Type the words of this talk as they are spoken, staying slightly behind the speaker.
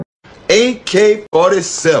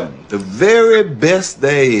AK-47, the very best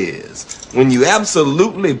there is. When you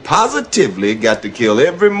absolutely, positively got to kill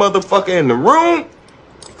every motherfucker in the room,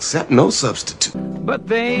 except no substitute. But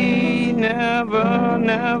they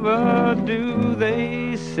never do,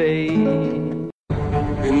 they say.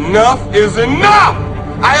 Enough is enough!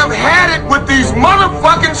 I have had it with these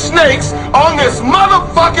motherfucking snakes on this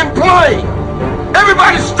motherfucking plane!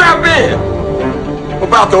 Everybody strap in! I'm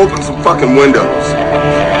about to open some fucking windows.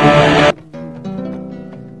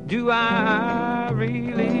 Do I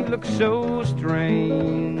really look so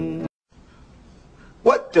strange?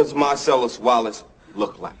 What does Marcellus Wallace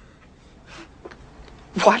look like?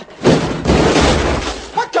 What?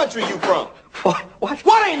 What country you from? What?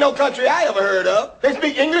 What ain't no country I ever heard of? They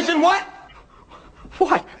speak English and what?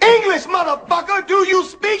 What? English, motherfucker! Do you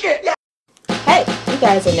speak it? Yeah. Hey, you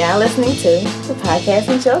guys are now listening to the Podcast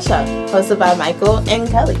and Chill Show, hosted by Michael and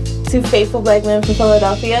Kelly, two faithful black men from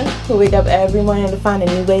Philadelphia who wake up every morning to find a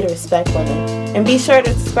new way to respect women. And be sure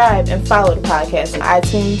to subscribe and follow the podcast on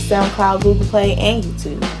iTunes, SoundCloud, Google Play, and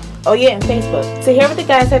YouTube. Oh yeah, and Facebook. To hear what the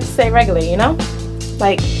guys have to say regularly, you know?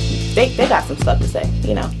 Like, they got some stuff to say,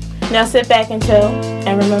 you know. Now sit back and chill,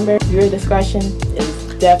 and remember, your discretion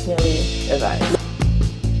is definitely advised.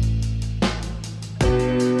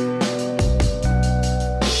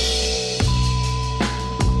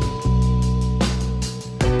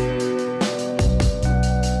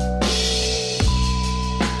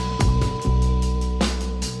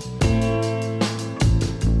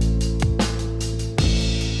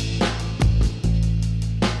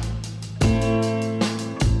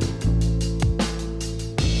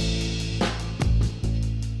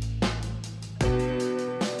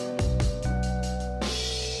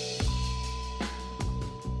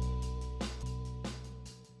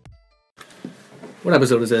 What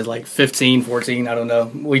episode is this? Like 15, 14? I don't know.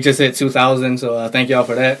 We just hit 2,000, so thank y'all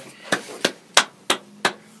for that.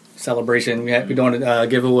 Celebration. We're doing a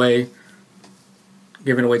giveaway.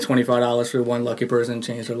 Giving away $25 for one lucky person.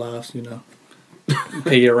 Change their lives, you know.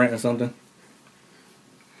 Pay your rent or something.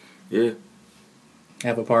 Yeah.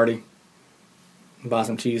 Have a party. Buy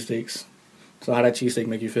some cheesesteaks. So how that cheesesteak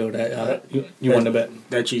make you feel? That you won the bet?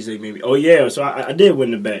 That cheesesteak made me. Oh yeah, so I did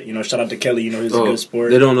win the bet. You know, shout out to Kelly. You know, he's a good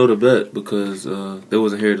sport. They don't know the bet because they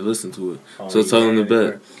wasn't here to listen to it. So tell them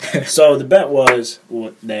the bet. So the bet was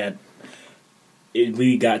that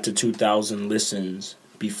we got to 2,000 listens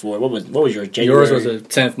before. What was yours? January? Yours was the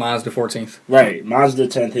 10th. Mine's the 14th. Right, mine's the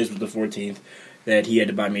 10th. His was the 14th. That he had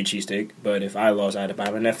to buy me a cheesesteak, but if I lost, I had to buy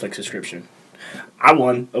him a Netflix subscription. I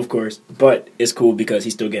won, of course, but it's cool because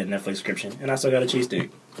he's still getting a Netflix subscription, and I still got a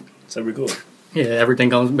cheesesteak. So we're cool. Yeah,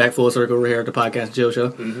 everything comes back full circle over here at the Podcast Jill Show.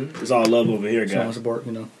 Mm-hmm. It's all love over here, guys. Showing support,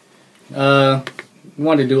 you know. We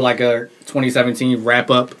wanted to do like a 2017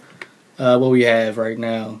 wrap up. What we have right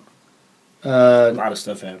now. A lot of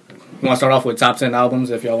stuff happened. We want to start off with top 10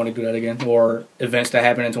 albums if y'all want to do that again, or events that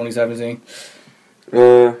happened in 2017.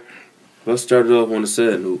 Let's start it off on a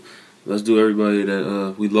sad note. Let's do everybody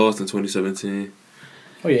that we lost in 2017.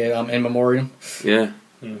 Oh yeah, in memoriam. Yeah.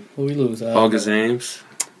 Who we lose? August Ames.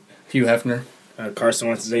 Hugh Hefner. Carson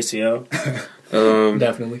Wentz's ACL.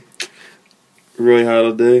 Definitely. Roy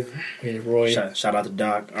Halladay. Yeah, Roy. Shout out to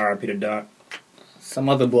Doc. R.I.P. to Doc. Some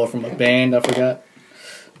other boy from a band, I forgot.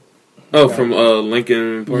 Oh, from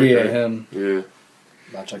Lincoln Park. Yeah, him. Yeah.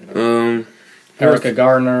 I'll check it out. Erica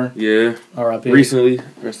Gardner. Yeah. R.I.P. Recently,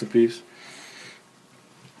 rest in peace.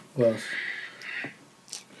 Who else?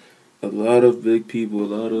 A lot of big people, a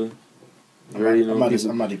lot of very known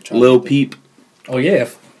people. I'm not even trying Lil Peep. Oh yeah.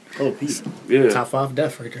 Lil Peep. Yeah. Top 5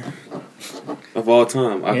 death right there. Of all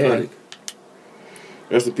time. Iconic. Yeah.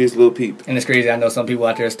 Rest in peace, Lil Peep. And it's crazy, I know some people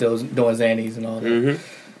out there still doing Xannies and all that.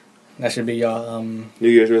 Mm-hmm. That should be y'all New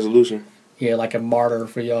Year's resolution. Yeah, like a martyr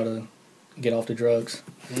for y'all to get off the drugs.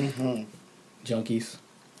 Mm-hmm. Junkies.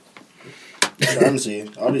 Honestly,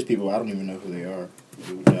 all these people, I don't even know who they are.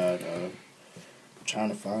 Who died. Trying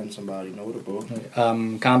to find somebody notable.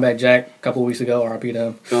 Combat Jack, a couple weeks ago, RIP to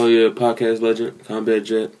him. Oh yeah, podcast legend, Combat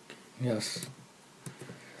Jack. Yes.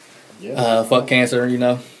 Yeah. Fuck cancer, you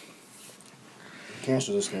know.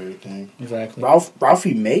 Cancer's a scary thing. Exactly.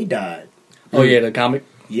 Ralphie May died. Oh yeah, the comic.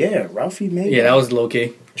 Yeah, Ralphie May. Yeah, that was low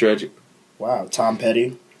key. Tragic. Wow, Tom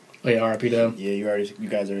Petty. Oh yeah, RIP to him. Yeah, you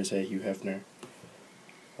guys already said Hugh Hefner.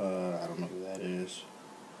 I don't know who that is.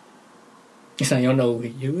 You saying you don't know who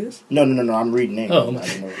you is? No. I'm reading names. Oh.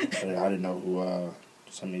 I didn't know who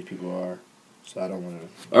some of these people are, so I don't want to.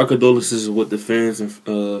 Our condolences with the fans and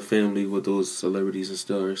family with those celebrities and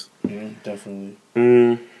stars. Yeah, definitely.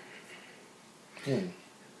 Yeah.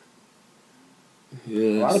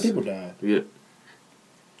 A lot of people died. Yeah.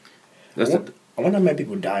 I wonder how many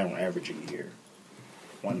people die on average a year.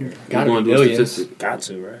 Wonder. Gotta We're be going to do a millions. statistic. Got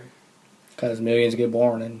to, right? Because millions get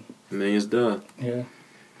born and, Millions die. yeah.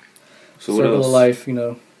 So what Circle else? of life, you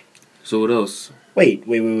know. So what else? Wait.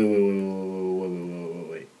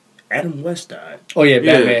 Adam West died. Oh, yeah,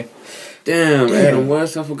 Yeah. Batman. Damn, Adam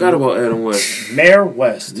West. I forgot about Adam West. Mayor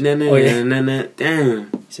West. Nah, nah, Oh, yeah. nah, nah, nah. Damn.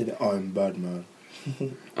 He said, "I'm Batman."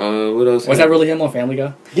 What else? Was that really him on Family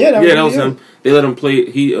Guy? Yeah, that was him. They let him play.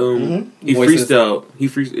 He he Voices. freestyled.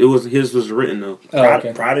 It was his was written though. Oh,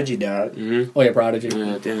 okay. Prodigy died. Mm-hmm. Oh, yeah, Prodigy.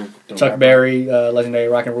 Yeah, damn. Chuck Berry, legendary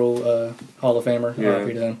rock and roll Hall of Famer. Yeah.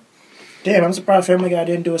 R.I.P. to them. Damn, I'm surprised Family Guy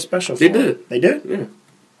didn't do a special. They for it. did. They did. Yeah.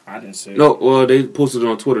 I didn't see. it. No, well, they posted it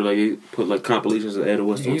on Twitter. Like, they put, like, compilations of Adam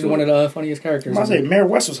West on He's Twitter. one of the funniest characters. I say Mayor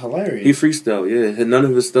West was hilarious. He freestyled, yeah. None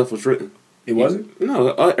of his stuff was written. It wasn't. No,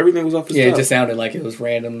 everything was off his Yeah, style. it just sounded like it was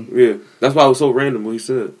random. Yeah. That's why it was so random what he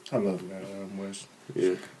said. I love Mayor West.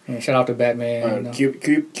 Yeah. And shout out to Batman. you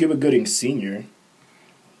know. Cuba Gooding Sr.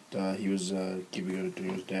 He was Cuba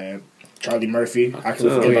Gooding's dad. Charlie Murphy. I can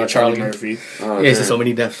Oh, forget yeah, about Charlie Charlie. Murphy. Oh, Yeah, it's damn. just so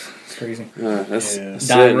many deaths. It's crazy. That's Yeah.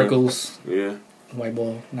 sad, Don man. Rickles, Yeah. White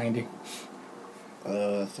Ball, 90.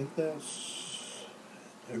 I think that's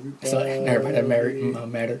everybody. So everybody that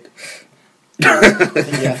mattered.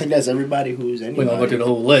 I think that's everybody who's anybody. We're going to go through the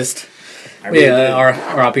whole list. I really did.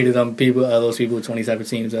 R.I.P. to them people, those people in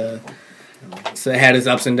 2017. So it had its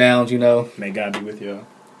ups and downs, you know, May God be with you.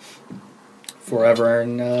 forever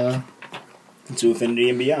and To infinity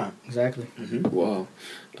and beyond. exactly. Wow.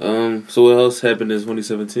 So what else happened in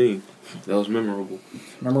 2017? That was memorable.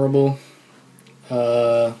 Memorable.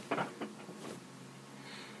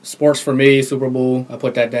 Sports for me, Super Bowl. I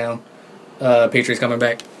put that down. Patriots coming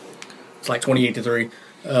back. It's like 28-3.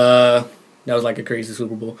 That was like a crazy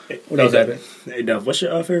Super Bowl. What else happened? Hey, Duff, what's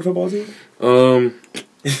your favorite football team?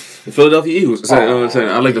 The Philadelphia Eagles. I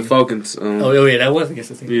like the Falcons. Oh yeah, that was against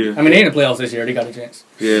the team. Yeah. I mean, they in the playoffs this year. They got a chance.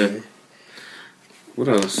 Yeah. What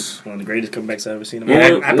else? One of the greatest comebacks I've ever seen. Yeah,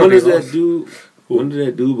 I When thought did they that lost. dude? When did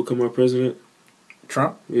that dude become our president?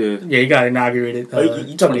 Trump. Yeah. Yeah, he got inaugurated.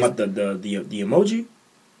 you talking 20 about the emoji?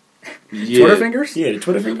 Yeah. Twitter fingers? Yeah, the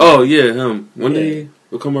Twitter finger. Oh yeah, him. When did Yeah. he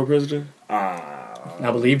become our president?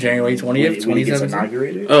 I believe January 20th, when he gets 2017.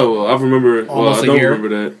 inaugurated. Oh, well, I remember. Almost I a don't year.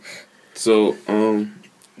 remember that. So,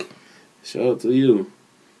 shout out to you,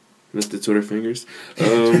 Mr. Twitter Fingers.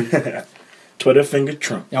 Twitter finger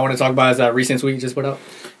Trump. Y'all want to talk about his recent tweet he just put out?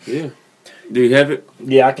 Yeah. Do you have it?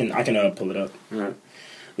 Yeah, I can pull it up. All right.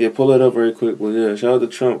 Yeah, pull it up very quick. Well, yeah, shout out to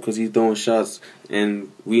Trump because he's throwing shots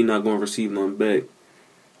and we not going to receive none back.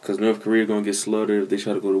 Because North Korea going to get slaughtered if they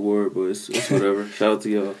try to go to war, but it's whatever. Shout out to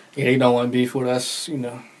y'all. Yeah, they don't want beef with us, you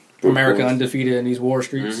know. Of America course. undefeated in these war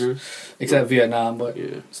streets, Mhm. except Vietnam, but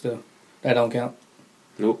Yeah. still, that don't count.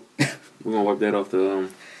 Nope. We're going to wipe that off the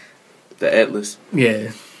atlas.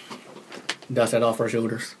 Yeah, dust that off our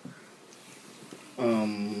shoulders.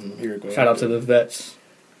 Here it goes. Shout out to the vets.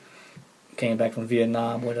 Came back from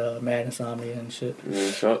Vietnam with mad insomnia and shit. Yeah,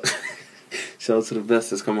 shout out to the vets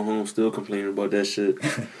that's coming home still complaining about that shit.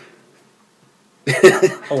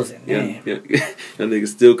 What was it? Yeah, Man. yeah. That nigga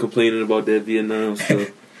still complaining about that Vietnam stuff.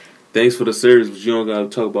 Thanks for the service, but you don't gotta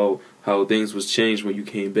talk about how things was changed when you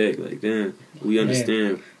came back. Like, damn, we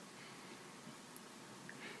understand.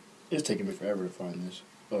 It's taking me forever to find this.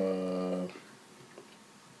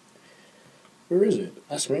 Where is it?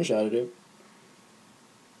 I screenshotted it.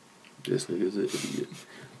 This nigga's an idiot.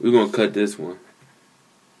 We're gonna cut this one.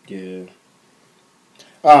 Yeah.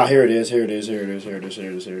 Here it is.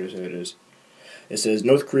 It says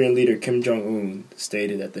North Korean leader Kim Jong-un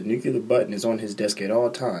stated that the nuclear button is on his desk at all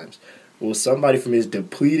times. Will somebody from his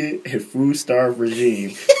depleted and food-starved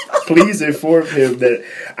regime please inform him that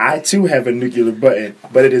I too have a nuclear button,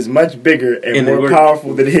 but it is much bigger and And it more works.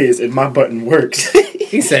 powerful than his, and my button works.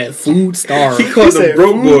 He said food starved. He called them said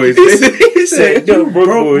broke food- boys. He said, "Yo, Broke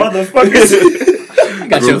broke boy." motherfuckers." You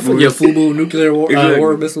got Broke boys. your FUBU nuclear Exactly.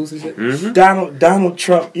 war missiles and shit. Mm-hmm. Donald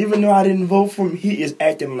Trump, even though I didn't vote for him, he is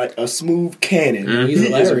acting like a smooth cannon. Mhm. He's He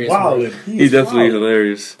hilarious, is wilding. bro. He's definitely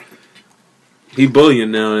hilarious. He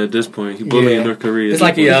bullying now at this point. He bullying Yeah. North Korea. It's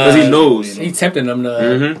like he, because he knows He tempting them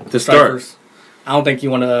to, to strike start. first. I don't think you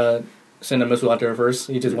want to send a missile out there first.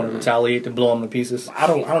 You just want to retaliate to blow them to pieces. I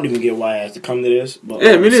don't even get why it has to come to this. But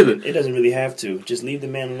Yeah, me neither. It doesn't really have to. Just leave the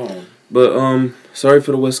man alone. But sorry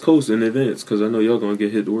for the West Coast in advance because I know y'all gonna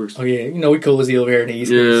get hit the worst. Oh yeah, you know we cozy over here in the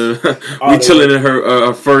East Coast. Yeah, we chilling in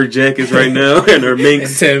her fur jackets right now and her And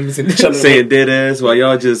minks, Tim's and saying dead ass while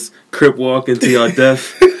y'all just crip walking to y'all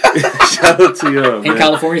death. Shout out to y'all, And man.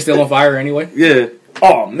 California's still on fire anyway. Yeah,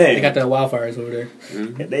 Oh man, They got the wildfires over there.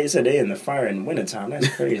 They said they in the fire in wintertime. That's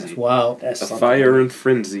crazy. Wow. That's a something. fire and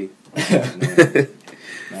frenzy.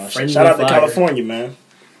 No, Friendly shout out to fire. California, man.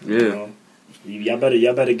 Yeah. You know,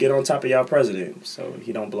 y'all better get on top of y'all president so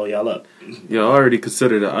he don't blow y'all up. Y'all already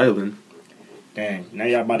considered an island. Dang, now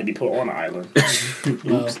y'all about to be put on an island.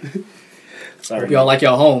 Well, Sorry, hope y'all like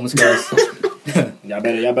your homes, cause y'all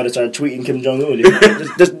better start tweeting Kim Jong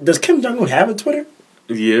Un. Does Kim Jong Un have a Twitter?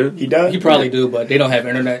 Yeah. He does. he probably do, but they don't have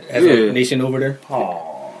internet as Yeah. a nation over there.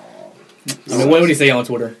 Oh, I mean, what would he say on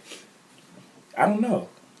Twitter? I don't know.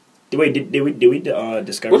 Wait, did we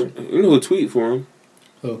discover What, you know who tweet for him?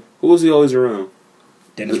 Who? Who was he always around?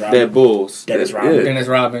 Dennis That Rodman? Bulls. Dennis That- Rodman. Yeah. Dennis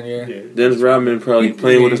Rodman, yeah. Yeah. Dennis Rodman probably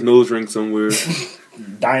playing with his nose ring somewhere.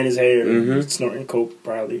 Dyeing his hair, Mhm. snorting coke,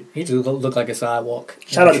 probably. He just looked like a sidewalk.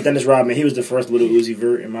 Shout out to Dennis Rodman. He was the first little Uzi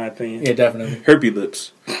Vert, in my opinion. Yeah, definitely. Herpy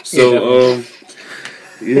lips. So,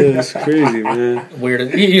 yeah, it's crazy, man.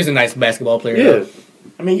 Weird. He's a nice basketball player. Yeah. though.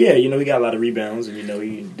 I mean, yeah, he got a lot of rebounds, and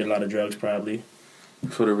he did a lot of drugs, probably.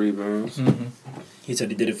 For the rebounds. He said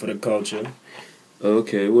he did it for the culture.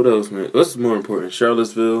 Okay, what else, man? What's more important?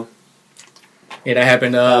 Charlottesville. Yeah, that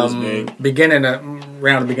happened. was big.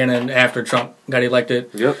 Around the beginning after Trump got elected.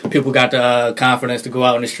 Yep. People got the confidence to go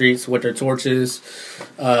out in the streets with their torches.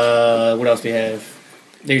 What else they have?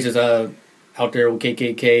 They just out there with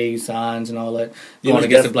KKK signs and all that, going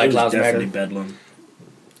against the Black Lives Matter. Definitely bedlam.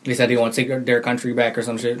 They said they want to take their country back or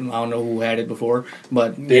some shit. I don't know who had it before,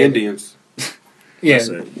 but The Indians. yeah, That's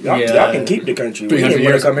it. Y'all can keep the country. We 300 didn't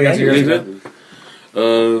want years- to come here 300 years anyway. ago. Exactly.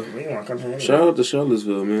 We didn't want to come here anyway. Shout out to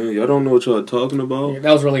Charlottesville, man. Y'all don't know what y'all talking about. Yeah,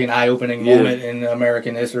 that was really an eye-opening Yeah. moment in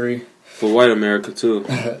American history. For white America, too.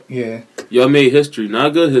 Yeah, Y'all made history.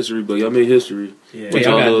 Not good history, but y'all made history. Yeah. With Yeah, y'all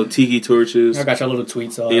y'all got- little tiki torches. I got your little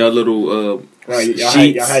tweets off. And y'all little Right, y'all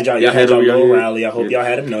sheets. had y'all Y'all little your- rally. I hope y'all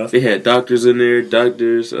had enough. They had doctors in there,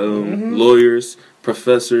 lawyers,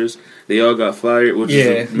 professors. They all got fired, which Yeah.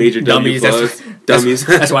 is a major Dummies, W for us. Dummies.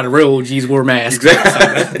 That's why the real OGs wore masks.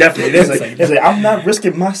 Definitely. There's like, I'm not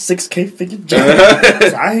risking my 6K figure job.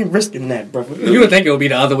 I ain't risking that, brother. You would think it would be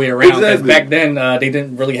the other way around, because Exactly. back then they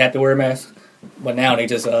didn't really have to wear masks, but now they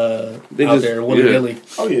just out there willy nilly.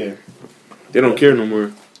 Oh, yeah. They don't care no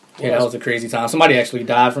more. Yeah, that was a crazy time. Somebody actually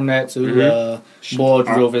died from that too. Mhm. Boy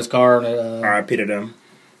drove his car, and, R.I.P. to them.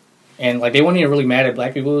 and like they weren't even really mad at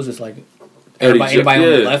black people. It was just like Everybody- anybody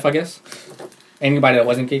on the yeah. left, I guess. Anybody that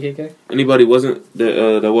wasn't KKK. Anybody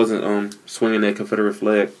that wasn't swinging that Confederate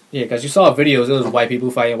flag. Yeah, because you saw videos. It was white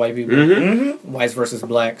people fighting white people, Mm-hmm. whites versus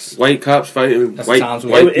blacks. White cops fighting That's white. the times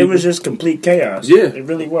we- white It was people. just complete chaos. Yeah. It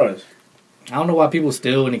really was. I don't know why people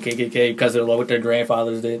still in the KKK because of what their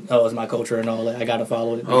grandfathers did. Oh, it's my culture and all that. I gotta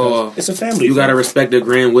follow it. Oh, It's a family. you gotta thing. respect the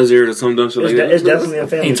Grand Wizard or some dumb shit like that. It's definitely a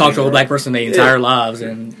family. You talk to thing, a bro. black person their entire lives,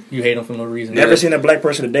 and you hate them for no reason. Never seen a black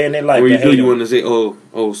person a day in their life. Or you that do, hate you them. want to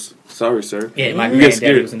say, sorry, sir. Yeah, my You get granddaddy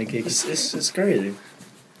scared. was in the KKK. It's crazy.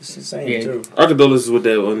 It's insane Yeah. too. Our condolences with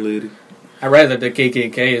that one lady. I read that the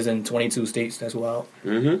KKK is in 22 states. That's wild,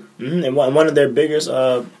 Mm-hmm. Mm-hmm. And one of their biggest,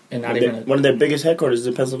 and not even one of their biggest headquarters is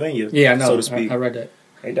in Pennsylvania. yeah, I know. so to speak. I read that,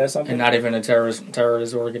 Ain't that something? and not even a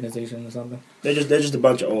terrorist organization or something. They're just a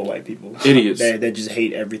bunch of old white people. Idiots. That just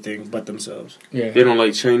hate everything but themselves. Yeah, They don't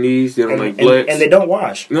like Chinese. They don't like And, blacks. and they don't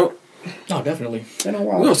wash. No, no, definitely. They don't we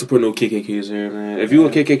wash. don't support no KKKs here, man. If you a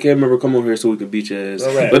KKK member, come on here so we can beat your ass.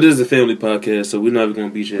 All right. But this is a family podcast, so we're not even gonna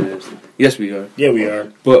beat your ass. Yes, we are. Yeah, we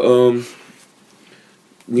are. But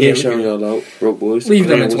we Yeah, ain't we shouting can. y'all out, broke boys. Leave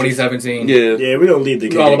them in Grand Wizards. 2017. Yeah. Yeah, we don't leave the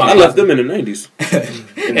We're all about I left them in the 90s.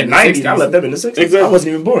 in the in the 90s. I 60s. left them in the 60s. Exactly. I wasn't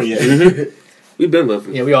even born yet. We've been left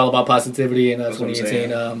them. Yeah, we all about positivity in That's what I'm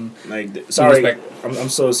 2018. Like, sorry, respect- I'm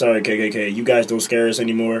so sorry, KKK. You guys don't scare us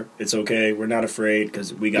anymore. It's okay. We're not afraid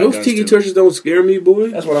because we got Those guns tiki too. torches don't scare me,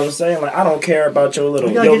 boy. That's what I'm saying. Like, I don't care about your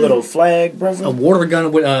We gotta get little flag, brother. A water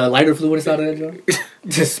gun with lighter fluid inside of that joint.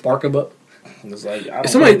 Just spark them up. It's like, I don't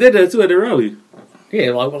Somebody know. did that too at the rally.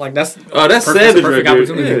 Yeah, like that's Oh, that's Perfect- savage perfect right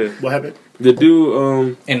opportunity. there. Yeah. What happened? The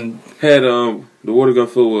dude and had the water gun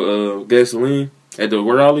filled with gasoline at the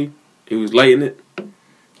rally. He was lighting it.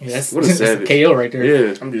 yeah, that's, What a that's savage. KO right there.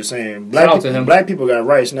 Yeah. I'm just saying, Shout out to him. black people got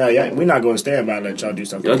rights now. We're not going to stand by and let y'all do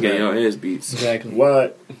something. Y'all like getting that. y'all ass beats. Exactly.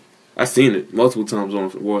 What? I seen it multiple times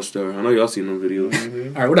on War Star. I know y'all seen them videos.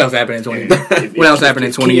 All right, what else happened in 20? If- What else happened in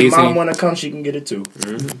if Kea's 2018? mom want to come, she can get it too.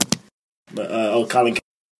 But Colin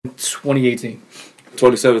 2018.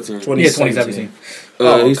 2017. 2017. Yeah, 2017.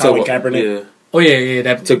 Oh, He's Colin talking about- Kaepernick? Yeah. Oh yeah,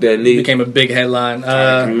 that Took that knee. became a big headline.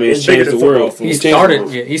 I mean, It's it's bigger changed the than football, world. fool. He It's changed the started.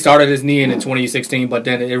 world. Yeah, he started his knee in 2016, but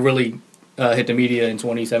then it really hit the media in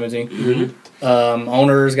 2017.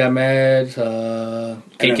 Owners got mad.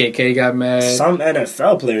 KKK got mad. Some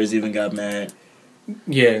NFL players even got mad.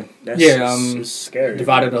 Yeah, That's yeah. it's scary.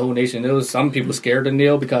 Divided the whole nation. There was some people scared to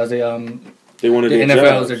kneel because they They wanted the their NFL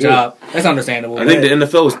job. is their Yeah. job. That's understandable. I think the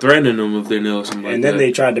NFL was threatening them if they nailed something like And that. then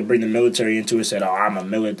they tried to bring the military into it. Said, "Oh, I'm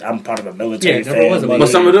part of a military Yeah, there was family." a- But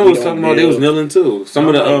some of them We was don't talking about they was kneel. kneeling too. Some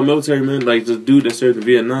of the Like- military men, like the dude that served in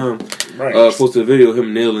Vietnam, Right. posted a video of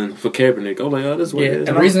him kneeling for Kaepernick. I was like, oh, this is what Yeah, it is.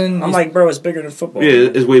 the reason I'm like, bro, it's bigger than football. Yeah,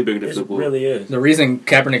 it's way bigger than It football. really is. the reason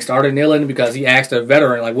Kaepernick started kneeling because he asked a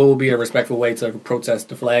veteran like, "What would be a respectful way to protest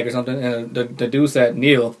the flag or something?" And the dude said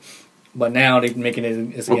kneel, but now they're making it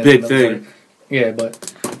it's A against big the military. thing. Yeah,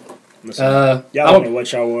 but Listen, how, y'all don't know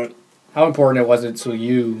what y'all want. how important was it to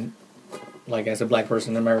you, like as a black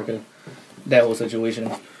person in America, that whole situation?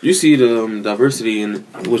 You see the diversity in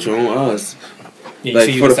with your own eyes. Yeah, you Like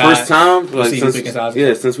see for the sides- first time, you like see since picking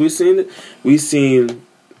sides. since we've seen it, we seen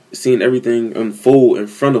everything unfold in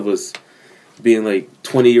front of us. Being like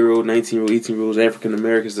 20-year-old, 19-year-old, 18-year-olds, African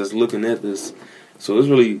Americans that's looking at this, so it's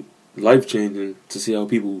really life changing to see how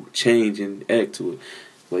people change and act to it.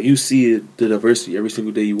 Like you see it, the diversity every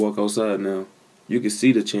single day you walk outside now. You can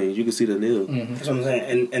see the change. You can see the nail. Mm-hmm. That's what I'm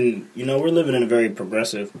saying. And you know, we're living in a very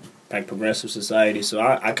progressive society. So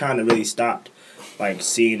I kind of really stopped like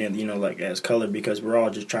seeing it, you know, like as color because we're all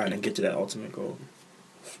just trying to get to that ultimate goal.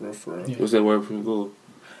 For real. Yeah. What's that word from goal?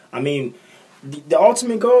 I mean, the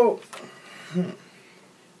ultimate goal,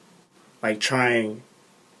 like trying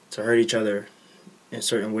to hurt each other in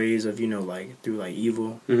certain ways of, you know, like through like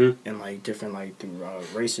evil Mm-hmm. and like different like through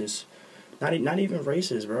races. Not even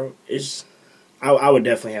races, bro. It's I would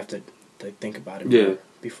definitely have to think about it more Yeah.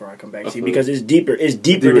 before I come back I to you feel because it. it's deeper. It's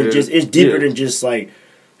deeper Deeper than than- just it's deeper yeah. than just like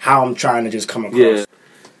how I'm trying to just come across. Yeah.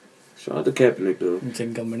 Shout out to Kaepernick though. Let me take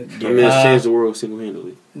a couple minutes. I mean, it's changed the world single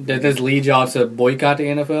handedly. Does this lead y'all to boycott the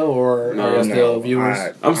NFL, or No, are you still No,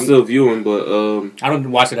 viewers? I'm still viewing, but I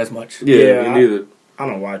don't watch it as much. yeah, Yeah, me neither. I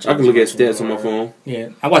don't watch it. I can look at as much stats on my anymore. phone. Yeah,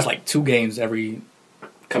 I watch like 2 games every I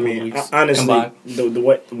couple of mean, weeks. honestly, combined.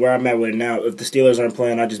 the where I'm at with it now, if the Steelers aren't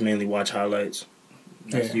playing, I just mainly watch highlights.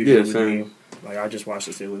 That's Yeah. usually Yeah, with same. me. Like I just watch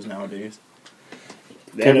the Steelers nowadays.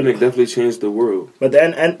 The Kaepernick NFL definitely changed the world. But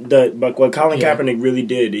but what Colin Yeah. Kaepernick really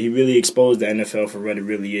did, he really exposed the NFL for what it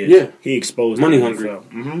really is. Yeah. He exposed Money the hungry.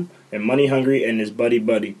 NFL. And money hungry and his buddy. I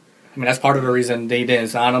mean, that's part of the reason they didn't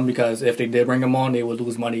sign him, because if they did bring him on, they would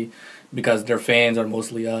lose money because their fans are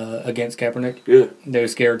mostly against Kaepernick. Yeah. They're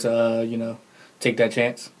scared to, take that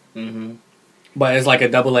chance. Mm-hmm. But it's like a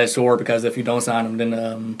double-edged sword, because if you don't sign him,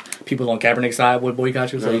 then people on Kaepernick's side would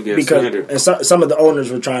boycott you. Now So you get Because slandered. and some of the owners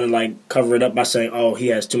were trying to like cover it up by saying, "Oh, he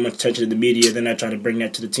has too much attention to the media." Then I try to bring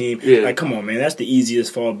that to the team. Yeah. Like, come on, man, that's the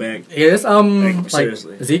easiest fallback. yeah, it's Like,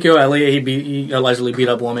 seriously. Ezekiel Elliott, he allegedly beat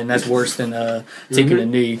up a woman. That's worse than taking a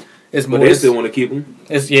knee. It's But more. they It's, still want to keep him.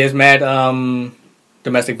 it's mad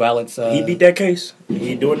domestic violence. He beat that case.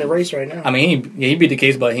 He doing the race right now. I mean, he beat the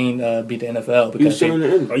case, but he ain't beat the NFL He was because still in the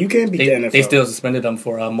end. Oh, you can't beat the NFL. they still suspended him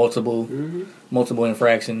for multiple Mm-hmm.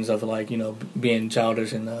 infractions of being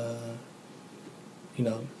childish and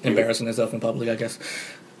embarrassing himself in public, I guess,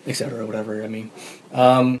 etc. Whatever. I mean,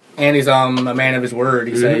 and he's a man of his word.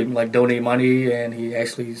 He said donate money, and he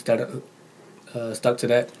actually stuck to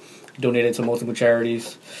that. Donated to multiple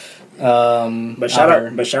charities. But shout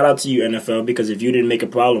out to you, NFL, because if you didn't make a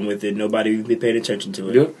problem with it, nobody would be paying attention to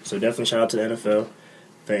it. Yep. So definitely shout out to the NFL,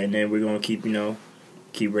 and then we're gonna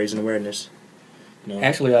keep raising awareness.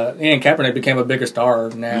 Actually, Ian Kaepernick became a bigger star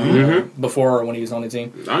now. Before, when he was on the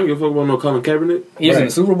team, I don't give a fuck about no Colin Kaepernick. he was in Right.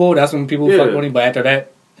 the Super Bowl. That's when people Yeah. fucked with him. But after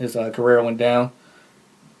that, his career went down,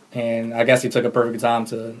 and I guess he took a perfect time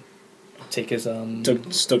to take his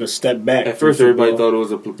Took a step back. At first, everybody thought it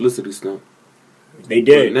was a publicity stunt. they But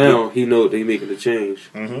did. now he know they making a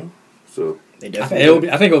change. Mm-hmm. So They I definitely.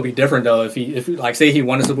 think it would be different though if he like say he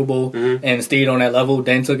won the Super Bowl and stayed on that level,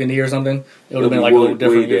 then took a knee or something. It would have been like a little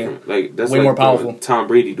different. Yeah. Like that's Way like more powerful. Tom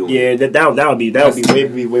Brady doing. Yeah, that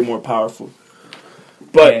would be way more powerful.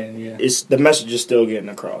 But Yeah. it's the message is still getting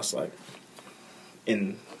across, like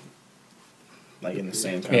in the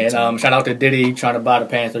same kind Yeah, of time. and shout out to Diddy trying to buy the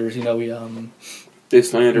Panthers. We They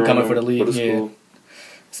slander coming him, for the league, but it's yeah. cool.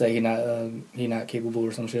 say he not capable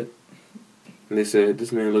or some shit. And they said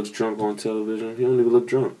this man looks drunk on television. He don't even look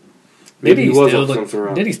drunk. Maybe he Diddy was still on look, something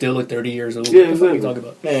wrong. Diddy still look 30 years old. Yeah, What the fuck are you exactly. talking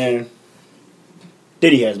about? Man,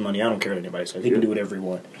 Diddy has money. I don't care what anybody says. He can do whatever he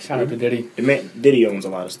wants. Shout out to Diddy. The man, Diddy owns a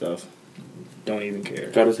lot of stuff. Don't even care.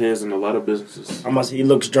 Got his hands in a lot of businesses. He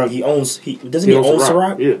looks drunk. He own owns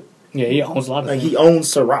Ciroc? Yeah. Yeah, he owns a lot of Like things. he owns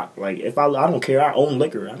Ciroc. Like if I don't care. I own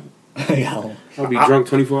liquor. Yeah. I'll be drunk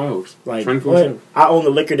 24 hours. Like 24/7. I own the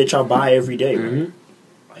liquor that y'all buy every day. man. Mhm.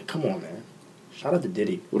 Like come on, man. Shout out to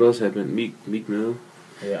Diddy. What else happened? Meek Mill.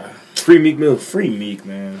 Yeah, Free Meek Mill. free Meek,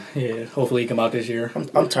 man. Yeah, hopefully he come out this year.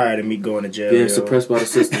 I'm tired of Meek going to jail. Being yo. suppressed by the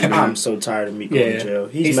system, man. I'm so tired of Meek going to Yeah, jail.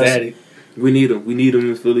 he said it. We need him. We need him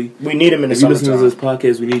in Philly. We need him in the If you listen to summertime.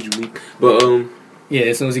 this podcast, we need you. But Yeah,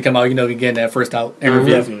 as soon as he come out, you know, we getting that first out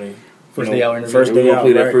interview. Definitely. First day out interview. First we're day gonna out.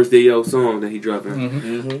 play that Right. first day out song that he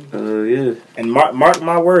dropping. Yeah. And mark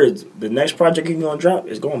my words, the next project he's gonna drop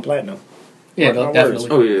is going platinum. Yeah, Mark my definitely.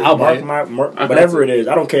 words. Oh, yeah. I'll buy Mark it. my I got whatever you. it is.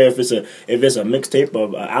 I don't care if it's a mixtape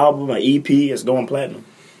of an album, an EP. It's going platinum.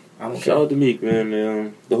 I don't Shout care. out to Meek,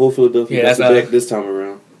 man. The whole Philadelphia Yeah, got that's the back this time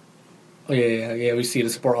around. Oh, yeah. We see the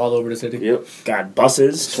support all over the city. Yep. Got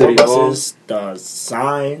buses, City tour Hall. buses, the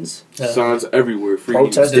signs. Signs everywhere. Free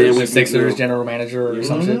Protesters, stand The with Sixers Meek now. general manager or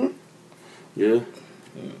some Mm-hmm. shit. Yeah.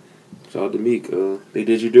 Shout out to Meek. They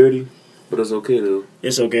did you dirty, but it's okay though.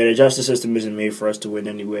 It's okay. The justice system isn't made for us to win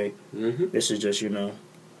anyway. Mm-hmm. This is just it's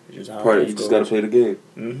just how Part it you just goes. gotta play the game.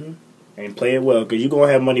 Mm-hmm. And play it well, because you're going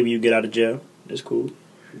to have money when you get out of jail. That's cool.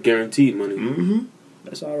 Guaranteed money. Mm-hmm.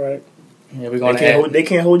 That's all right. Yeah, we're going to add. They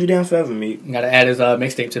can't hold you down forever, Meek. Got to add his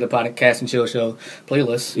mixtape to the Podcast and Chill Show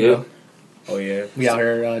playlist. you Yeah. know. Oh, yeah. We out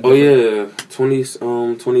here. Oh yeah,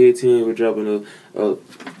 2018 we're dropping a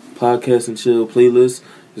podcast and chill playlist.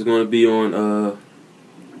 It's going to be on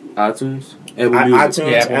iTunes, Apple Music,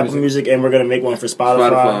 iTunes, Yeah, Apple, Apple Music, and we're going to make one for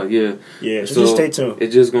Spotify. Spotify. Yeah. Yeah, so just stay tuned.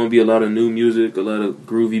 It's just going to be a lot of new music, a lot of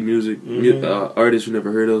groovy music, artists you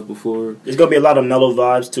never heard of before. There's going to be a lot of mellow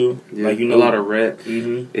vibes, too. Yeah, Like, a lot of rap.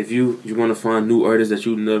 Mm-hmm. If you want to find new artists that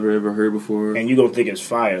you never ever heard before, And you're going to think it's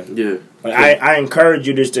fire. yeah, Like, I encourage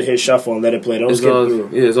you just to hit shuffle and let it play. Don't skip through.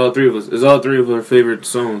 it's all three of us. It's all three of our favorite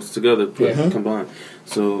songs together combined.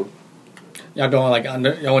 So Y'all doing like y'all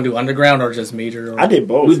want to do underground or just major? Or? I did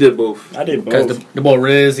both. we did both. I did Because both. the boy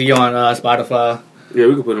Riz, he on Spotify. Yeah,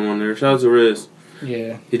 we could put him on there. Shout out to Rez.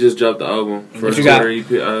 Yeah. He just dropped the album. First you got- quarter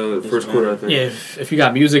EP, first quarter, I think. Yeah, if you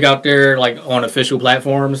got music out there like on official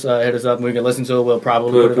platforms, hit us up and we can listen to it. We'll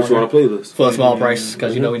probably Put put it you on on a there playlist. for a small price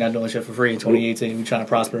because you know we're not doing shit for free in 2018. We're trying to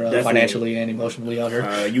prosper Definitely. financially and emotionally out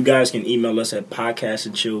here. You guys can email us at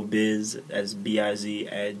podcastandchillbiz, that's biz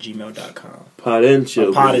at gmail.com. Pod and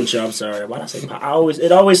chill. Pod and chill, I'm sorry. Why did I say pod?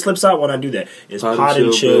 It always slips out when I do that. It's pod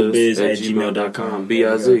and chill biz at gmail.com.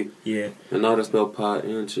 B-I-Z. Yeah. And now that's spelled pod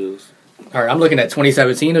and chills. All right, I'm looking at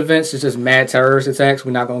 2017 events. It's just mad terrorist attacks.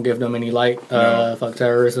 We're not gonna give them any light. Fuck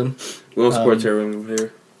terrorism. We don't support terrorism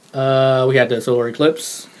here. We had the solar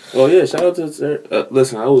eclipse. Oh yeah, shout out to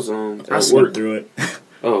listen, I was I at slipped work. through it.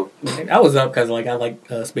 Oh I was up because like I like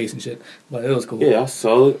space and shit, but it was cool. yeah, I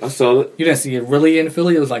saw it. You didn't see it really in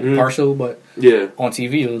Philly. It was like partial, but Yeah, on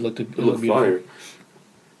TV it looked it looked beautiful. fire.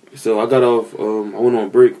 So I got off. I went on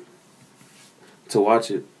break to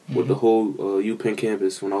watch it with the whole UPenn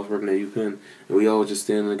campus when I was working at UPenn, and we all just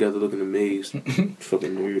standing together looking amazed.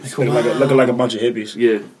 Fucking nerds. Looking like a bunch of hippies.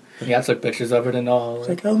 Yeah, Yeah, I took pictures of it and all. It's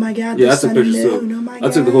like, oh my god, yeah, I the took sun pictures and too. moon, oh my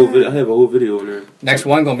I took the whole God. video. I have a whole video in there. Next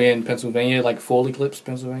one gonna be in Pennsylvania, like full eclipse,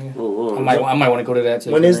 Pennsylvania. Oh, wow. I might want to go to that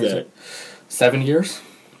too. When is that? 7 years.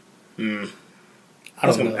 Mm. I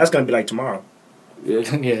don't know. That's gonna be like tomorrow.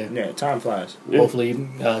 Yeah. Yeah. Yeah, time flies. Yeah. Hopefully,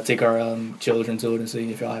 take our children to it and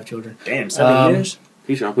see if y'all have children. Damn, 7 years?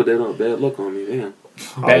 He trying to put that on bad luck on me, damn.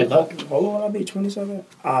 Bad luck. How old will I be? 27?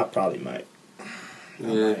 I probably might.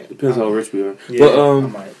 Yeah, depends how rich we are. Yeah, But I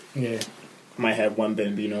might. Yeah. Might have one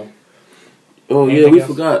Bambino. oh yeah, Anything we else?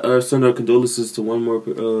 forgot. Send our condolences to one more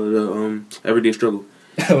the Everyday Struggle.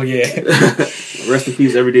 Oh yeah. Rest in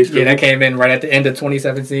peace, Everyday Yeah, Struggle. that came in right at the end of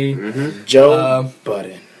 2017. Mm-hmm. Joe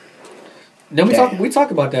Budden. Then Damn. we talk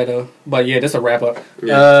about that though. But yeah, this a wrap up.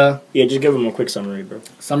 Yeah. Yeah, just give him a quick summary, bro.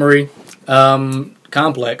 Summary.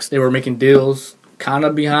 Complex. They were making deals kind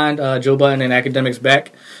of behind Joe Budden and Academics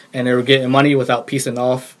back, and they were getting money without piecing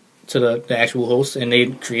off to the actual host, and they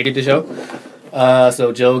created the show.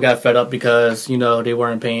 So Joe got fed up because, you know, they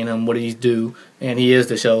weren't paying him what he's due, and he is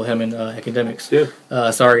the show, him and Academics.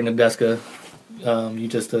 Yeah. Sorry, Nadeska. You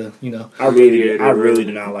just, you know. I really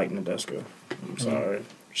did not like Nadeska. I'm sorry.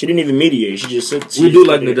 She didn't even mediate. She just said. We do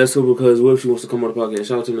like Nadeska because what if she wants to come on the podcast?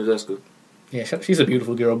 Shout out to Nadeska. Yeah, she's a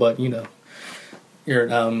beautiful girl, but, you know,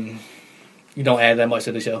 you don't add that much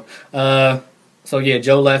to the show. So, yeah,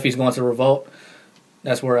 Joe left. He's going to Revolt.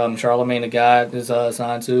 That's where Charlamagne the God is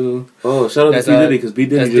signed to. Oh, shout out That's, to B Diddy because B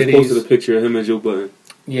Diddy that's just Diddy's- posted a picture of him and Joe Budden.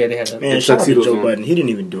 Yeah, they had that. Man, shout out to tuxedos Joe on. Budden. He didn't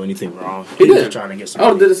even do anything wrong. He was did. just trying to get some. I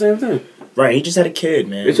would have did the same thing. Right, he just had a kid,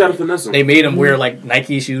 man. They tried to finesse him. They made him wear like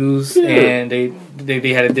Nike shoes, Yeah. and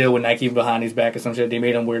they had a deal with Nike behind his back or some shit. They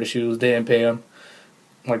made him wear the shoes, didn't pay him.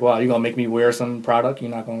 I'm like, wow, you gonna make me wear some product?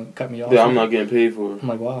 You're not gonna cut me off? Yeah, I'm not getting paid for it. I'm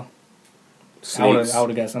like, wow. Snakes. I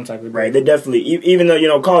would have got some type of Right, they definitely, even though, you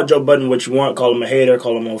know, call Joe Budden what you want, call him a hater,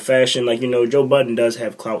 call him old-fashioned, like, you know, Joe Budden does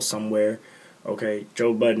have clout somewhere, okay?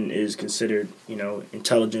 Joe Budden is considered, you know,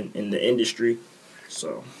 intelligent in the industry,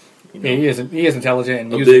 so, You know? Yeah, he is intelligent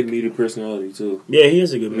and A music. big media personality too. Yeah, he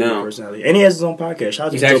is a good No. personality, and he has his own podcast. Shout out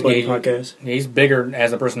to He's the Joe actually Budden podcast. he's bigger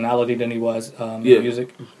as a personality than he was Yeah. in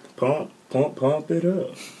music. Pump it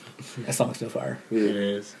up. That song's still fire. Yeah. It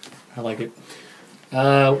is. I like it.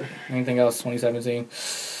 Anything else? 2017.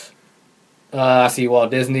 I see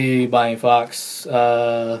Walt Disney buying Fox.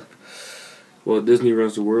 Well, Disney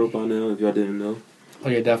runs the world by now. If y'all didn't know, Oh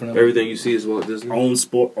yeah, definitely. everything you see is Walt Disney. Own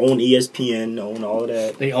sport, own ESPN, own all of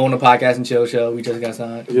that. They own a podcast and chill show. We just got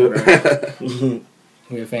signed. Yep.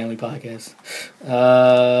 We a family podcast.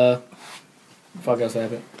 Fuck else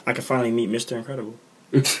happened. I can finally meet Mr. Incredible.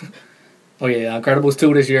 Oh yeah, Incredibles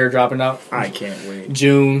 2 this year dropping out. I can't wait.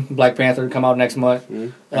 June. Black Panther come out next month.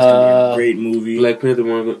 That's gonna be a great movie. Black Panther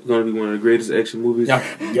going to be one of the greatest action movies, Y'all,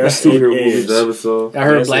 Yes, it superhero movies is. I ever saw. I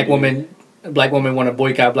heard Yes, black it woman want to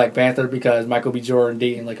boycott Black Panther because Michael B. Jordan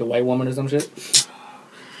dating like a white woman or some shit.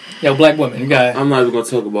 Yo, black woman, you got. I'm not even going to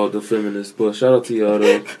talk about the feminists, but shout out to y'all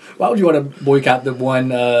though. Why would you want to boycott the one?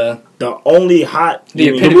 The only hot, The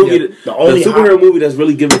you mean, The epitome movie, of- the only the superhero hot, movie that's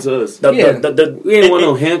really given to us. Yeah. We ain't want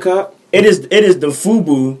no Hancock. It is the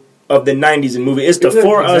FUBU of the '90s in movie. It's the Exactly.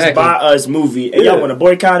 for us Exactly. by us movie, and Yeah. y'all want to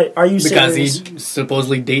boycott it? Are you Because serious? he's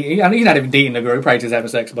supposedly dating. I mean, he's not even dating a girl. He probably just having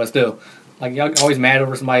sex, but still, like y'all always mad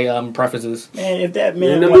over somebody preferences. Man, if that Man,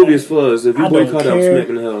 man, that wanna- movie is for us. If you I don't boycott it, I'm care.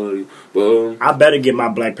 smacking the hell out of you. But I better get my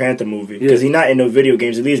Black Panther movie because Yeah. he's not in no video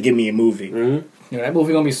games. At least give me a movie. mhm. You know that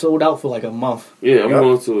movie gonna be sold out for like a month. Yeah, I'm Yep.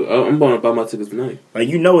 going to. I'm going to buy my tickets tonight. Like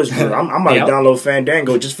you know it's real. I'm about Yeah. to download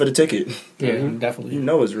Fandango just for the ticket. Yeah, Mhm. definitely. You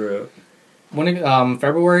know it's real. When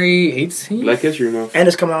February 18th. Black History Month. And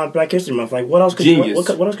it's coming out on Black History Month. Like what else could Genius.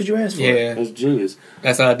 you what else could you ask for? Yeah, That's genius.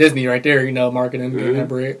 that's Disney right there. You know, marketing getting that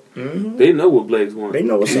bread. Mm-hmm. They know what blacks want. They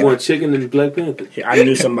know what's They up. want chicken and Black Panther. I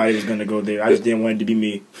knew somebody was gonna go there. I just didn't want it to be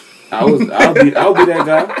me. I'll be that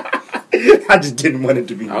guy. I just didn't want it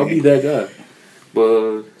to be I'll me. be that guy.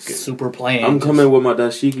 But Super plan. I'm coming with my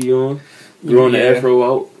dashiki on, growing the Yeah. afro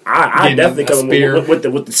out. I Getting definitely a come spear.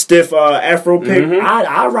 with the stiff Afro pick. Mhm.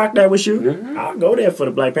 I rock that with you. Mhm. I'll go there for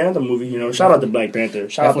the Black Panther movie. You know, shout out to Black Panther.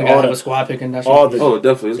 Shout out Definitely to gotta all have a the squad picking that all shit. the Oh,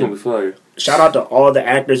 definitely, it's gonna be fire. shout out to all the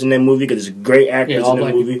actors in that movie because it's great actors Yeah, all in the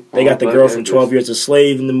black movie. They All got the black girl from actors. 12 Years a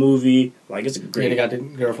Slave in the movie. Like it's a Yeah, great. they got the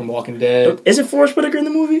girl from Walking Dead. Is it Forrest Whitaker in the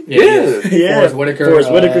movie? Yeah. Yeah, Forrest Whitaker.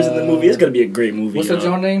 Forrest Whitaker's in the movie. It's gonna be a great movie. What's the y'all.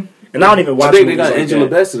 John name? And I don't even I watch think they movies got like Angela that.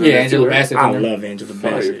 Bassett. in Yeah, there, Angela too, right? Bassett. I in there. love Angela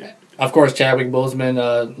Fire. Bassett. Of course, Chadwick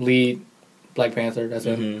Boseman, lead Black Panther. That's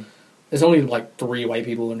it. Mhm. There's only like 3 white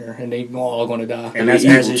people in there, and they all gonna die. And that's they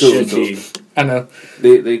as it evil, should too, be. I know,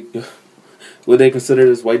 They would they consider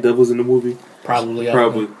as white devils in the movie? probably. I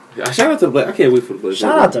don't Probably. Shout out to the black. I can't wait for the black.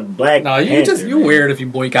 Shout out to Black know. No, Panther. you weird if you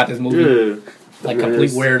boycott this movie. Yeah. Like Man,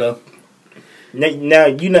 complete it's- weirdo. Now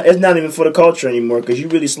you know it's not even for the culture anymore because you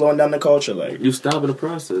really slowing down the culture. Like You stopping the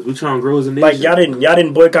process. We trying to grow as a nation. like y'all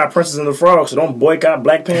didn't boycott Princess and the Frog, so don't boycott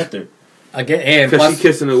Black Panther. Again, and Cause plus, she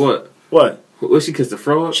kissing the what? What? What she kissed the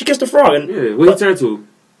frog? She kissed the frog and Yeah. What he turned to?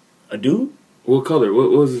 a dude. What color?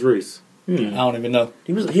 What was his race? I don't even know.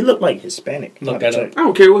 He looked like Hispanic. Look I'm about to that up. check. I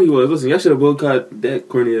don't care what he was. Listen, y'all should have boycotted that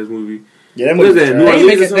corny ass movie. Yeah, that What movie is was that? New trash. They Orleans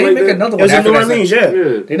make, or it, something they like make that? another It one was in after New that. Orleans, Since. yeah, Yeah.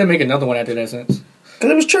 They didn't make another one after that since.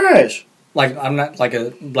 because it was trash. Like I'm not like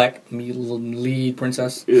a black lead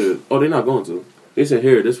princess. Yeah. Oh, they're not going to. They said,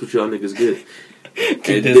 here, this what y'all niggas get.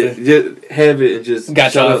 Get And this. just have it and just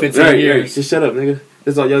Got shut y'all up. 15 Right, years. right. Just shut up, nigga.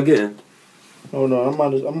 That's all y'all getting. Oh no, I'm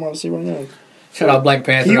about to see right now. Shout out Black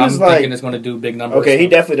Panther. He I'm was like- thinking it's going to do big numbers. Okay, he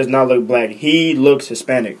so. definitely does not look black. He looks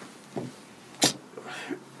Hispanic.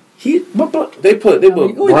 But They put Who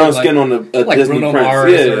he brown look skin on the like Disney Bruno Prince.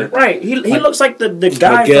 Mars Yeah. or- right, he Like- looks like the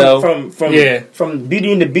guy Miguel. from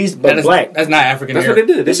Beauty and the Beast, but That is, black. That's not African That's hair. what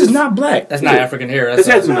they did. This is not black. That's not Yeah. African hair. His That's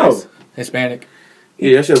head's too no. nice. Hispanic.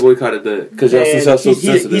 Yeah, I should have boycotted that because y'all since y'all so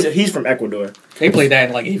sensitive. He's from Ecuador. They played that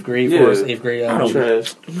in like 8th grade Yeah. for us. 8th grade. I don't-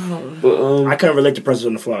 Trash. But I couldn't relate to Princess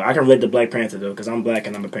on the Frog. I can relate to Black Panther though, because I'm black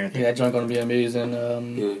and I'm a Panther. Yeah, that joint gonna be amazing.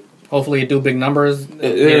 yeah. Hopefully it do big numbers.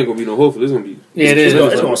 It ain't gonna be no hopeful. It's gonna be. Yeah, it is.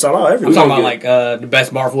 It's gonna sell out I'm everywhere. talking gonna about like the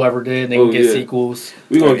best Marvel ever did. They Oh, can get yeah. sequels.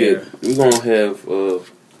 We gonna Oh, get. We gonna have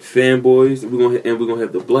fanboys. We're gonna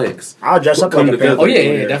have the blacks. I'll dress up Come like a together. Panther. Oh yeah, over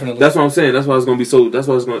yeah, there. definitely. That's what I'm saying. That's why it's gonna be so. That's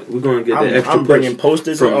why it's gonna. We're gonna get that extra I'm bringing push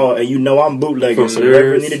posters from- and all, and you know I'm bootlegging. from So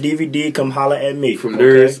whoever nerds. need a DVD, come holler at me. from okay?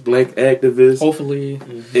 nerds, black activists, Hopefully,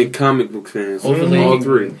 and comic book fans. hopefully all it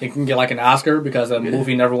three. It can get like an Oscar because a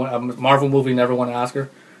Marvel movie never won an Oscar.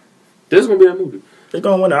 There's gonna be a movie. They're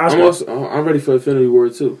gonna win the Oscar. I'm ready for Infinity War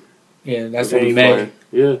too. Yeah, that's Infinity in May. Fire.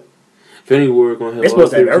 Yeah. Infinity War gonna have. They're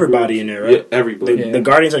supposed to all have three everybody superheroes. in there, right? Yeah, everybody. Yeah. The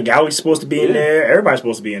Guardians of the Galaxy supposed to be in Yeah. there. Everybody's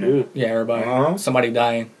supposed to be in there. Yeah. Yeah, everybody. Uh-huh. Somebody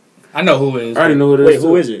dying. I know who it is. I already know who it is. Wait, who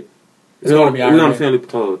too. is it? It's going to be We Iron was on a Man. family.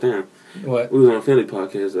 Oh damn. What? We was on a family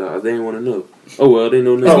podcast. They didn't want to know. Oh well, they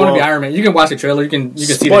know It's now. going to be Iron Man. You can watch the trailer. You can see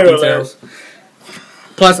the Spoiler details.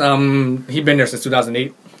 Plus, he been there since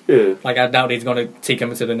 2008. Yeah. Like, I doubt he's going to take him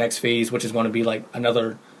into the next phase, which is going to be like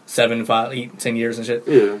another 7, 5, 8, 10 years and shit.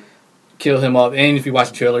 Yeah. Kill him off. And if you watch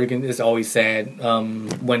the trailer, it's always sad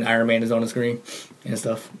when Iron Man is on the screen and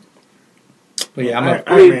stuff. But yeah,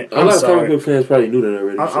 I mean, Man, a lot of comic book fans probably knew that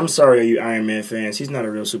already. I'm sorry, you Iron Man fans. He's not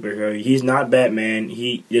a real superhero. He's not Batman.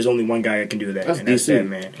 There's only one guy that can do that, That's and that's DC.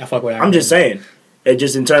 Batman. I fuck with Iron I'm Man. just saying,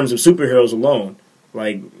 just in terms of superheroes alone,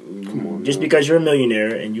 like, just because you're a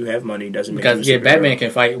millionaire and you have money doesn't make Because you a yeah, superhero. Batman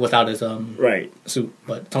can fight without his Right. suit,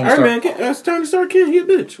 but Tony Iron Stark. Man can't. That's Tony Stark can't. He a bitch.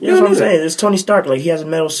 We Yeah, that's all what I'm know that. saying. It's Tony Stark. Like, he has a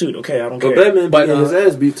metal suit. Okay, I don't But care. Batman But, beat his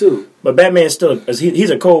ass beat too. But Batman is still he's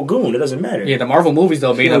a cold goon. It doesn't matter. Yeah, the Marvel movies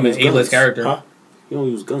though made He him don't an use A-list guns. character. Huh? He don't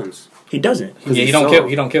use guns. He doesn't. Yeah, he he's don't soft. kill.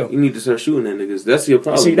 He don't kill. You need to start shooting at niggas. That's your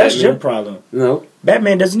problem. See, that's Batman. your problem. No.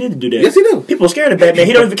 Batman doesn't need to do that. Yes, he do. People are scared of Batman.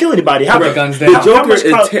 He don't even kill anybody. How, Put the guns The down. how Joker much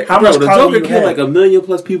is clout- how much the clout do Joker you killed have? like 1 million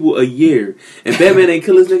plus people a year, and Batman ain't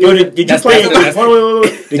kill his nigga. Yo, yet. did you That's- play? that's-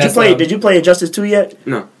 Wait. that's, Did you play Injustice 2 yet?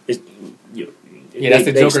 No. Yeah, that's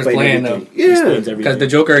the Joker's explain plan, everything. though. He explains Yeah, everything. Because the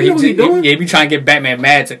Joker, You know what he doing? he be trying to get Batman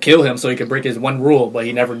mad to kill him so he can break his one rule, but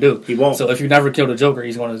he never do. He won't. So if you never kill the Joker,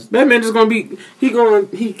 he's going to... Batman just gonna be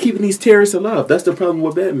he keeping these terrorists alive. That's the problem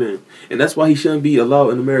with Batman, and that's why he shouldn't be allowed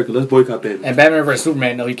in America. Let's boycott Batman. And Batman vs.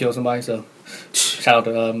 Superman, no, he killed somebody, so... Shout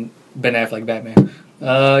out to Ben Affleck, Batman.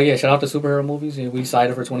 Yeah, shout out to superhero movies. Yeah, we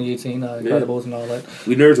cited for 2018, Incredibles and all that.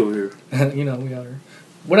 We nerds over here. You know, we are.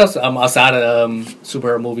 What else outside of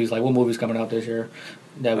superhero movies? Like, what movies coming out this year?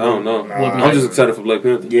 That I don't know. would be I'm like- just excited for Black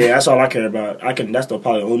Panther. Yeah, that's all I care about. That's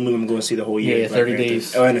probably the only movie I'm going to see the whole year. Yeah, Black 30 Panther.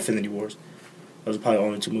 days. Oh, and Infinity Wars. Those are probably the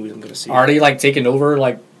only 2 movies I'm going to see. Are they like taking over?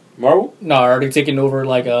 Like, Marvel. no, are they taking over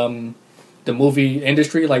like the movie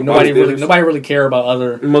industry? Like nobody really care about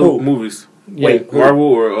other. Movies. Yeah. Wait, Marvel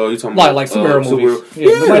or you talking about Like superhero movies.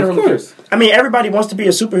 Yeah, nobody of really course. I mean, everybody wants to be a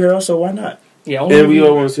superhero, so why not? Yeah, only And we movie-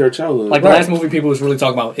 all want to see our childhood. like the last movie people was really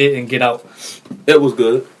talking about it and Get Out. It was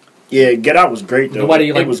good. Yeah, Get Out was great, though.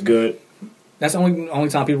 Nobody, like- it was good. That's the only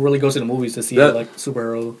time people really go to the movies to see That- like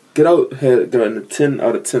superhero. Get Out had gotten a 10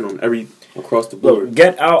 out of 10 on every across the board. Look,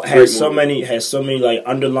 Get Out Great has so movie. many like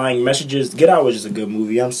underlying messages. Get Out was just a good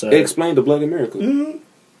movie. I'm sorry. It explained the Black America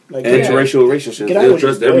Like, and yeah. interracial relationships. Get Out It was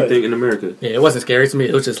addressed good. everything in America. Yeah, it wasn't scary to me.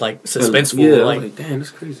 It was just like suspenseful. Yeah, I was like like, damn,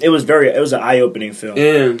 that's crazy. It was an eye-opening film.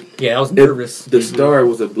 And yeah, I was nervous. the star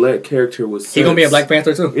was a black character with sense. He gonna be a Black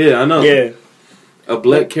Panther too. Yeah, I know. Yeah. A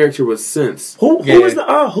black character with sense. Who Yeah. was the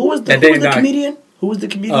That didn't die. comedian? Who was the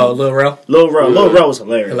comedian? Oh, Lil Rel, Lil Rel. Yeah. Lil Rel was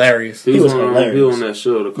hilarious. hilarious. He He was was on hilarious. that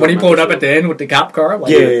show. When he pulled up at the end with the cop car,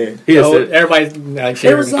 like, Yeah. He oh, said, everybody's like,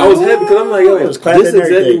 It was sharing. I was happy because I'm like, yo, It was this clapping is and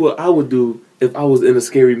exactly everything. what I would do if I was in a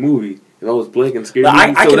scary movie. If I was black and scary. Like,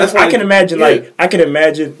 movie. So that's I why- can imagine yeah. I can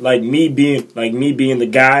imagine me being the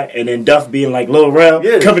guy and then Duff being like Lil Rel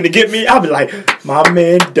Yeah. coming to get me. I'll be like, my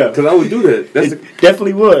man Duff. Because I would do that. That's It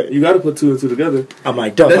definitely would. you got to put 2 and 2 together. I'm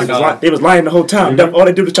like, Duff, That's they was lying the whole time. Mhm. Duff, all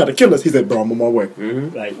they do is try to kill us. He said, bro, I'm on my way.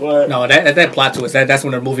 Mhm. Like, what? No, that plot twist. That's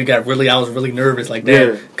when the movie got really. I was really nervous like Yeah.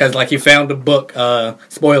 that because like he found the book.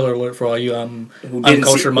 Spoiler alert for all you Who didn't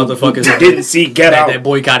uncultured see- motherfuckers. who didn't see Get Out. That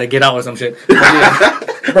boycotted Get Out or some shit.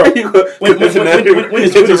 But yeah, Bro, when his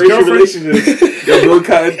girlfriend- Yo, bro,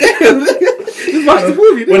 kind of. Just watch the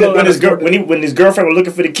movie. when his girlfriend was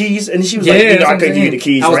looking for the keys and she was Yeah, like, that's I what I'm couldn't give you saying. the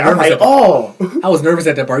keys. I was Right? I'm nervous like, at the- oh. I was nervous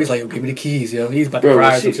at that part. He's like, yo, give me the keys, yo. He's about to Bro,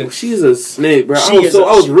 cry or some shit. she's a snake, bro. She I is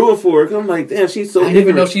was rooting for her. 'Cause I'm like, damn, she's so. I didn't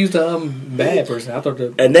even know ignorant. she used a bad person. I thought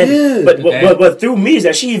the And then, Yeah. but Damn. what threw me is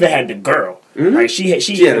that she even had the girl. Mhm. Like she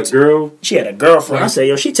had a girl. She had a girlfriend. Right. I said,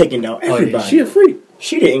 yo, she taking down yeah. everybody. She a freak.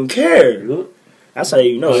 She didn't care. Look. That's how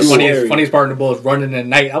you know it's scary. funniest part in the book is running at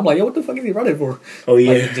night. I'm like, yo, what the fuck is he running for? Oh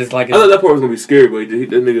yeah. Like, just like I thought a that part was gonna be scary, but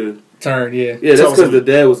that nigga. turn, yeah. Yeah, that's So- because the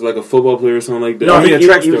dad was like a football player or something like that. No, I mean, he a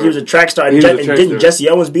track was star. a track star. He was a And track didn't star. Jesse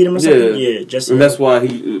Owens beat him or something? Yeah. Yeah, Jesse. And that's why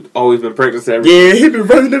he always been practicing everything. Yeah, he been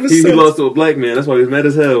running ever He since. lost to a black man. That's why he's mad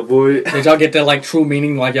as hell, boy. Did y'all get that like true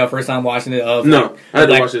meaning like y'all first time watching it? Of No, like, I had to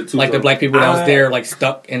black- watch it 2 Like the times. black people that was I- there, like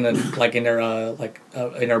stuck in the like in their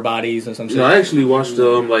in their bodies and some shit. No, I actually watched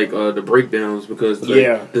the breakdowns because like,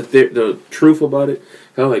 Yeah. the truth about it.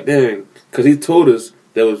 I was like, dang, because he told us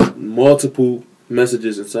there was multiple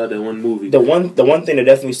messages inside that one movie. The one thing that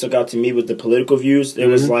definitely stuck out to me was the political views. There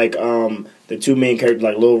was like the two main characters,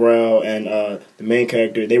 like Lil Rel and the main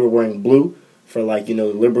character, they were wearing blue for like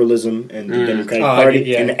liberalism and the Democratic Party,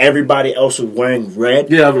 yeah. and everybody else was wearing red.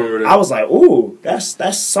 Yeah, I remember that. I was like, ooh, that's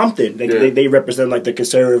something. Yeah. They represent like the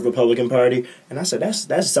conservative Republican Party, and I said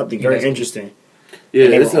that's something very That's- interesting. Yeah,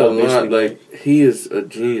 And they it's were a all basically lot. Like, he is a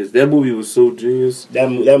genius. That movie was so genius. That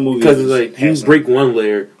movie Because it's was like, you handsome. break one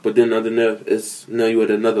layer, but then underneath, it's now you at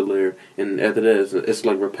another layer. And after that, it's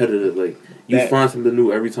like repetitive. Like, you That- find something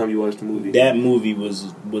new every time you watch the movie. That movie was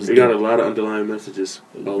It got a lot of underlying messages.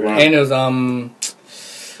 A lot. And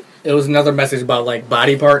it was another message about like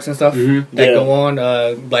body parts and stuff Mhm. that Yeah. go on.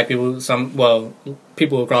 Black people,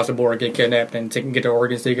 people across the board get kidnapped and get their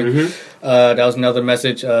organs taken. Mhm. That was another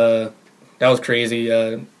message. That was crazy.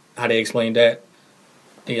 How they explained that.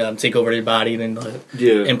 They take over their body and then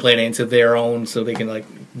Yeah. implant it into their own, so they can like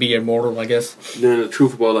be immortal, I guess. Then the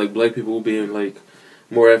truth about like black people being like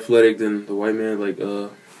more athletic than the white man, like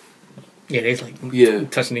Yeah, they like Yeah.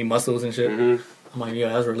 touching their muscles and shit. mhm. I'm like, yeah,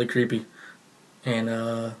 that was really creepy. And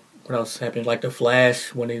what else happened? Like the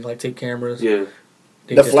Flash when they like take cameras. Yeah.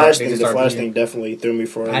 They The just Flash they thing. just The start Flash bleeding. thing definitely threw me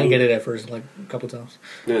for a I didn't loop. get it at first, like a couple times.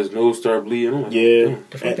 There's no start bleeding. I'm like, Yeah, damn.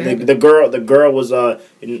 The fuck And that the girl was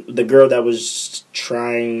the girl that was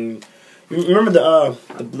trying. Remember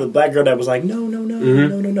the black girl that was like no,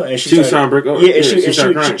 and She was trying to break out. Yeah, and she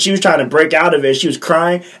started crying. she was trying to break out of it. She was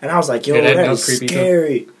crying, and I was like, yo, Yeah, that that was is creepy, too.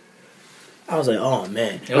 scary. I was like, oh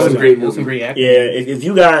man. It was a some great great, it was some movie. great acting. Yeah, if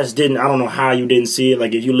you guys didn't, I don't know how you didn't see it.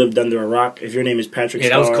 Like, if you lived under a rock, if your name is Patrick Yeah,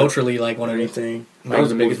 that was Star culturally like one or of the anything, That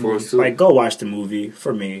was a movie biggest for us movies. too. like, go watch the movie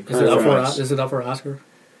for me. Is it up for Facts. is it up for an Oscar?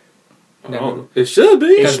 Oh, it should be.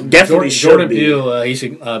 It definitely Jordan should be. Peele, he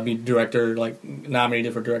should be director, like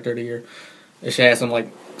nominated for director of the year. It should have some like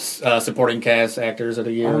supporting cast actors of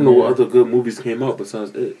the year. I don't know what other good movies came out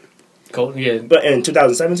besides it. Yeah, But in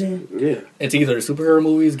 2017, Yeah. it's either superhero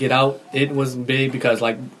movies. Get Out. It was big because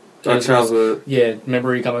like Our childhood. Yeah,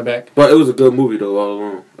 memory coming back. But it was a good movie though all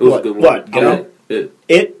along. It was What? a good movie. What? Get Out? It.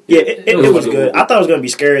 it was was a good good. movie. I thought it was gonna be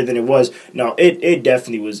scarier than it was. No, it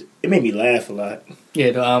definitely was. It made me laugh a lot.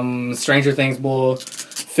 Yeah, the, Stranger Things boy,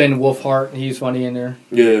 Finn Wolfhard. He's funny in there.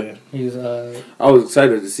 Yeah. He's I was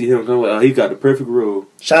excited to see him come. Like, he got the perfect role.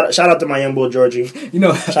 Shout out to my young boy Georgie. you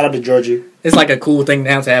know, Shout out to Georgie. it's like a cool thing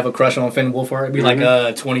now to have a crush on Finn Wolfhard. It'd be like Mhm.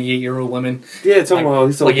 a 28-year-old woman. Yeah, talking about how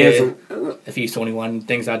he's so Like, yeah. handsome. If he's 21,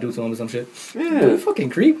 things I do to him or some shit. Yeah. You fucking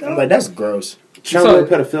creep. I'm like, that's gross. Child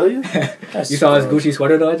pedophilia. That's You saw his gross. Gucci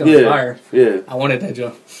sweater though? That was Yeah. fire. Yeah. I wanted that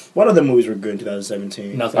joke. What other movies were good in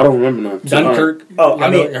 2017? Nothing. I don't remember none. Dunkirk. Oh, I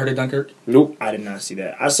Y'all mean- you heard of Dunkirk? Nope. I did not see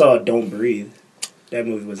that. I saw Don't Breathe. That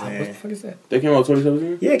movie was What the fuck is that? That came out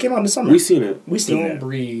 2017. Yeah, it came out in the summer. We seen it. We seen Don't that.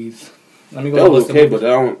 breathe. Let me go. That was list the okay, movies. but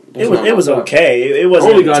I don't. It was okay. It I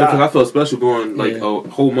wasn't. only at the got it because I top. felt special going like Yeah. a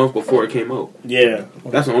whole month before it came out. Yeah,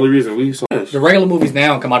 That's the only reason we saw it. The regular movies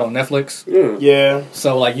now come out on Netflix, Yeah. yeah.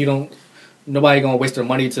 so like nobody gonna waste their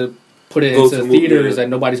money to put it Go into to movie, theories yeah.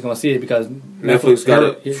 and nobody's gonna see it because Netflix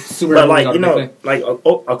got it. Super But like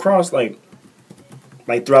across like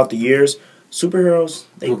throughout the years, superheroes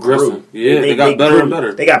they Progressive. grew. Yeah, they got better and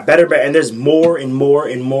better. They got better, and there's more and more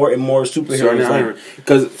and more and more superheroes. Like,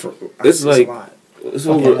 Because this is it's a like lot. it's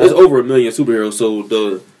over a million superheroes. So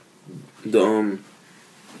the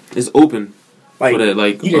it's open Like, for that.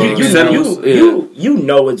 Like you cinemas, you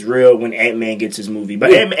know it's real when Ant-Man gets his movie.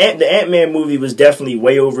 But Yeah. the Ant-Man movie was definitely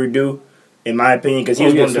way overdue, in my opinion, because he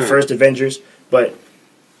was one of the first Avengers. But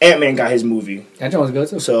Ant-Man got his movie, That joint was good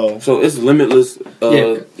too. so it's limitless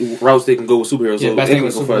Yeah. routes they can go with superheroes. Yeah, So best they thing can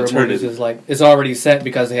with go for superhero movies eternity. is like it's already set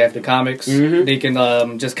because they have the comics. Mhm. They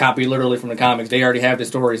can just copy literally from the comics. They already have the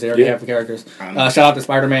stories. They already Yeah. have the characters. Shout out to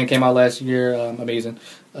Spider-Man, came out last year. Amazing.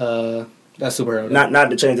 That's superhero. not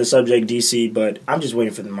to change the subject, DC, but I'm just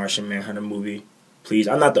waiting for the Martian Manhunter movie. Please,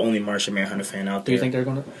 I'm not the only Martian Manhunter fan out Do there. you think they're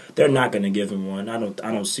gonna? They're not gonna give him one? I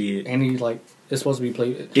don't see it. And he like it's supposed to be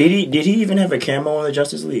played. Did he even have a camo in the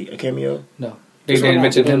Justice League? A cameo? No, they That's didn't what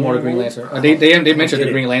mention I'm- him or the Green Lantern. They mentioned get the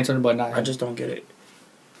it. Green Lantern, but not. I Him. just don't get it.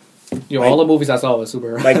 All the movies I saw was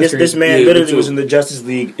superhero. Like That's this crazy. man Yeah, me literally too. was in the Justice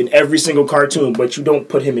League in every single cartoon, but you don't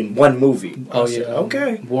put him in one movie. Oh I said, yeah.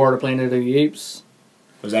 okay. War of the Planet of the Apes.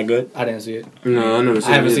 Was that good? I didn't see it. No, I never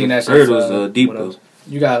seen. I haven't it seen either. that I heard since, it was deep what though. else?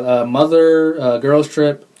 You got Mother, Girls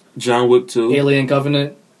Trip, John Wick 2. Alien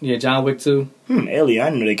Covenant. Yeah, John Wick 2. Alien. I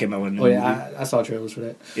didn't know they came out with a new Oh movie. yeah, I saw trailers for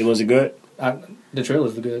that. It was good. The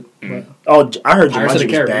trailers were good. Oh, I heard Pirates of the Jumanji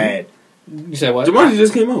was Caribbean. bad. But you said what? Jumanji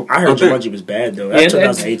just came out. I heard think. Jumanji was bad though. Yeah, That's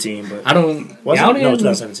that's- 2018, but I don't. was yeah, it? I don't No, even,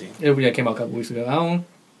 2017. it came out a couple weeks ago.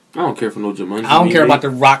 I don't care for no Jumanji. I don't care movie. about the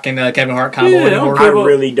Rock and Kevin Hart combo Yeah, I don't anymore. care I about-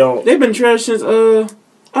 really don't. They've been trash since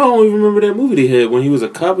I don't even remember that movie they had when he was a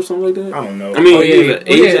cop or something like that. I don't know. I mean, Oh, yeah, he was yeah. an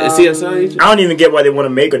agent, Yeah, a CSI agent. I don't even get why they want to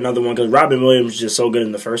make another one because Robin Williams was just so good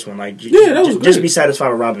in the first one. Like, Yeah, that was just great. be satisfied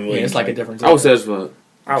with Robin Yeah, Williams. it's like a different. I was satisfied.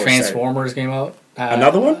 I was Transformers came out.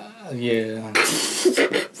 Another one? Yeah.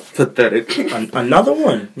 Pathetic. Another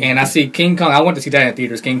one. And I see King Kong. I went to see that in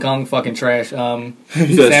theaters. King Kong, fucking trash. Samuel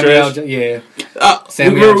trash? yeah.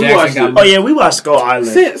 Samuel L. Jackson Oh yeah, we watched Skull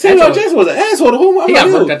Island. Samuel L. Jackson was an asshole the whole movie. He got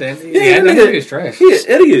murked at the end. Yeah, that movie is trash. He an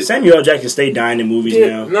idiot. Samuel L. Jackson stay dying in movies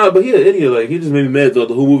now. No, but he an idiot. Like, he just made me mad though.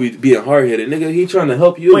 The whole movie being hard headed, nigga. He trying to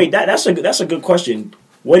help you. Wait, that's a good question.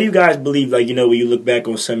 What do you guys believe? Like, you know, when you look back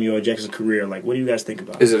on Samuel L. Jackson's career, like, what do you guys think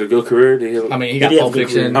about? Is it a good career? I mean, he got Pulp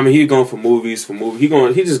Fiction. I mean, he going for movies.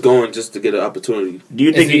 He just going just to get an opportunity. Do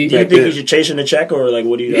you think he's chasing a check, or like,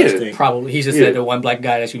 what do you guys think? Probably. He's just said the one black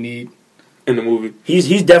guy that you need in the movie.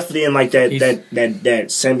 He's definitely in like that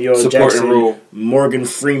Samuel L. Jackson role. Morgan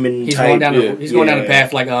Freeman he's type. He's going down the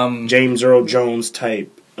path like James Earl Jones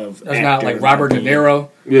type of. That's not like Robert De Niro.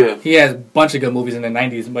 Yeah, he has a bunch of good movies in the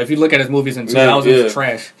 90s, but if you look at his movies in 2000s, it's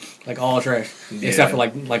trash, like all trash, except for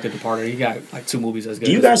like The Departed. He got like 2 movies that's good.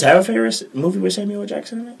 Do you guys have a favorite movie with Samuel L.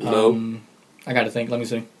 Jackson in it? No, I got to think. Let me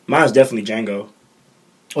see. Mine's definitely Django.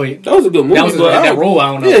 Oh yeah, that was a good movie. That was that role.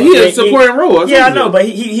 I don't know. Yeah, he had a supporting role. Yeah, I know, but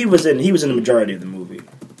he was in the majority of the movie.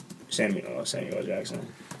 Samuel L. Jackson.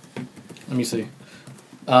 Let me see.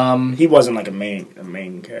 He wasn't like a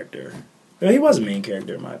main character. Well, he was a main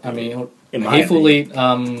character in my opinion. I mean, Hateful Eight.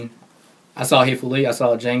 I saw Hateful Eight. I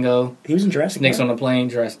saw Django. He was in Jurassic Snakes Park. on the Plane.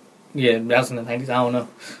 Yeah, that was in the 90s. I don't know.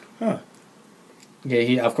 Huh.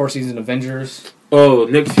 Yeah, of course he's in Avengers. Oh,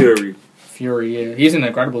 Nick Fury. Yeah. He's in The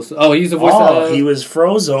Incredibles. Oh, he's the voice of... he was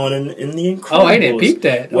Frozone in The Incredibles. Oh, I didn't peep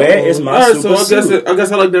that. Where is my super suit? I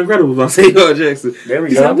guess I like The Incredibles by Samuel L. Jackson. There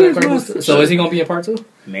we go. So is he going to be in part 2?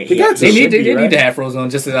 They need to have Frozone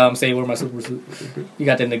just to say where my super suit. You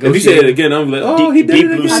got to negotiate. If you say it again, I'm like, oh, he did Deep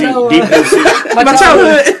it Blue again. Sea. Deep Blue Sea. My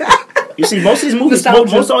childhood. You see, most of these movies,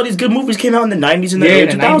 most of all these good movies came out in the 90s and the early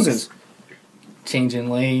 2000s. Changing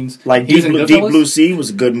Lanes. Like Deep Blue Sea was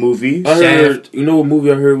a good movie. I heard, you know what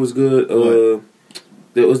movie I heard was good?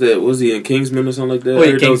 Was he in Kingsman or something like that? Oh,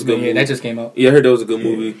 yeah, Kingsman, that just came out. Yeah, I heard that was a good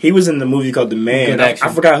movie. He was in the movie called The Man. Good action.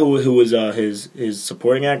 I forgot who was his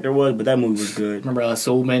supporting actor was, but that movie was good. Remember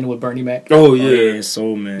Soul Man with Bernie Mac? Oh, yeah.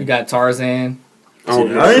 Soul Man. You got Tarzan.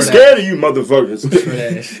 I ain't scared of you motherfuckers.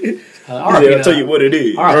 I'll tell you what it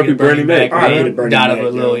is. R.I.P. Bernie Mac. Bernie Died of a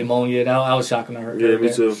Mac, little pneumonia. I was shocked when I heard that. Yeah,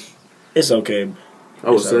 me too. It's okay. I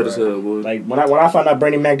was sad as hell, boy. Like when I found out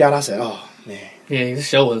Bernie Mac died, I said, "Oh man." Yeah, this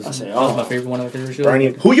show was. That was my favorite. One of my favorite shows. Bernie,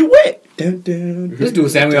 who you with? Dun, dun, dun, this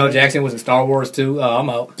dude Samuel L. Jackson was in Star Wars too. I'm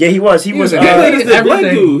out. Yeah, he was. He was. He was the black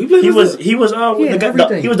dude. He was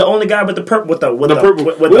the only guy with the purple with the purple.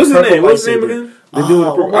 What was his name? What's his name again? The dude with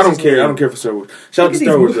the purple. I don't care. I don't care for Star Wars. Shout out to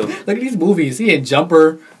Star Wars though. Look at these movies. He had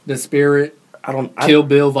Jumper, The Spirit, Kill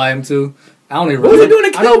Bill Volume 2. I don't even. What was he doing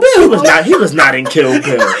in Kill Bill? He was not in Kill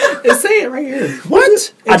Bill. It's saying it right here.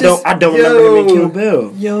 What? I don't remember him in Kill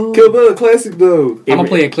Bill. Yo, Kill Bill, classic though. I'm gonna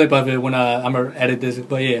play a clip of it when I'm gonna edit this.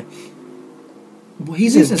 But yeah, well,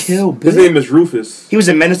 he's in Kill Bill. His name is Rufus. He was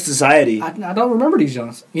in Menace to Society. I don't remember these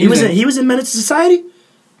Jones. He was in Menace to Society.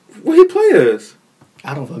 What he play as?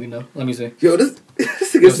 I don't fucking know. Let me see. Yo, this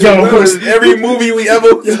nigga's in every movie we ever.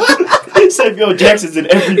 Samuel Jackson's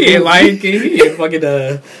in every movie. He in Lion King. He in fucking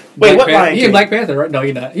Wait, what Lion King? He in Black Panther, right? No,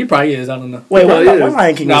 he's not. He probably is. I don't know. Wait, what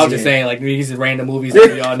Lion King? No, I was is just saying, like these random movies.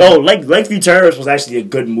 Lakeview Terrace was actually a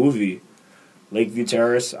good movie. Lakeview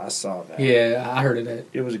Terrace, I saw that. Yeah, I heard of that.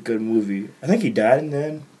 It was a good movie. I think he died, and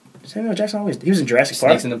then Samuel Jackson he was in Jurassic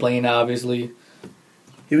Park. Snakes in the Plane, obviously.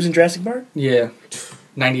 He was in Jurassic Park. Yeah,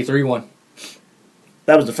 93 one.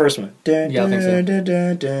 That was the first one. Yeah, I think so.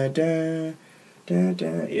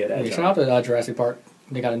 Yeah, that's shout out to Jurassic Park.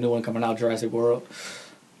 They got a new one coming out, Jurassic World.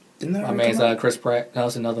 My man's Chris Pratt. That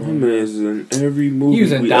was another one. My man's in every movie. He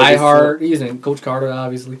was in Die Hard. He was in Coach Carter,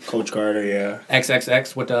 obviously. Coach Carter, yeah.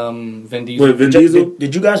 XXX with Vin Diesel. Wait, Vin Diesel?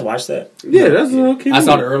 Did you guys watch that? Yeah, that's okay. I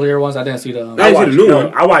saw the earlier ones. I didn't see the.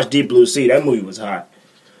 I watched Deep Blue Sea. That movie was hot.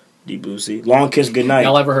 Deep Blue Sea. Long Kiss Goodnight.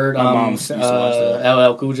 Y'all ever heard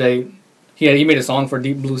LL Cool J? He made a song for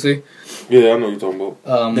Deep Blue Sea. Yeah, I know what you're talking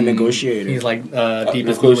about. The Negotiator. He's like Deep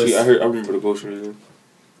Blue Sea. I remember the Negotiator.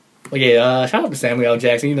 Well, yeah, shout out to Samuel L.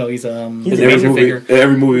 Jackson. You know, he's a major major figure.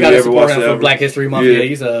 Every movie we ever watched for Black History Month. Yeah,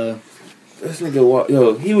 he's a. This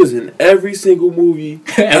nigga, he was in every single movie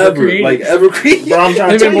ever created. Like ever created. Bro, I'm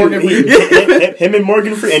trying to tell you, him and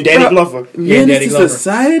Morgan Freeman and Danny Glover. Yeah, Danny Glover.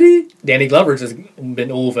 Society. Danny Glover's just been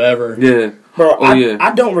old forever. Yeah, bro.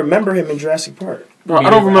 I don't remember him in Jurassic Park. Bro,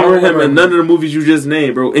 I don't remember him in none of the movies you just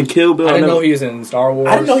named, bro. In Kill Bill, I didn't know he was in Star Wars.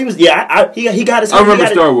 I didn't know he was. Yeah, he got his. I remember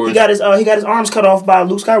Star Wars. He got his arms cut off by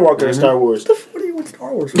Luke Skywalker in Star Wars. in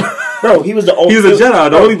Star Wars? Bro, he was the only. He was a Jedi,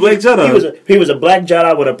 the only black Jedi. He was a black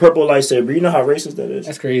Jedi with a purple lightsaber. You know how racist that is.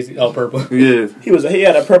 That's crazy. Oh, purple. Yeah. He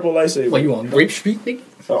had a purple lightsaber. What, you on Grape Street, nigga?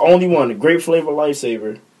 The only one, a grape flavor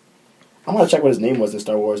lightsaber. I'm gonna check what his name was in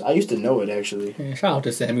Star Wars. I used to know it actually. Yeah, shout out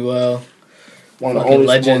to Samuel. One of the Fucking only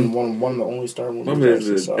legend. one of the only Star Wars My movies. man's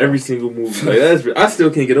I in saw. every single movie. Like, I still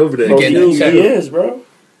can't get over that. Bro, Getting he that check. is, bro.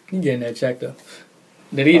 He getting that check though.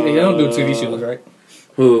 Did he don't do TV shows, right?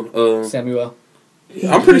 Who? Samuel.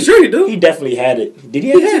 I'm pretty sure he do. He definitely had it. Did he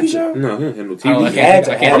have a TV show? No, he didn't have no I don't know, I TV. can't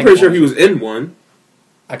think- I can't I'm think pretty of sure one. he was in one.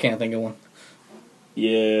 I can't think of one.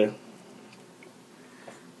 Yeah.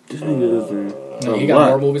 This nigga is in. No, he a got lot.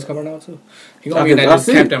 more movies coming out too. He I gonna be in can- that I new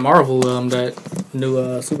see. Captain Marvel, that new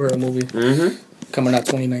superhero movie Mm-hmm. coming out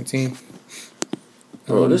 2019.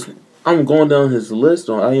 Bro, I'm going down his list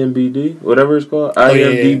on IMDb, whatever it's called, Oh, yeah,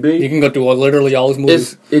 IMDb. You can go through literally all his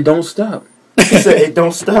movies. It don't stop. He said it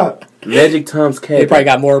don't stop. Magic Tom's Cat. They probably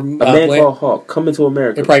got more. A Man Called Hawk. Coming to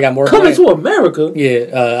America. They probably got more. Coming to America.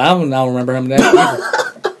 Yeah, I don't remember him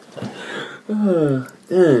that.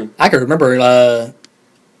 Dang. I can remember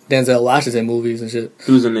Denzel Washington movies and shit.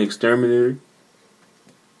 He was in The Exterminator.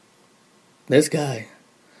 This guy,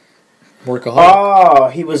 workaholic. Oh,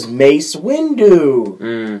 he was Mace Windu.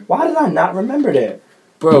 Mm. Why did I not remember that?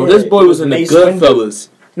 Bro, Yeah, this boy was in The Mace Goodfellas.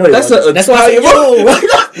 No, he That's wasn't. an That's what I Italian.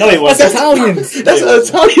 said. No, he That's wasn't. Italians. That's an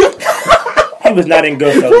Italian. He was not in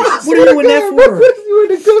Goodfellas. What are you in that for? What you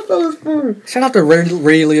in The Goodfellas for? Shout out to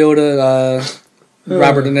Ray Liotta,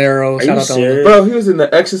 Robert De Niro. Are Shout you out to serious? Bro, he was in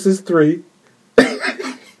The Exorcist 3.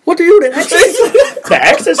 what are you in that? The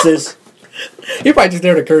Exorcist. He probably just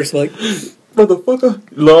there to curse like. Motherfucker.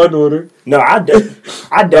 Law and Order. No, I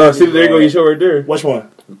definitely. See, there you go. You show right there. Which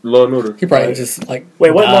one? Law and Order. He probably just like.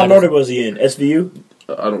 Wait, what Law and died. Order was he in? SVU?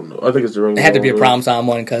 I don't know. I think it's the wrong. It had to be a Law and prom time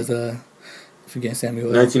one because forget Samuel.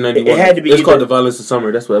 Order. 1991. It had to be It's either- called The Violence of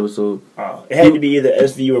Summer. That's what episode. Oh, it had to be either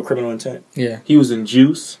SVU or Criminal Intent. Yeah, He was in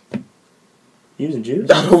Juice. He was in Juice.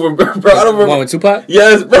 I don't remember, bro. I don't one remember. with Tupac.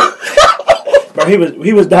 Yes, bro. Bro,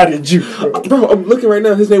 he was not in Juice. Bro. Bro, I'm looking right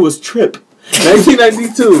now. His name was Trip.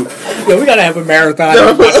 1992. Yo, we gotta have a marathon.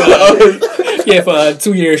 Yeah, for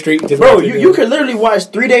 2 years straight. Just Bro, watching you it. could literally watch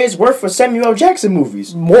 3 days worth of Samuel L. Jackson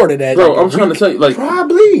movies. more than that. Bro, like, I'm trying to tell you, like,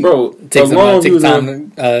 Probably. bro, take some alone he take was time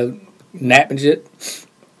in, to nap and shit.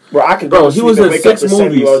 Bro, I could Bro, go to he sleep was and in wake 6 up to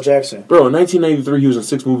Samuel L. movies. Jackson. Bro, in 1993, he was in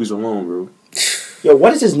 6 movies alone, bro. Yo,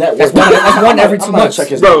 what is his net worth? That's one every 2 I'm about months. to check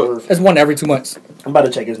his Bro. net worth. That's one every 2 months. I'm about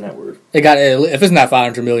to check his net worth. It got if it's not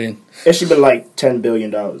 500 million. It should be like $10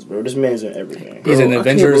 billion, bro. This man's in everything. He's in Bro, I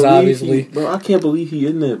Avengers, can't believe obviously. Bro, I can't believe he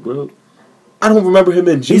in that, bro. I don't remember him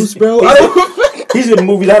in Juice, He's- bro. he's- I don't. He's in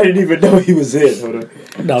movies I didn't even know he was in. Hold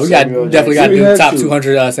on. No, we Samuel definitely got to Jackson. do We had top to.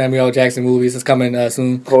 200 Samuel L. Jackson movies. It's coming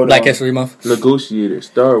soon. Hold Black on. History Month. Negotiator,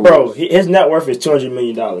 Star Wars. Bro, his net worth is $200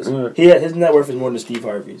 million. Right. His net worth is more than Steve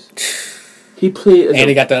Harvey's. He played as And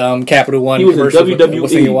he got the Capital One He was in commercial with WWE.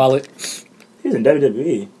 What's in Your Wallet. He's in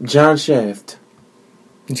WWE. John Shaft,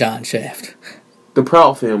 John Shaft. The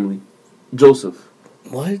Proud Family, Joseph.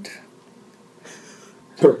 What?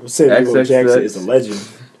 Bro, Samuel L. XXX. Jackson is a legend.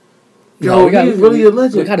 Yo, we he's really a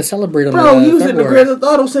legend. We got to celebrate him. Bro, he was in the February. Grand Theft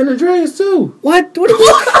Auto San Andreas too. What? What are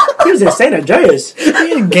you He was in San Andreas.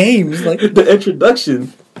 in games? Like, The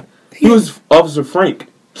introduction. He was Officer Frank.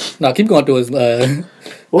 no, keep going through his.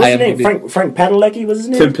 What was his name? IMDb. Frank Padalecki was his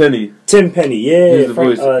name? Tim Penny. Tim Penny, yeah. He's the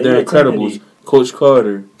voice. yeah, They're Tim Incredibles. Penny. Coach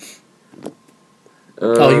Carter.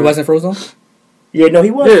 Oh, he wasn't Frozone? Yeah, no,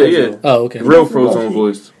 he was Yeah, Frozone. yeah. Oh, okay. Real Frozone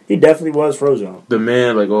voice. He definitely was Frozone. The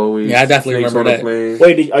man, like always. Yeah, I definitely snakes remember on the that.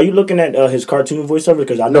 plane. Wait, are you looking at his cartoon voiceover?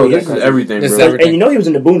 Because I know No, he this had is cartoon. everything, This bro. is everything. And you know he was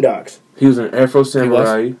in the Boondocks. He was in Afro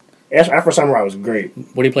Samurai. Afro Samurai was great.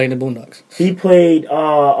 What he played in the Boondocks? He played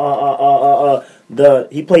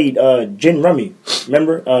he played Jin Rummy.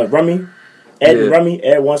 Remember Rummy? Ed Yeah. and Rummy,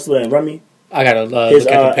 Ed Wensler and Rummy. I gotta His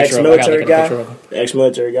look at the picture of him. I gotta ex-military look at the guy. picture of him. The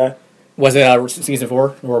ex-military guy. Was it season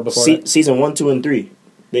 4 or before that? Season 1, 2, and 3.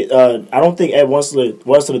 They, I don't think Ed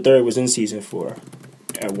Wensler the third was in season 4.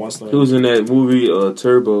 Ed Wensler. He was in that movie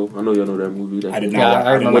Turbo. I know y'all know that movie. That I did Yeah, not.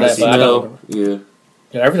 I remember that, didn't but I see don't. Yeah.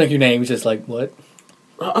 Yeah, everything you named was just like what?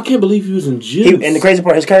 I can't believe he was in that. Juice. And the crazy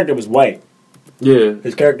part, his character was white. Yeah.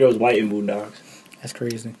 His character was white in Boondocks. That's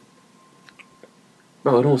crazy.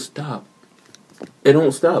 Bro, it don't stop. It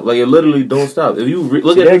don't stop. Like, it literally don't stop. If you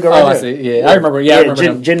look There you at go. Oh, right I there. see. Yeah, I remember. Yeah, I remember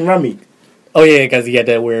him. Jin Rummy. Oh yeah, because he had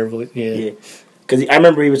that weird voice. Yeah. Yeah. Because I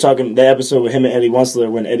remember he was talking that episode with him and Eddie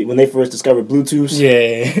Wensler when they first discovered Bluetooth.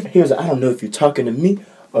 Yeah. He was like, I don't know if you're talking to me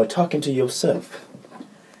or talking to yourself.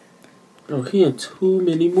 Bro, he in too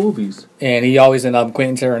many movies. And he always in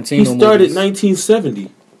Quentin Tarantino He started movies.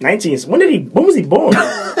 1970. When was he born?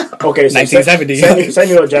 Okay, so 1970.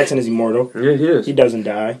 Samuel L. Jackson is immortal. Yeah, he is. He doesn't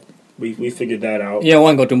die. We figured that out. You don't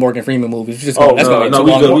want to go through Morgan Freeman movies. Just Oh, that's no, going no, too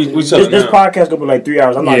we long. good. We shut it This down. podcast gonna be like 3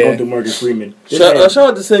 hours. I'm not Yeah. going through Morgan Freeman. Shout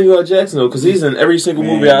out to Samuel L. Jackson though, because he's in every single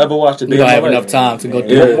movie I ever watched. We don't have enough time to go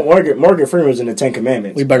through. Yeah. Morgan Freeman was in the Ten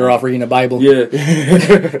Commandments. We better off reading the Bible. Yeah,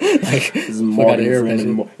 Like, This is fuck Morgan outta here,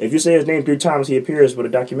 Freeman. man. If you say his name 3 times, he appears with a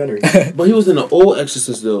documentary. but he was in the old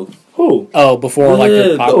Exorcist though. Who? Oh, before like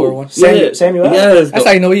the popular one. Samuel L. Yes, That's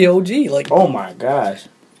how you know he OG. Like, Oh my gosh.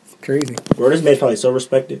 crazy. Bro, this man's probably so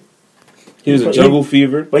respected. he was in Jungle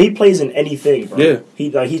Fever. But he plays in anything, bro. Yeah.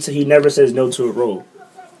 He never says no to a role.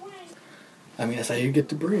 I mean, that's how you get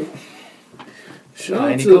the bread. Shout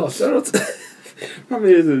any out cost. to my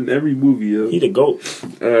man is in every movie, yo. He the GOAT.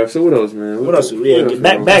 So what else, man? What else? Yeah, what else,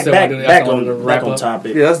 back man? back on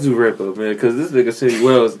topic. Yeah, let's do wrap up, man. Because this nigga Sammy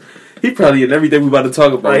Wells, he probably in everything we about to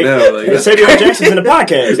talk about Right? now. Like, Samuel L. Jackson's in the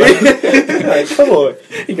podcast. Like, come on.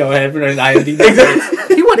 He go ahead for an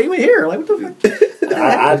IMDb. He wasn't even here. Like, what the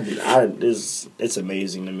fuck? It's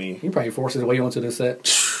amazing to me. He probably forced his way onto the set.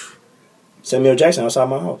 Samuel L. Jackson outside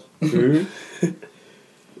my house.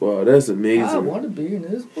 wow, that's amazing. I want to be in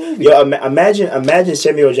this movie. Yo, imagine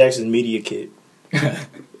Samuel L. Jackson's media kit.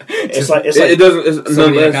 It's like It doesn't. It's So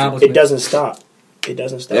many nonetheless. accomplishments. it doesn't stop. It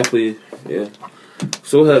doesn't stop. Definitely, yeah.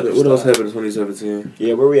 So what happened? What else happened in 2017?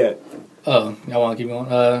 Yeah, where we at? Oh, y'all want to keep going?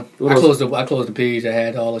 What I else? closed the page that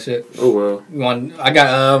had all the shit. Oh well. You want? I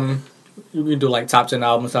got You can do like top 10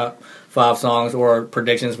 albums, top 5 songs, or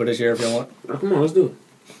predictions for this year if you want. Oh, come on, let's do it.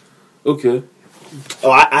 Okay.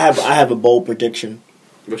 Oh, I have a bold prediction.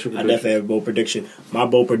 What's your I prediction? definitely have a bold prediction. My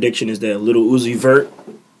bold prediction is that Lil Uzi Vert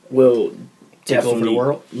will Take over definitely the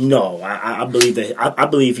world? No, I believe that. I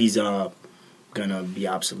believe he's gonna be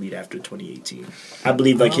obsolete after 2018. I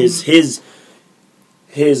believe like his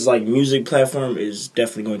like music platform is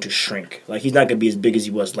definitely going to shrink. Like he's not gonna be as big as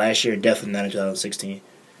he was last year. Definitely not in 2016.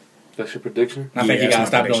 That's your prediction? I think he that's gotta my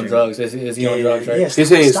stop doing prediction. drugs. Is he on drugs, right? Yeah, He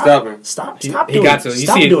said he's stopping. Stop He doing. got to. You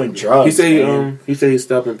Stop see it- doing drugs. He said man. he said he's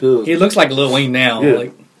stopping pills. He looks like Lil Wayne now. Yeah.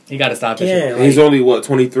 Like he got to stop this Yeah, shit. like, He's only what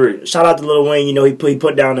 23. shout out to Lil Wayne. You know he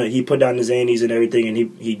put down his Xannies and everything, and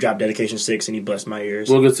he dropped Dedication 6, and he blessed my ears.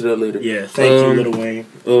 We'll get to that later. Yeah, thank you, Lil Wayne.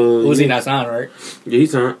 Who's he yeah. not signed, right? Yeah,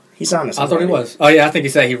 he's not. He signed us. I thought he was. Oh yeah, I think he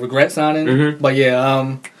said he regrets signing. Mhm. But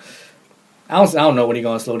yeah, I don't know when he's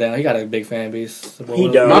gonna slow down. He got a big fan base.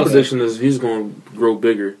 He does. My prediction is he's going to grow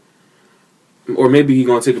bigger, or maybe he's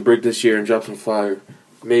going to take a break this year and drop some fire.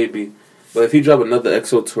 Maybe, but if he drop another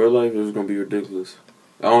EXO Tour Life, it's going to be ridiculous.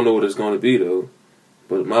 I don't know what it's going to be though.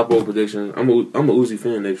 But my bold prediction, I'm a Uzi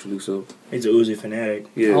fan actually, so He's a Uzi fanatic. I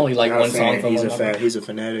yeah, only like Not a one fan, song from him. He's a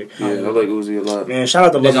fanatic. yeah, I like Uzi a lot. Man, shout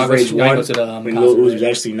out to Did Love y'all is go- Rage y'all 1. go to the, when concert, Lil Uzi right? was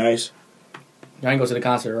actually nice. Y'all didn't go to the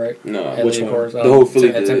concert, right? No, At which Lee, of one? course. the whole Philly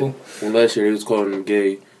at did. Temple. When last year he was calling him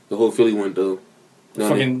gay, the whole Philly went though. No,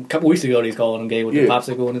 Fucking couple weeks ago, he's calling him gay with Yeah. the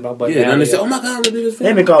popsicle in his mouth. But yeah, now and they they- said, "Oh my God, the biggest They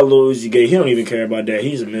fan." haven't called Lil Uzi gay. He don't even care about that.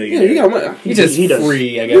 He's a Yeah, millionaire. he got money. he's just he does.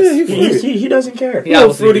 free, I guess. Yeah, he free. He doesn't care. Yeah,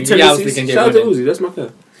 obviously can get Shout out to women. Uzi. That's my guy.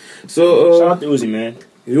 So, Shout out to Uzi, man.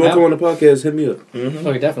 if you want to come on the podcast, hit me up.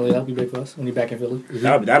 Oh, definitely. That'll be big for us when you're back in Philly.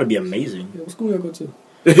 That'd be amazing. Yeah, what school y'all go to?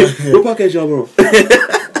 What podcast y'all on?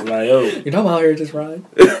 Like, yo, You know I'm out here just riding.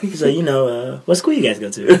 he's like, what school you guys go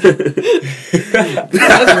to?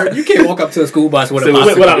 You can't walk up to a school bus with a So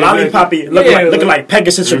with, popsicle. with a lollipoppy looking like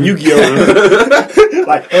Pegasus from Yu-Gi-Oh.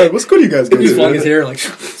 Like, hey, what school you guys go He flung to? his hair like,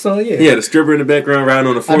 so yeah. He had a stripper in the background riding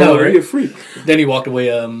on the floor. know, right? He a freak. Then he walked away,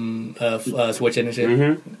 switching and shit.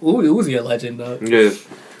 Ooh, Uzi a legend, though. Yeah.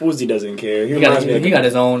 Uzi doesn't care. He got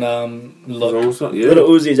his own look. Yeah. Little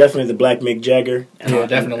Uzi is definitely the Black Mick Jagger. Yeah,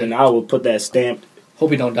 definitely. And I will put that stamped. Hope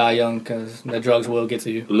he don't die young, because the drugs will get to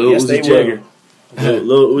you. Lil Yes, Uzi they Jagger.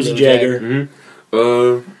 Lil Uzi Lil Jagger.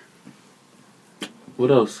 What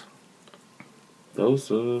else? Those,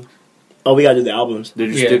 Oh, we gotta do the albums. did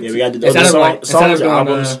you Yeah. stick Yeah, we gotta do the Instead of, songs, like, instead of doing,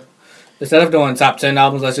 albums. instead of doing top 10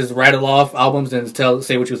 albums, let's just rattle off albums and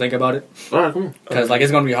say what you think about it. All right, come on. Because like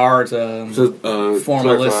it's gonna be hard to So, form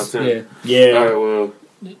a clarify list. 10. Yeah. Yeah. All right,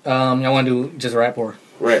 well, Y'all want to do just rap or?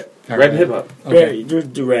 rap. All Rap right. and hip hop. Okay. Yeah,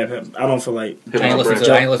 do rap. I don't feel like Hip I ain't hop listen rap.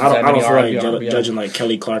 to I ain't listen to that I don't many feel R&B, like R&B. judging like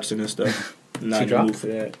Kelly Clarkson and stuff. I'm not She in the dropped? mood for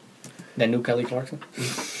that. That new Kelly Clarkson.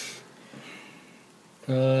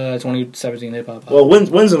 2017 hip hop. Well, wins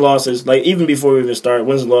and losses, like even before we even start,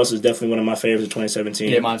 wins and losses is definitely one of my favorites of 2017.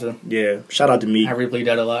 Yeah, mine too. Yeah, shout out to Meek. I replay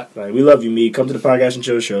that a lot. Like, we love you, Meek. Come to the podcast and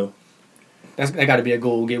chill show. That got to be a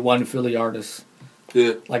goal. Get one Philly artist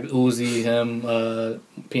Yeah. like Uzi, him,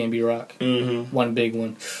 PNB Rock. Mm-hmm. One big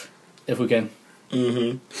one, if we can.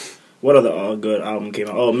 Mm-hmm. What other good album came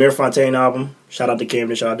out? Oh, Mir Fontaine album. Shout out to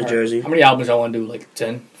Camden. Shout out to Jersey. How many albums y'all want to do? Like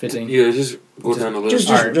 10, 15? Yeah, just go down the list.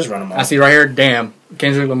 Just run them off. I see right here. Damn,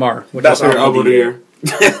 Kendrick Lamar. What Best y'all album of the year.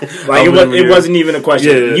 Like it wasn't even a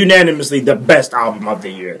question. Yeah. Unanimously, the best album of the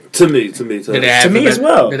year. To me. Did they have To me the as best-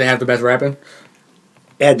 well. Did they have the best rapping?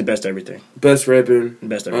 It had the best everything. Best rapping.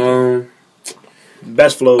 Best everything. Um,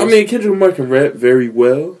 Best flows. I mean, Kendrick Lamar can rap very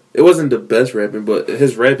well. It wasn't the best rapping, but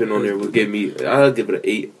his rapping on there would give me. I'll give it an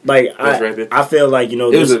 8. like best rapping. I feel like It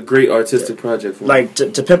was a great artistic project for me. like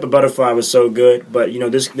to Pimp a Butterfly was so good, but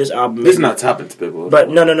this album. It's not topping to people. But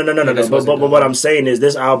no. this But wasn't what I'm saying is,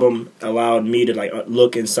 this album allowed me to like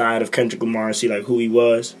look inside of Kendrick Lamar and see like who he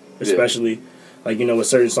was, especially like with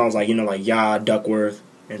certain songs like like Ya, Duckworth,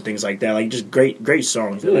 and things like that. Like just great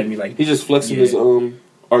songs that let me like. He's just flexing his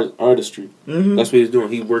artistry. Mhm. That's what he's doing.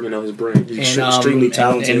 He's working out his brain. He's extremely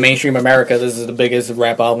talented. In mainstream America, this is the biggest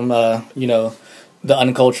rap album. The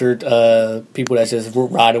uncultured people that's just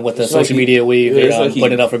riding with the It's like social he- media weave yeah, it's and like he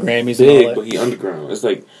putting it up for Grammys Big, and all but he underground. It's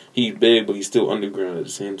like he's big, but he's still underground at the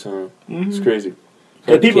same time. It's crazy.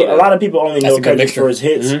 But a lot of people only That's know a good Kendrick mixture. for his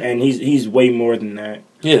hits, Mhm. and he's way more than that.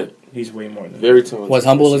 Yeah, He's way more than very that. talented. Was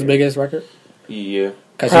Humble his biggest record? Yeah,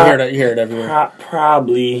 Because you hear it everywhere. that.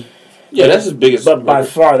 Probably, yeah. That's his biggest. but by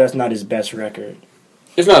record. far that's not his best record.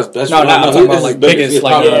 It's not his best. No, record. I'm talking about, it's like, his biggest, it's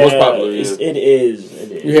like, popular, yeah, most popular. Yeah. It is.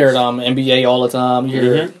 You hear it NBA all the time. You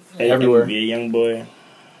hear it everywhere. Be a young boy.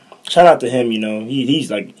 Shout out to him.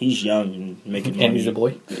 He's young and making money. And he's a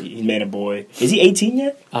boy. He made a boy. Is he 18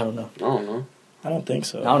 yet? I don't know. I don't know. I don't think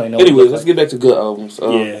so. I don't even know. Anyways, let's get back to good albums.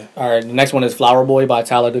 Yeah, All right, the next one is Flower Boy by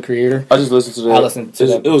Tyler, the Creator. I just listened to that. I listened to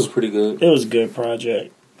that. It was pretty good. it was a good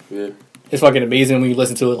project. Yeah. It's fucking amazing when you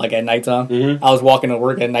listen to it like at nighttime. Mm-hmm. I was walking to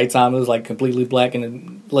work at nighttime. It was like completely black, and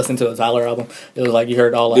then listening to the Tyler album, it was like you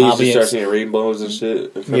heard all the Then you just start ambience. seeing rainbows and shit.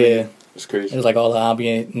 in front of Yeah, you. It's crazy. it was like all the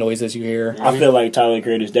ambient noises you hear. I feel like Tyler the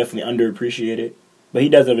Creator is definitely underappreciated, but he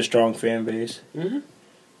does have a strong fan base. Mhm.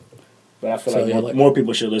 But I feel So, like, yeah, more, like- more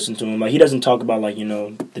people should listen to him. Like he doesn't talk about like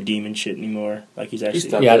the demon shit anymore. Like he's He actually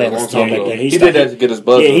stopped Yeah, I that a didn't long understand time ago. that. He He did stopped- that to get his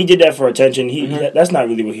buzz yeah, up. he did that for attention. Mhm. That's not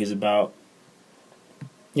really what he's about.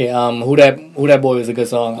 Yeah, who that boy is a good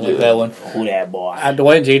song. I like that one. Who that boy? The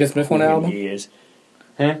way Jaden Smith on the album. He is.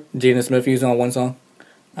 Jaden Smith used on one song.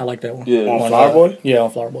 I like that one. Yeah. On On, Flower Boy? Yeah,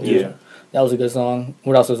 on Flower Boy. Yeah. That was a good song.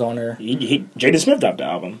 What else was on there? Jaden Smith dropped the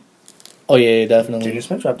album. Oh yeah, definitely. Jaden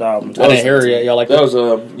Smith dropped the album. I didn't hear it yet. Y'all like That that?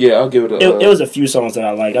 was yeah. I'll give it a. It was a few songs that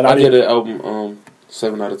I liked. I give the album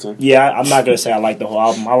 7 out of 10. Yeah, I'm not gonna say I liked the whole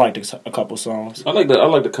album. I liked a couple songs. I like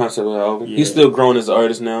the concept of the album. Yeah. He's still growing as an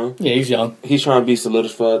artist now. Yeah, he's young. He's trying to be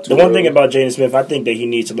solidified. The one thing about Jaden Smith, I think that he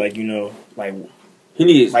needs to he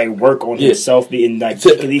needs work on Yeah. himself. Being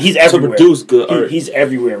he's to everywhere. produce good art. He's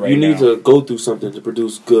everywhere right you now. need to go through something to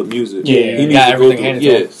produce good music. Yeah, he needs got to go everything through. handed to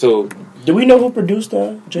Yeah, him. so Do we know who produced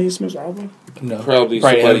Jaden Smith's album? No, probably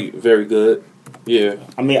Right, somebody very good. Yeah,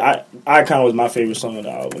 I mean, Icon was my favorite song of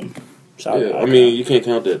the album. Shout out yeah. to I Icon. mean, you can't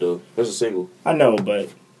count that though. That's a single. I know, but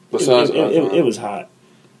Besides, it was hot.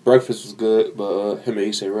 Breakfast was good, but him and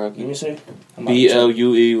A$AP Let Rocky. me see. I'm about to check.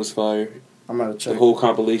 BLUE was fire. I'm gonna The check. whole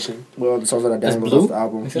compilation, Well, the songs that I That's downloaded Blue? off the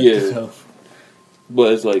album. Yeah. So,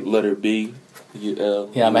 but it's like letter B, UL.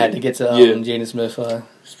 yeah, I'm gonna have to get to Yeah. Jaden Smith.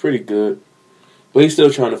 It's pretty good, but he's still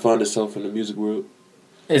trying to find himself in the music world.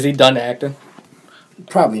 Is he done acting?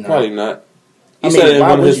 Probably not. Probably not. He I mean, said in why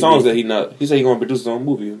one of would his you songs be? that he not. He said he gonna produce his own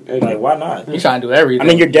movie. Like, why not? He's trying to do everything. I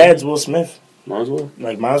mean, your dad's Will Smith. Might as well.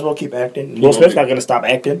 Like, might as well keep acting. Will Smith's not gonna stop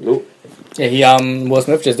acting. Nope. Yeah, he Will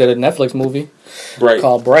Smith just did a Netflix movie Right.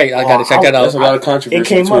 called Bright. I gotta check that There's a out. lot of controversy It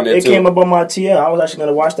came between up. that It too. came up on my TL. I was actually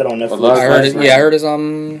gonna watch that on lot Netflix. of- I heard it. Yeah, I heard his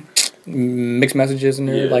mixed messages in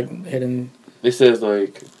there, Yeah. like hidden. They says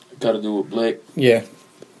like got to do with black. Yeah,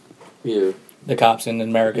 Yeah. the cops in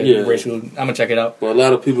America. Yeah. Racial. I'm gonna check it out. But a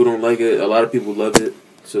lot of people don't like it. A lot of people love it.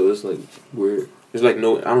 So it's like weird. It's like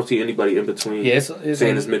no. I don't see anybody in between. Yeah, it's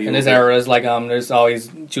saying in, it's medieval. in this era. It's like there's always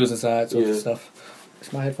choosing sides with Yeah. stuff.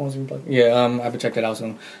 Is my headphones even plugged? Yeah, I have to check that out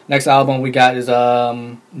soon. Next album we got is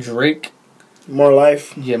Drake. More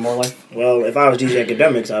Life. Yeah, More Life. Well, if I was DJ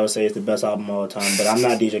Academics, I would say it's the best album of all time. But I'm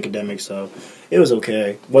not DJ Academics, so it was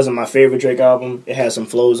okay. Wasn't my favorite Drake album. It had some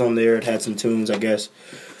flows on there. It had some tunes, I guess.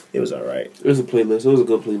 It was all right. It was a playlist. It was a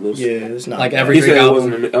good playlist. Yeah, it's not Like bad. every He Drake said it album.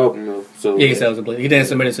 wasn't an album though. So Yeah, he said it was a He didn't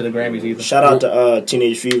submit it to the Grammys either. Shout out to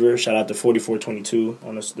Teenage Fever. Shout out to 4422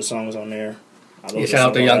 on the songs on there. Yeah, shout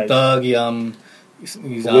out to Young Thug. He's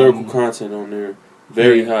lyrical content on there.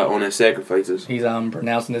 Very hot on that Sacrifices. He's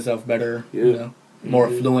pronouncing himself better. Yeah. You know, more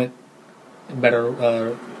fluent,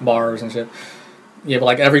 better bars and shit. Yeah, but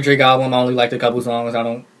like every Drake album, I only liked a couple songs. I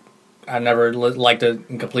don't I never liked the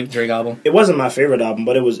complete Drake album. It wasn't my favorite album,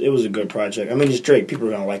 but it was a good project. I mean, it's Drake. People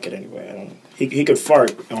are gonna like it anyway. He could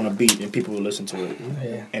fart on a beat and people would listen to it.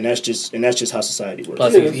 Yeah. And that's just how society works.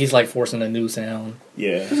 Plus, he's like forcing a new sound.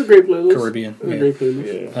 Yeah. It's a great playlist. Caribbean. It's a great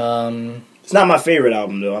playlist. Yeah. It's not my favorite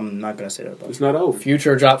album though. I'm not gonna say that about it. It's not over.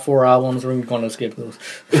 Future dropped 4 albums. We're going to skip those.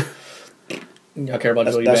 Y'all care about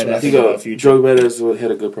Joey That's what I Badass? think about Future. Joey Badass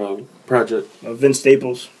had a good project. Vince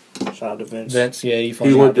Staples. Shout out to Vince. Vince, yeah,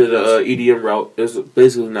 He went the EDM route. It's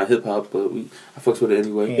basically not hip hop, but I fucks with it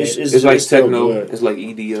anyway. Yeah. It's like still techno. good. It's like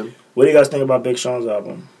EDM. What do you guys think about Big Sean's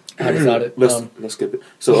album? I decided. Let's skip it.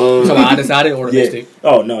 So So I decided or the Yeah. mixtape?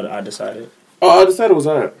 Oh no, I decided. I decided it was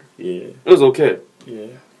alright. Yeah. It was okay. Yeah.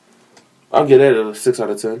 I'll give that a 6 out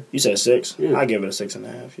of 10. You said 6. Yeah. I give it a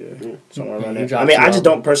 6.5. Yeah. Somewhere around You there. dropped I mean, your I just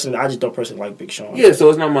album. don't personally like Big Sean. Yeah, so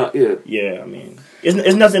it's not my Yeah, I mean,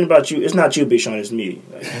 it's nothing about you. It's not you, Big Sean. It's me.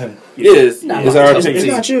 Like, It's our it's artistic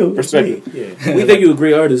not you. It's perspective. me. Yeah. We think you're a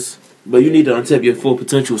great artist, but you need to untap your full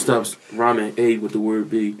potential. Stop rhyming A with the word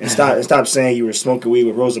B. And stop saying you were smoking weed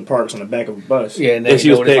with Rosa Parks on the back of a bus. Yeah, and then And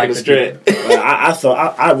she was noticed, packing a strap. Like, I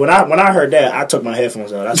thought when I heard that, I took my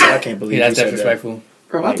headphones out. I said I can't believe Yeah, you that's said that. disrespectful.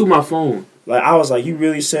 Bro, I threw my phone. Like I was like, you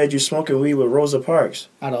really said you're smoking weed with Rosa Parks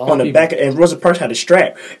Out of all on the people. back, and Rosa Parks had a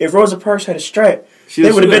strap. If Rosa Parks had a strap, She there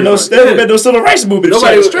was would have been no civil rights movement. If she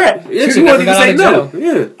had a strap. Yeah, She she wanted to got say out no. of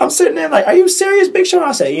Yeah. I'm sitting there like, are you serious, Big Sean?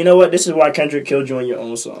 I said, you know what? This is why Kendrick killed you on your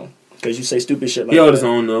own song because you say stupid shit like He held that. his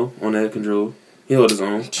own though on that control. He held his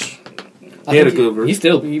own. I He had a think good verse. He's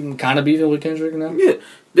still even kind of beefing with Kendrick now. Yeah,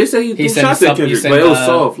 they say he threw said shots he at Kendrick, sent, but it was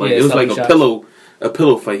soft. Like yeah, it was like soft a shots. pillow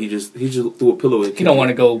fight. He just threw a pillow at Kendrick. He don't want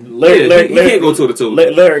to go. Yeah, he can't go toe to toe.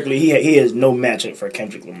 Lyrically, he is no match for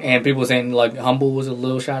Kendrick Lamar. And people saying like Humble was a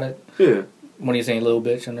little shot at Yeah, when he's saying little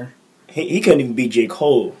bitch in there. He couldn't even beat J.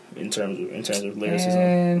 Cole in terms of lyricism.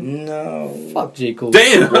 Man, No. fuck J Cole.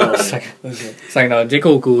 damn. It's like no, J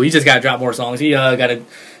Cole cool. He just got to drop more songs. He got to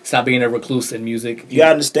stop being a recluse in music. You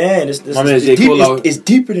gotta understand. My man J. Cole It's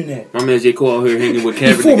deeper than that. My man J. Cole out here hanging with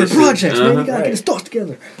Kaepernick. Forming and shit. projects, man. You Uh-huh. gotta get his thoughts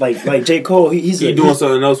together. Like J. Cole, he's doing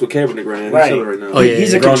something else with Kaepernick right now. Right. He's chilling right now. Oh, yeah,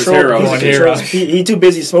 he's yeah. a Growing his control. hair out. He's a Growing hair control. out. He too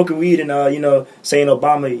busy smoking weed and saying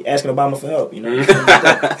asking Obama for help. You know.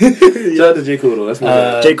 Shout out to J. Cole though. That's my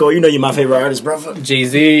guy. J. Cole, you know you're my favorite artist, brother.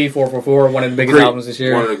 Jay-Z, 444, one of the biggest Great. albums this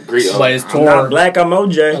year. One of the great But his albums. I'm not tour, black. I'm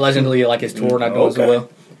OJ. allegedly, like his tour not doing so Okay. well.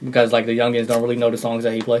 Because like the youngins don't really know the songs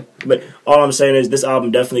that he play. But all I'm saying is this album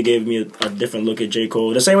definitely gave me a different look at J.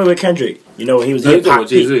 Cole. The same way with Kendrick. You know, he was No, you talking about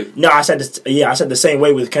Jay-Z. No, I said this. Yeah, I said the same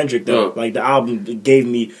way with Kendrick though. Oh. Like the album gave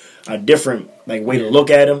me a different way to look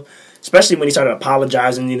at him. Especially when he started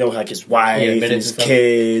apologizing, like his wife and minutes his and stuff.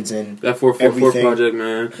 kids and That 444 everything. project,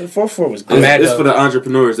 man. 4-4 was I'm good. mad It's though. for the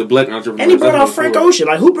entrepreneurs, the black entrepreneurs. And he brought That's out what Frank it's for. Ocean.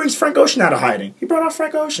 Like, who brings Frank Ocean out of hiding? He brought out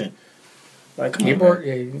Frank Ocean. Like, come He on. brought,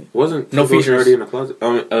 Man. yeah. Wasn't No Frank Ocean features. already in the closet?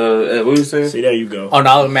 What were you saying? See, there you go. Oh no,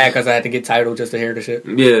 I was mad because I had to get Tidal just to hear the shit.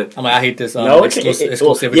 Yeah. I'm like, I hate this No, it,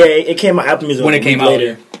 exclusivity. it came out Apple Music When a it came week out,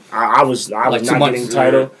 later. I was Like 2 not months. getting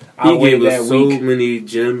title. I He waited gave that us so week. many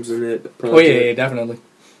gems in that Oh project. yeah, definitely.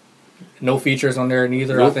 No features on there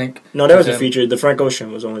neither. I Nope. think. No, there was a Um, feature. The Frank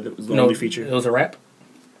Ocean was only the No only feature. It was a rap.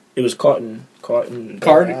 It was caught in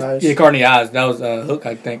Card. Eyes. Yeah, Card in the Eyes. That was Hook,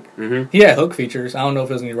 I think. Mm-hmm. He had Hook features. I don't know if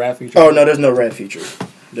there was any rap features. Oh no, there's no rap feature.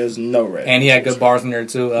 There's no rap. And he had good bars in there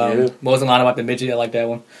too. Yeah. What was the line about the midget? I like that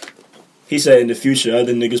one. He said in the future,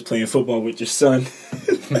 other niggas playing football with your son.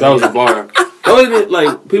 That was a bar. That wasn't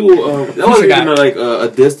like people. That wasn't got- even like a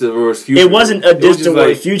diss towards future. It wasn't a It was diss just toward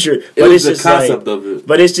like- future, It but was it's the just like, concept of it.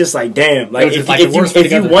 but it's just like, damn, like was if, just like the worst if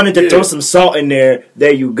put you together. wanted to Yeah. throw some salt in there,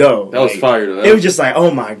 there you go. That was Like, fire though. It was just like,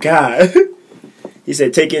 oh my god. He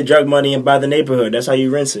said, take your drug money and buy the neighborhood. That's how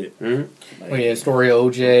you rinse it. Oh yeah, Story of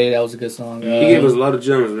OJ. That was a good song. He gave us a lot of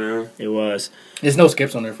gems, man. It was. There's no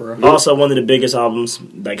skips on there for real. Also, one of the biggest albums,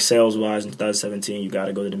 like sales wise, in 2017. You got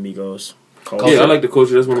to go to the Migos. Culture. Yeah, I like the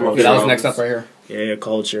culture. That's one of my Yeah, favorite that was albums. next up right here. Yeah,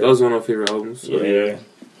 Culture. That was one of my favorite albums. So, yeah.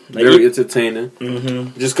 Like, Very entertaining.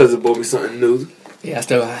 mm-hmm. Just because it brought me something new. Yeah,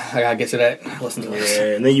 I gotta get to that. Listen to it.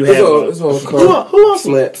 Yeah, and then you have who else?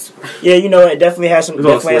 Slaps. Yeah, it definitely has some It's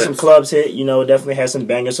all definitely has some slaps. clubs hit. It definitely has some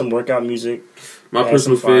bangers, some workout music. My Yeah,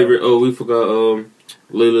 personal some fire. favorite. Oh, we forgot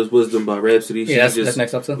Layla's Wisdom by Rhapsody. Yeah, that's just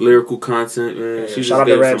next up too. lyrical content, man. Yeah, She shout just out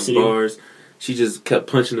to gave us Rhapsody. some bars. She just kept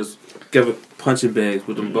punching us, gave punching bags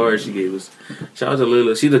with them bars she gave us. Shout out to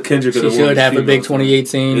Layla. She the Kendrick of She the should women's have a big females, man.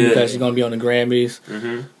 2018 Yeah. because she's gonna be on the Grammys,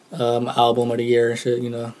 Mm-hmm. album of the year and shit.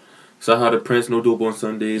 Saha the Prince, No Dope on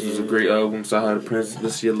Sundays was a great album. Saha the Prince,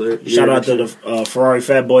 this year. Shout out to the Ferrari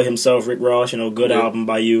Fat Boy himself, Rick Ross. Good Yeah. album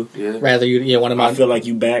by you. Yeah. Rather one of my I feel like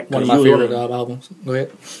you back. one of 'cause my you was favorite albums. Go ahead.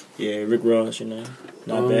 Yeah, Rick Ross.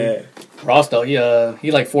 Not bad. Ross though,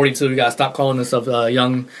 he like 42. You gotta stop calling himself a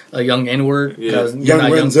young N-word because Yeah.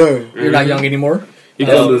 you're not young anymore. He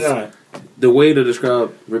called us, the way to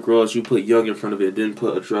describe Rick Ross, you put young in front of it, then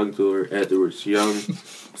put a drug dealer afterwards. Young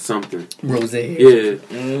something. Rose. Yeah.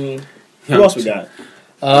 Who else we got?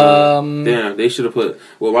 Damn, they should have put.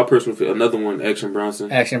 Well, my personal another one, Action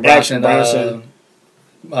Bronson. Action Bronson.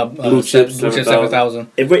 Blue Chip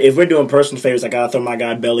 7000. If we're doing personal favorites, I gotta throw my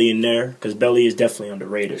guy Belly in there because Belly is definitely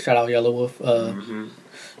underrated. Shout out Yellow Wolf.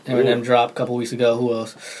 Eminem dropped a couple weeks ago. Who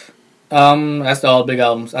else? That's all big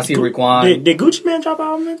albums. I see Raekwon. Did Gucci Mane drop an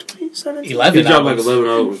album in 2017? 11 He dropped like albums. 11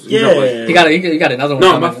 albums. Yeah. He got another one.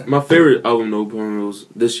 No, coming. my favorite album though, was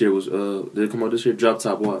this year was did it come out this year? Drop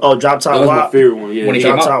Top WAP. Oh, Drop Top That was my WAP. favorite one. Yeah, When he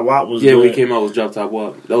Drop came Top WAP was when good. he came out was Drop Top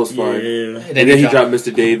WAP. That was fire. Yeah. And then he dropped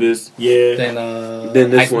Mr. Davis. Yeah. Then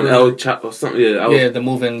this one El Chop or something. Yeah, the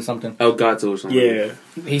moving something. El Gato or something. Yeah.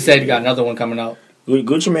 He said he got another one coming out.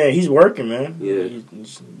 Gucci Mane, he's working, man. Yeah.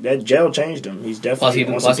 That jail changed him. He's definitely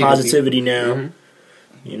on some he positivity now. Mhm.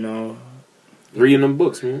 You know. Reading them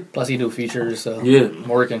books, man. Plus he do features. So Yeah.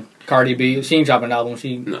 working. Cardi B, she ain't dropping an album.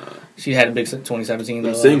 Nah. She had a big 2017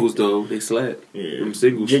 though. Them singles though, they slap. Yeah. Them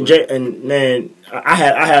singles. And man, I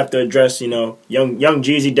have to address, young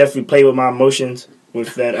Jeezy definitely played with my emotions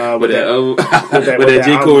with that with that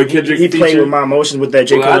J. album. Cole and Kendrick He played feature. with my emotions with that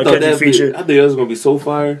J. Cole and Kendrick feature. I think that was gonna be so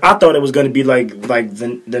fire. I thought it was gonna be like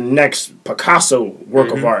the next Picasso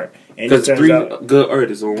work of art. And it Because turns 3 out, good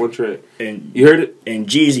artists on one track. and You heard it?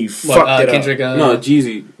 Jeezy fucked it Kendrick, up. No,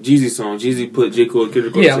 Jeezy song. Jeezy put J. Cole and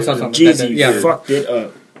Kendrick on Yeah, the I'm same talking track. about Jeezy fucked it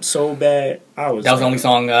up so bad. That was the only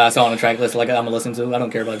song I saw on the track list. Like I'm gonna listen to. I don't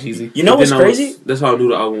care about Jeezy. You know what's crazy? That's how I knew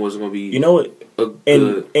the album was gonna be. You know what?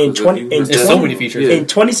 In There's so many features. In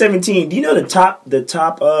 2017, do you know the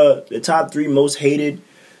top 3 most hated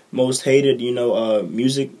music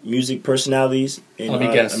personalities in Let me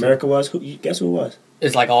guess. America was? Guess who it was?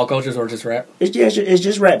 It's like all cultures or just rap. It's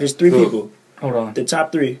just rap. It's 3 people. Hold on. The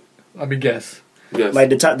top 3. Let me guess. Yes. Like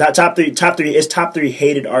the top three. It's top 3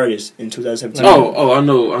 hated artists in 2017. Oh, I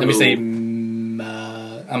know. Let me say.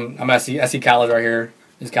 I see Khaled right here.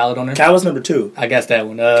 Is Khaled on there? Cal was number 2. I guess that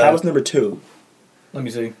one. Cal was number 2. Let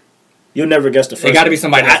me see. You'll never guess the first. It got to be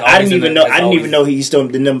somebody. That's I didn't even know. that's I didn't always even know he's still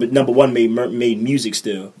the number 1 made music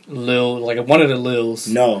still. Lil, like one of the Lils.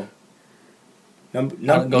 No.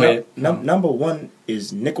 Go ahead. Number 1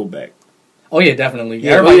 is Nickelback. Oh yeah, definitely.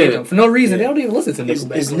 Yeah, Everybody yeah. hates them. For no reason. They don't even listen to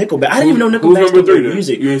Nickelback. It's Nickelback. I didn't even know Who's Nickelback number 3 still made then?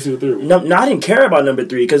 music. You ain't see the 3rd one. No, I didn't care about number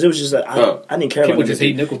 3 because it was just like, I didn't care People about just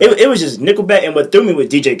number hate 3. Nickelback. It was just Nickelback, and what threw me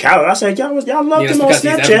with DJ Khaled. I said, y'all loved that's him on because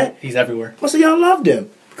Snapchat. he's everywhere. I said, y'all loved him.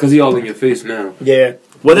 Because he all in your face now. Yeah.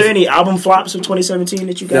 Were there any album flops of 2017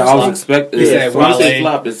 that you guys Yeah, I was liked? expecting. They Yeah, said when you say Wale.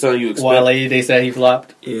 flop, it's something you expect. Wale, they said he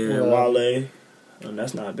flopped. Yeah, Wale. Oh,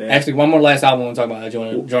 that's not bad. Actually, one more last album we'll talk about.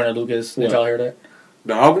 Jordan Lucas. Did What? y'all hear that?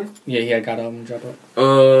 The album? Yeah, he had got an album drop out.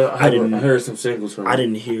 didn't- I heard some singles from him. I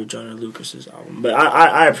didn't hear John Lucas's album, but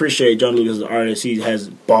I appreciate John Lucas as an artist. He has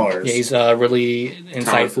bars. Yeah, he's really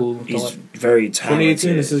insightful. He's very talented.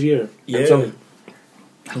 2018 is his year. Yeah.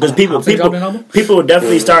 Because people dropping an album? are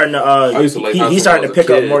definitely starting to. used to like House he's when I starting to was a pick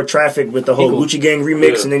up kid. more traffic with the whole He cool. Gucci Gang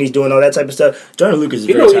remix, Yeah. and then he's doing all that type of stuff. Jordan Lucas is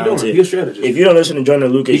He very know what he's doing. talented. He's a strategist. If you don't listen to Jordan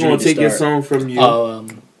Lucas, He's you gonna need take to your start. song from you.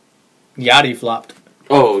 Yachty flopped.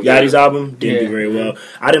 Oh, yeah. Yachty's album didn't do Yeah. very well.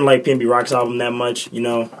 I didn't like PNB Rock's album that much.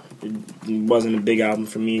 It wasn't a big album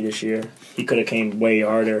for me this year. He could have came way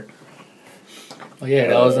harder. Oh yeah,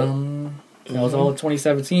 that was all of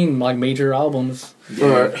 2017, like major albums. All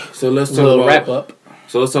right, so let's talk Little about wrap up.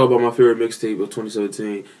 So let's talk about my favorite mixtape of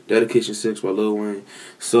 2017, Dedication 6 by Lil Wayne.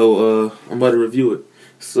 So I'm about to review it.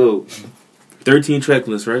 So 13 track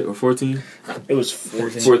list, right? Or 14? It was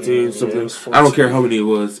 14. 14, Yeah, something. it was 14. I don't care how many it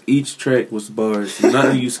was. Each track was bars.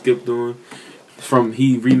 Nothing you skipped on. From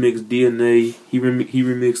he remixed DNA. He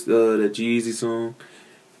remixed that G-Eazy song.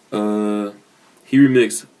 He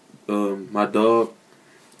remixed My Dog.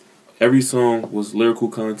 Every song was lyrical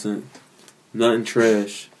content. Nothing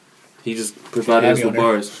trash. He just provided us with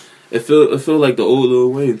bars. It feel like the old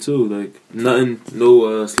Lil Wayne too. Like nothing,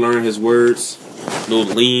 no slurring his words, no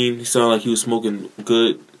lean. He sounded like he was smoking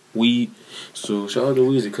good weed. So shout out to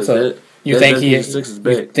Weezy because You think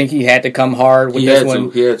he had to come hard with this one?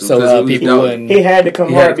 He had to. So people wouldn't. He had to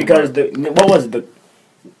come hard because what was it?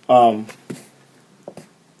 Oh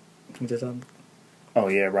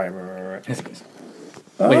yeah, right.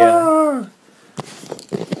 But yeah.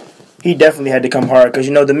 He definitely had to come hard because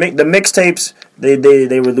the mixtapes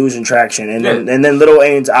they were losing traction, and then Lil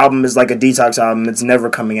Wayne's album is like a detox album. It's never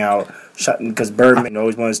coming out because Birdman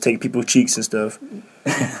always wants to take people's cheeks and stuff.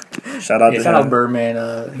 Shout out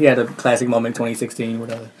Birdman. He had a classic moment in 2016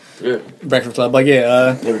 with Breakfast Club. But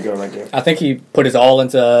there we go right there. I think he put his all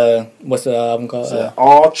into what's the album called?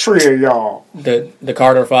 All three of y'all. The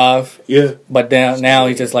Carter 5. Yeah. But now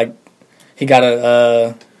he's just like he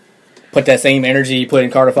gotta put that same energy he put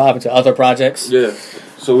in Carter 5 into other projects. Yeah.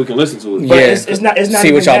 So we can listen to it. But it's not see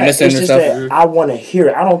even what y'all that. missing It's or just stuff. that I want to hear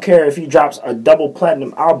it. I don't care if he drops a double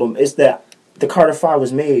platinum album. It's that the Carter 5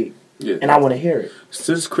 was made, and I want to hear it.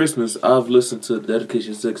 Since Christmas, I've listened to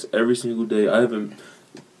Dedication 6 every single day. I haven't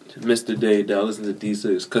missed a day that I listen to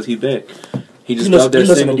D6 because he back. He just dropped that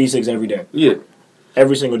listen single. to D6 every day. Yeah.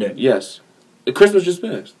 Every single day. Yes. Christmas just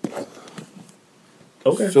passed.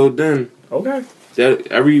 Okay. So then, that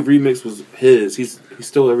every remix was his. He's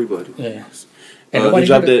still everybody. Yeah. He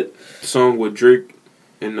dropped that song with Drake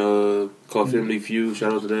and called Family Feud.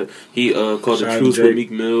 Shout out to that. He called The Truth with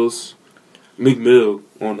Meek Mill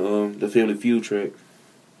on the Family Feud track.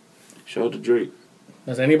 Shout out to Drake.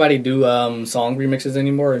 Does anybody do song remixes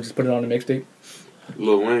anymore and just put it on the mixtape?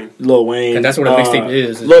 Lil Wayne. And that's what a mixtape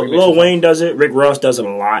is. Lil Wayne does it. Rick Ross does it a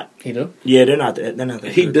lot. He do? Yeah, they're not that.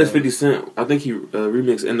 He dissed 50 Cent. I think he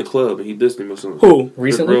remixed In the Club and he dissed him or something. Who?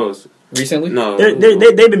 Recently? Rick Ross. Recently? No.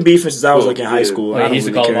 They've been beefing since I was in high school. He used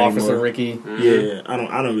to call him care Officer anymore. Ricky. Mm-hmm. Yeah,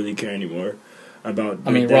 I don't really care anymore about.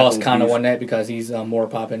 I mean, that Ross whole kind of beef. won that because he's more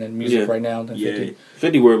popping in music right now than 50.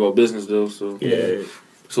 50 worried about business though, so Yeah.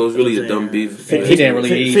 So it's really a dumb beef. He didn't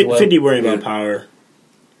really age well. 50 worrying about power.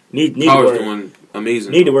 Need to Power's worry. doing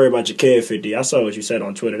amazing. Need to worry about your kid, 50. I saw what you said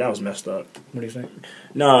on Twitter. That was messed up. What do you think?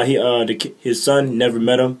 No, his son never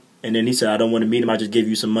met him, and then he said, "I don't want to meet him. I just give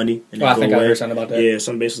you some money." And I think I heard something about that. Yeah,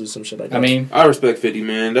 basically some shit like that. I mean, I respect 50,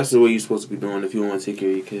 man. That's the way you're supposed to be doing if you want to take care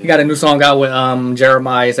of your kid. he got a new song out with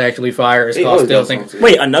Jeremiah. It's actually fire. It's called Still Think.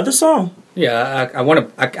 Wait, another song? Yeah, I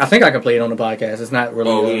want to. I think I can play it on the podcast. It's not really.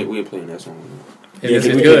 Oh, we ain't playing that song. It's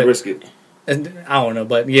we good. can't risk it. I don't know,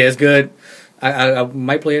 but yeah, it's good. I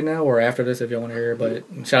might play it now or after this if y'all want to hear it.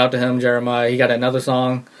 But shout out to him, Jeremiah. He got another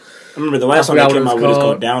song. I remember the last song that came out with is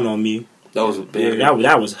called "Down on Me." That was a big. Yeah,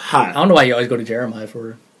 that was hot. I don't know why you always go to Jeremiah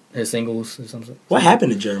for his singles or something. What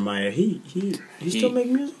happened to Jeremiah? He still make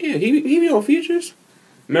music? Yeah, he be on features.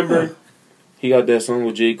 Remember, he got that song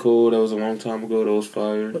with J. Cole. That was a long time ago. That was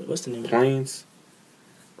fire. What's the name? Planes.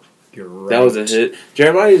 You're right. That was a hit.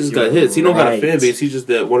 Jeremiah just got hits. He don't got a right. fan base. He's just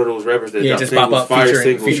that one of those rappers that just pop up fire featuring-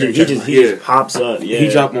 singles. featuring He just pops up. Yeah, He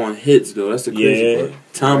drop on hits though. That's the crazy part.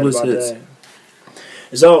 Timeless Right about hits.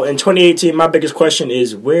 that. So in 2018, my biggest question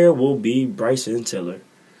is, where will be Bryson Tiller?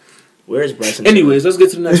 Where is Bryson? Anyways, let's get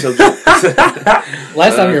to the next subject.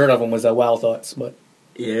 Last time you heard of him was Wild Thoughts, but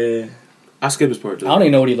Yeah. I skip his part I though. don't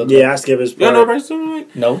even know what he looked Yeah, like. I skip his Y'all part. know Bryson?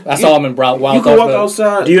 Right? No, I saw him in Wild You Thoughts. can walk but-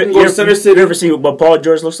 outside. Do You you, can go you, to Center you City. ever see what Paul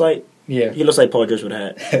George looks like? Yeah, He looks like Paul George with a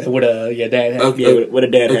hat. with a dad. hat. Okay. Yeah, with a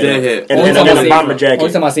dad A hat. dad hat. And, Only and, time and I a seen- bomber jacket.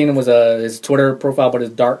 Only time I seen him was his Twitter profile, but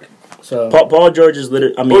it's dark. So Paul George is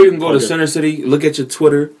literally. I mean, Or you can go Paul to George. Center City, look at your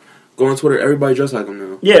Twitter, go on Twitter. Everybody dressed like him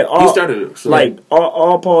now. Yeah, He started it. So like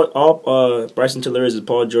all Bryson Tiller is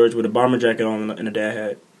Paul George with a bomber jacket on and a dad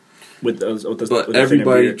hat. With the but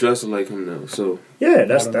everybody dressed like him now. So yeah,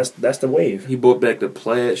 that's the wave. he brought back the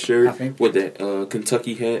plaid I shirt think. with the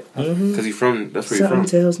Kentucky hat Mm-hmm. because that's where he's Something from.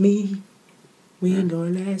 tells me we ain't gonna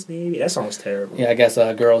last, baby. That song's terrible. yeah, I guess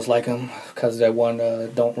girls like him because that one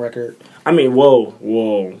Don't record. I mean, whoa.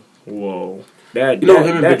 That You know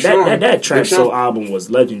him and Big Sean. that Trap Big Sean- Soul album was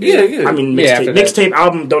legendary. Yeah. I mean, Yeah, after that. mixtape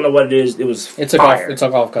album. Don't know what it is. It was It took fire. off. It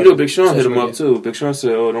took off. You know, Big Sean hit social him up media. too. Big Sean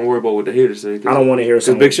said, "Oh, don't worry about what the haters say." I don't want to hear Because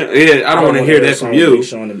some. Big Sean, I don't want to hear that from you. Big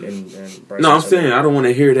Sean and Bryson No, I'm Tiller. saying I don't want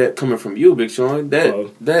to hear that coming from you, Big Sean.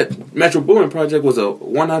 Oh. That Metro Boomin project was a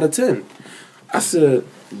 1 out of 10. I said,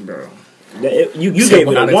 bro. You Said gave it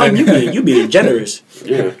one out a of 1. 10. You being generous.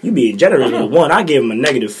 yeah, You being generous with a 1. I gave him a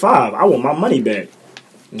 -5. I want my money back.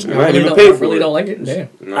 I ain't I even really, paid don't, for really it. don't like it. Damn.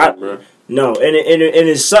 Nah, bro. No, and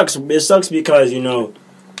it sucks. It sucks because I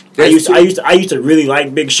That's used to really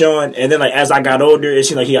like Big Sean, and then like as I got older, it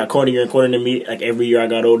seemed like he got cornier and cornier to me. Like every year I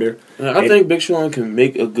got older. I think Big Sean can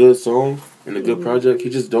make a good song and a good project. He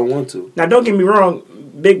just don't want to. Now don't get me wrong,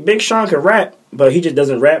 Big Sean can rap, but he just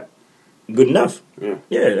doesn't rap good enough.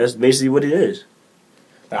 Yeah. That's basically what it is.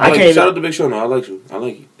 I can't. Shout out to Big Sean. No, I like you. I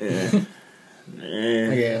like you.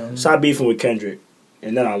 Yeah. Stop beefing with Kendrick,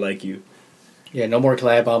 and then I like you. Yeah. No more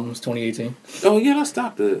collab albums. 2018. Oh yeah, let's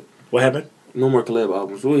stop that. What happened? No more collab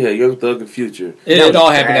albums. We had Young Thug and Future. It all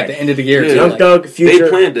happened at the end of the year. Yeah. too. Young like, Thug, Future, They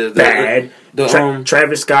planned this. bad.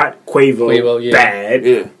 Travis Scott, Quavo, yeah. bad.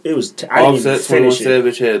 Yeah. It was. I didn't even Offset, 21 finish it.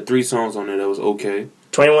 Savage had 3 songs on there that was okay.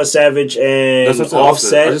 21 Savage and That's what I said,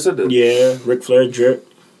 Offset. I just said that. Yeah, Ric Flair, Drip.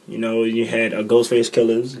 You know, you had Ghostface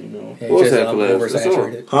Killers. You know, Yeah, What was just, that collab? That's all.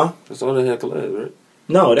 oversaturated. huh? That's all they had collabs, right?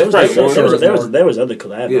 No, there was Right, there was other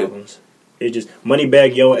collab Yeah. albums. It just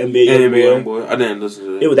Moneybag Yo, NBA NBA Youngboy. Youngboy. I didn't listen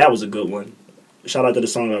to that. That was a good one. Shout out to the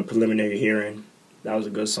song Preliminary Hearing. That was a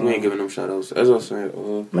good song. We ain't giving them shout outs. As I was saying,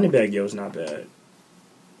 Moneybag Yo is not bad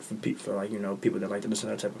for like, you know, people that like to listen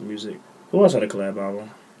to that type of music. Who else had a collab album?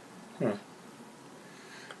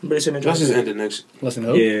 But it's let's just end it next. Listen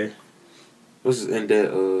to Yeah. Let's just end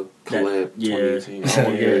that collab 2018. I don't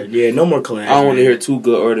want to hear. Yeah, no more collabs. I don't want to hear 2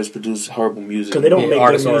 good artists produce horrible music. Because they don't make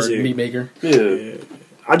artist good or music. beat maker. Yeah.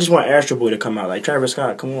 I just want Astro Boy to come out. Like, Travis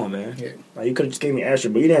Scott, come on, man. Yeah. Like, you could have just gave me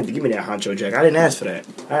Astro Boy. You didn't have to give me that Honcho Jack. I didn't ask for that.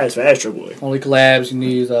 I asked for Astro Boy. Only collabs you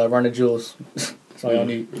need is Run the Jewels. That's all y'all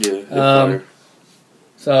need. Yeah.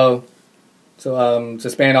 So to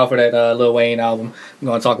span off of that Lil Wayne album, I'm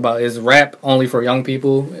going to talk about is rap only for young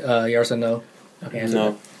people? Yes or no? Okay, answer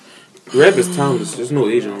No. Rap is timeless. There's no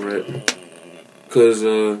age on rap. Because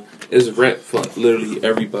it's rap for literally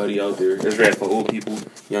everybody out there. It's rap for old people,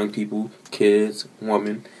 young people, kids,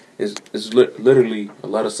 women. It's literally a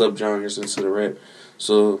lot of subgenres into the rap.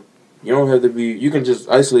 So you don't have to be. You can just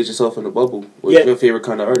isolate yourself in a bubble with your favorite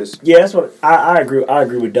kind of artist. Yeah, that's what I agree. I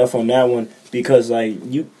agree with Duff on that one because like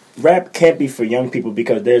rap can't be for young people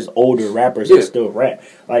because there's older rappers that still rap.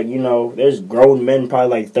 Like, you know, there's grown men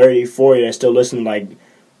probably like 30, 40 that still listen to like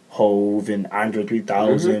Hove and Andre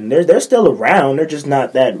 3000. They're still around. They're just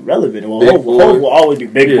not that relevant. Well, Hove will always be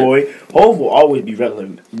Big Boy. Hove will always be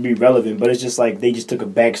relevant. But it's just like they just took a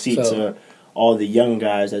back seat to all the young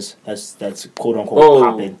guys that's quote unquote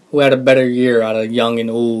popping. Who had a better year out of young and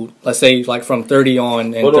old? Let's say like from 30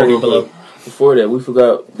 on and 30 below. Before that, we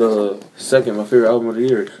forgot the second, my favorite album of the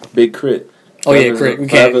year, Big Crit. Oh yeah, Crit. We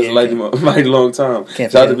can't. Like a mighty long time.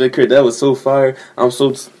 Shout out to Big Crit. That was so fire. I'm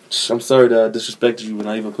sorry that I disrespected you when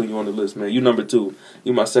I even put you on the list, man. You number 2.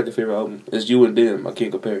 You my second favorite album. It's You and Them. I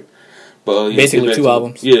can't compare. But basically 2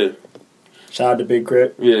 albums. Yeah. Shout out to Big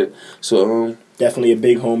Crit. Yeah. So definitely a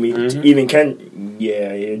big homie. Even Ken.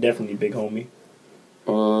 Yeah, definitely a big homie.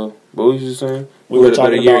 What was you saying? We were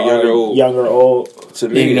talking about younger, old. To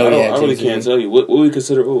me, I really can't tell you what we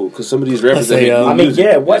consider old because some of these rappers that make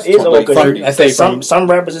music, what is old? Like, some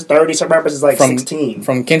rappers is 30, some rappers is like 16.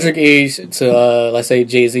 From Kendrick age to let's say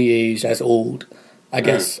Jay-Z age, that's old. I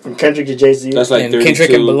guess from Kendrick to Jay-Z, that's like 32, Kendrick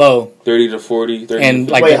and below, 30 to 40. 30 and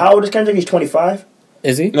to like wait, how old is Kendrick? He's 25.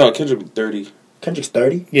 Is he? No, Kendrick 30. Kendrick's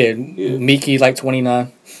 30. Yeah, Meeky like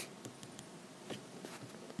 29.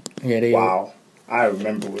 Yeah, wow. I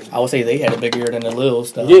remember. I would say they had a bigger year than the Lil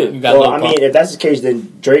stuff. Yeah. You got well, I mean, if that's the case,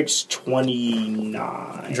 then Drake's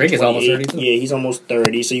 29. Drake is almost 30 too. Yeah, he's almost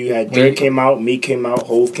 30. So you had Drake came out, Meek came out,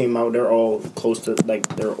 Hove came out. They're all close to, like,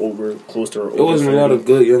 they're close to. There wasn't a lot of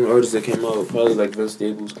good young artists that came out. Probably like Vince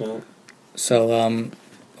Staples count. So,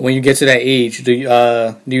 when you get to that age, do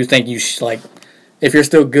you think you like, if you're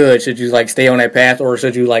still good, should you like stay on that path, or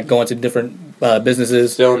should you like go into different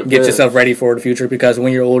businesses, get yourself ready for the future? Because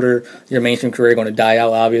when you're older, your mainstream career is going to die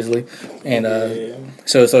out, obviously. And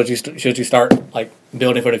so should you start like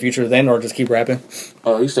building for the future then, or just keep rapping?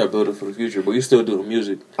 You start building for the future, but you still doing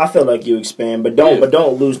music. I feel like you expand, but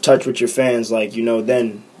don't lose touch with your fans. Like, you know,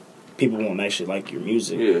 then people won't actually like your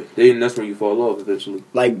music. Yeah, that's where you fall off eventually.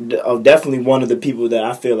 Like, definitely one of the people that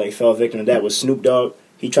I feel like fell victim to that was Snoop Dogg.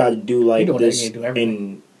 He tried to do like this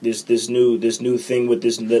in this new thing with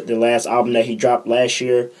the last album that he dropped last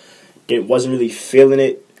year. It wasn't really feeling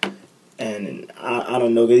it, and I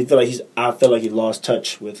don't know. I feel like he lost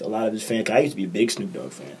touch with a lot of his fans. I used to be a big Snoop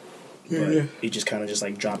Dogg fan, but he just kind of just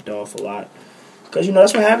like dropped off a lot. Because, you know,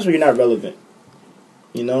 that's what happens when you're not relevant.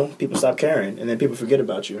 You know, people stop caring, and then people forget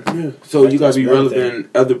about you. Yeah. So you gotta be relevant in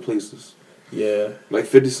other places. Yeah. Like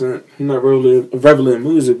 50 Cent, he's not relevant in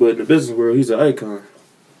music, but in the business world, he's an icon.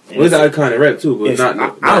 Well, he's an icon in rap too, but I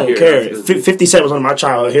don't care. 50 Cent was one of my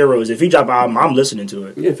childhood heroes. If he drop an album, I'm listening to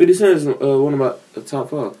it. Yeah, 50 Cent is one of my top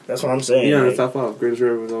 5. That's what I'm saying. Yeah, the top 5 greatest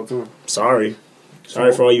rappers of all time. Sorry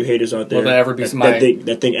for all you haters out there. Will there ever be somebody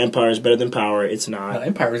that think Empire is better than Power? It's not.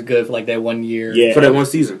 Empire was good for like that 1 year. Yeah, for that one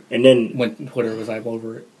season. And then when Twitter was like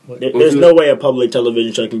over it. There's no way a public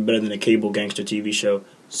television show can be better than a cable gangster TV show.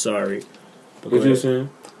 Sorry. What you saying?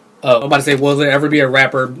 I'm about to say, will there ever be a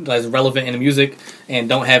rapper that's relevant in music and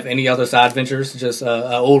don't have any other side ventures? Just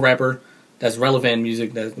an old rapper that's relevant in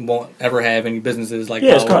music that won't ever have any businesses like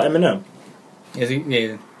it's called Eminem. Is he?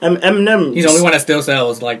 Yeah. Eminem. He's the only one that still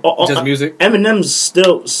sells just music. Eminem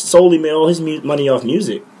still solely made all his money off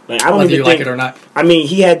music. Like I don't whether even you think, like it or not. I mean,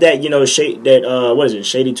 he had that, what is it,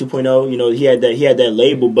 Shady 2.0? You know, he had that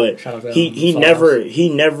label, but Shout out to he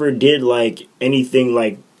never did like anything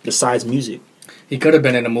like besides music. He could have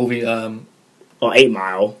been in a movie. Or 8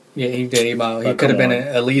 Mile. Yeah, he did 8 Mile. He But could have come been on.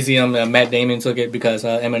 in Elysium. Matt Damon took it because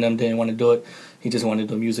Eminem didn't want to do it. He just wanted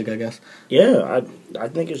to do music, I guess. Yeah, I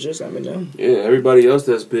think it's just Eminem. Yeah, everybody else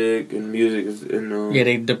that's big in music is in. Yeah,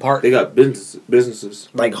 they depart. They got businesses.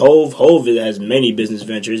 Like Hove has many business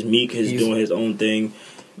ventures. Meek is He's- doing his own thing.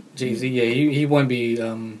 Jay-Z, yeah, he wouldn't be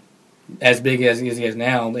as big as he is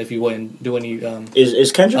now if he wouldn't do any.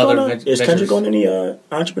 Is Kendrick Other on? Is ventures. Kendrick on any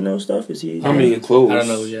entrepreneurial stuff? Is he? I mean, clothes. I don't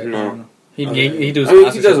know yet. I don't No. know. He does I mean,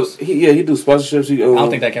 sponsorships. he do sponsorships. I don't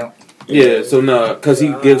think that counts. Yeah, so no, because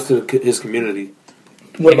he gives to his community.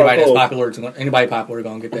 What about Anybody that's Cole? popular, anybody popular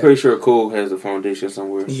gonna get I'm that. pretty sure Cole has a foundation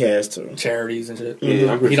somewhere. He has to. Charities and shit.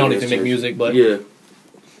 Yeah, I'm pretty He sure don't he even has make church. music, but Yeah,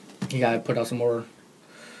 he gotta put out some more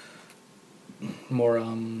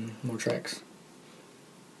tracks.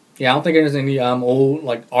 Yeah, I don't think there's any old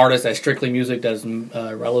like artists that strictly music that's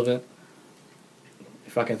relevant.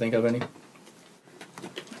 If I can think of any.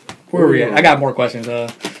 Where are we at? I got more questions.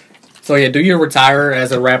 So yeah, do you retire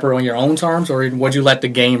as a rapper on your own terms, or would you let the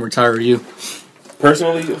game retire you?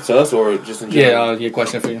 personally to us or just in general. Yeah,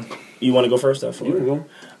 question for you. You want to go first? Or You can go.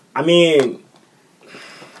 I mean,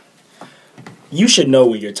 you should know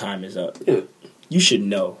when your time is up. Yeah. You should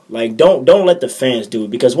know. Like, don't let the fans do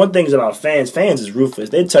it, because one thing is about fans is ruthless.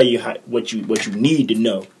 They tell you what you need to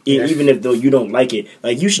know, even if though you don't like it.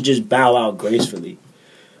 Like, you should just bow out gracefully.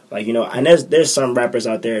 Like, you know, and there's some rappers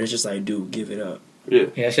out there, and it's just like, dude, give it up. Yeah.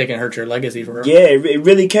 Yeah, that shit can hurt your legacy for real. Yeah, it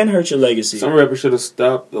really can hurt your legacy. Some rappers should have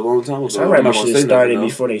stopped a long time ago. Some I'm not rappers gonna should say have started nothing,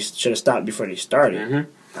 before they should have stopped before they started.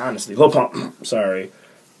 Mm-hmm. Honestly, Lil Pump, sorry,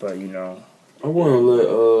 but you know, I want to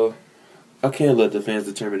let I can't let the fans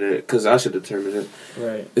determine that because I should determine it.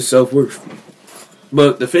 right? It's self-worth.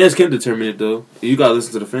 But the fans can determine it though. You gotta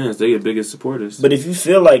listen to the fans. They your biggest supporters. But if you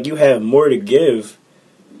feel like you have more to give,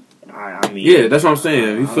 I mean, yeah, that's what I'm saying.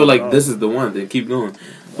 If you I feel don't like know. this is the one, then keep going.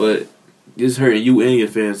 But it's hurting you and your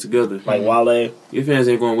fans together. like Wale. Your fans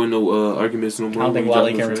ain't gonna win no arguments no I more. don't think when you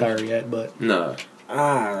Wale drop can no trash. retire yet, but Nah.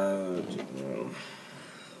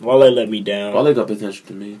 Wale let me down. Wale got potential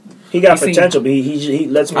to me. He got He potential, but he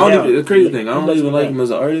lets me I don't down. even, the crazy thing, I He don't lets even me like down. him as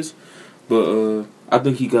an artist, but I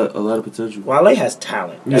think he got a lot of potential. Wale has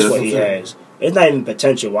talent. That's Yeah, what that's he what I'm saying. has. It's not even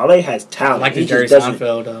potential. Wale has I talent. like the He Jerry just doesn't.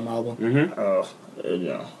 Seinfeld album. Mm-hmm.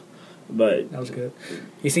 No. But That was good.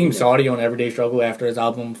 He seemed salty on Everyday Struggle after his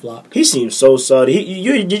album flopped. he seems so salty.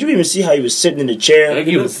 Did you even see how he was sitting in the chair?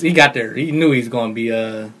 He got there. He knew he was going to be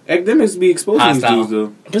Academics be exposing these Hostile. dudes though.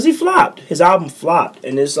 Because he flopped. His album flopped,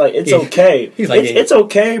 and it's like it's Yeah. okay. He's like, it's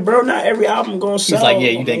okay, bro. Not every album gonna sell. He's like, yeah,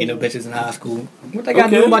 you didn't get no bitches in high school. What they got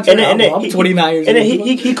to do about your And then album? I'm 29 years and then old.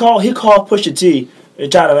 he called Pusha T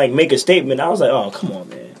and tried to like make a statement. I was like, oh come on,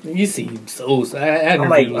 man. You seem so sad. I'm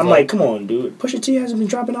like, come on, dude. Pusha T hasn't been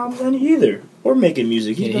dropping albums any either or making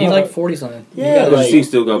music. yeah, he's like 40 something. Yeah, Pusha like, T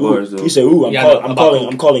still got bars, though. You say, ooh, Yeah, I know about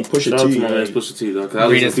I'm calling Pusha Shout out T. to my man like- Pusha T though. 'Cause I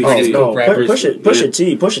Greatest- listen to greatest Pusha T. coke rappers.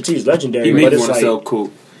 Pusha T is legendary. He but make you it's want to like, sell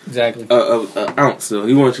coke. Exactly. An ounce though.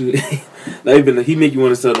 He wants you. Not even. He make you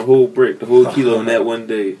want to sell the whole brick, the whole kilo in that one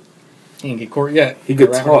day. He didn't get court yet. He could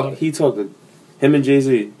Rapper talk. about it. He talked to him and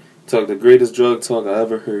Jay-Z. Talked the greatest drug talk I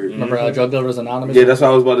ever heard. Remember Drug Dealers Anonymous? Yeah, that's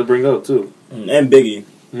what I was about to bring up too. and Biggie,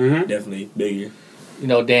 Mm-hmm. definitely Biggie. You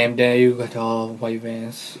know, damn, you got all white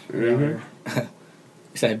vans. Mhm. You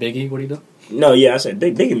said Biggie? What do you do? No, yeah, I said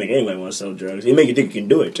Biggie make anybody want to sell drugs. He make you think you can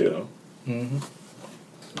do it too. Mm-hmm.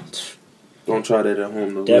 Don't try that at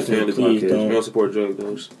home though. Definitely, Listen to the please podcast. don't. We don't support drug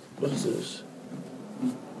dealers. What is this?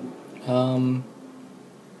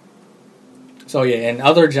 So yeah, and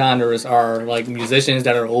other genres are like musicians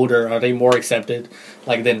that are older. Are they more accepted,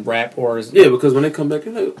 like than rap or? Yeah, because when they come back,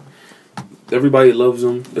 everybody loves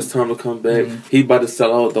him. It's time to come back. Mhm. He about to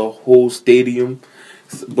sell out the whole stadium.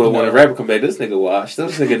 But when a rapper come back, this nigga washed.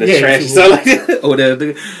 This nigga in the Yeah, trash. too. So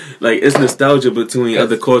like, like it's nostalgia between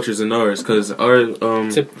other cultures and ours. Because our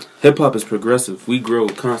hip hop is progressive. We grow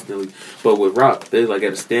constantly. But with rock, they like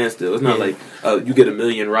at a standstill. It's not Yeah. like you get 1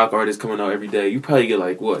 million rock artists coming out every day. You probably get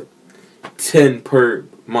like what 10 per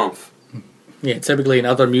month. Yeah, typically in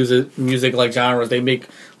other music like genres, they make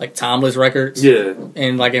like timeless records. Yeah.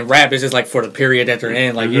 And like in rap, it's just like for the period that they're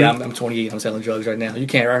in. Like, Mhm. yeah, I'm 28, I'm selling drugs right now. You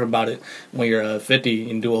can't rap about it when you're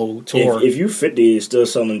 50 and do a whole tour. If you 50 and still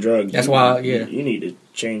selling drugs, That's why, yeah. you need to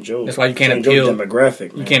change your. That's why you can't change your appeal-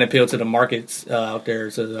 demographic. You man. can't appeal to the markets out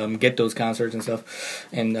there to get those concerts and stuff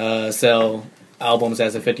and sell albums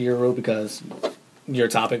as a 50-year-old because your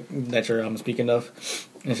topic that you're speaking of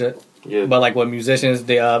and shit. Yeah. But like with musicians,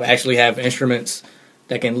 they actually have instruments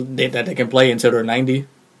that they can play until they're 90.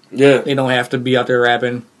 Yeah. They don't have to be out there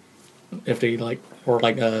rapping if they like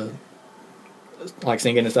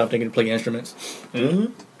singing and stuff. They can play instruments.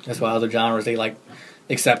 Mm-hmm. That's why other genres they like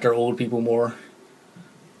accept their old people more,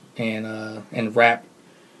 and rap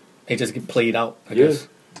they just get played out. I guess.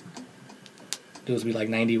 Dudes be like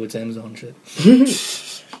 90 with Tim's on shit.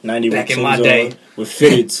 90 Back with in my Tim's day. on, with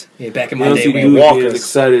fitteds. Yeah, back in I my don't day, see man. dudes Walkers. getting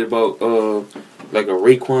excited about like a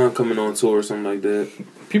Raekwon coming on tour or something like that.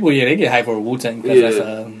 People, they get hyped for Wu-Tang because Yeah.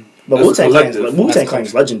 that's But That's Wu-Tang collective.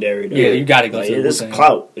 Clan's legendary, though. Yeah, you gotta go to It's Wu-Tang.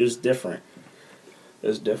 clout. It's different.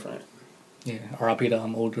 It's different. yeah. R.I.P. to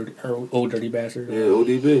old dirty bastard. Yeah,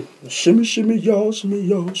 ODB. Shimmy, shimmy, y'all, shimmy,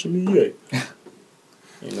 y'all, shimmy, yeah.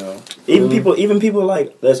 You know, even people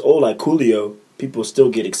like that's old, like Coolio. People still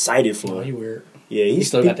get excited Oh, for. you weird. Yeah, He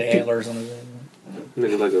still got the antlers on his head.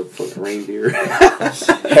 Nigga like a fucking reindeer.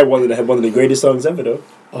 had one of the greatest songs ever though.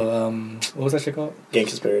 What was that shit called?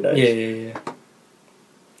 Gangsta's Paradise. Yeah.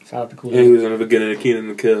 Shout out to Coolio. And he was in the beginning of Keenan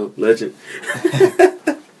and Kel. Legend.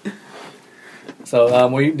 So,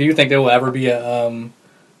 do you think there will ever be a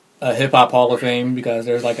hip hop Hall of Fame because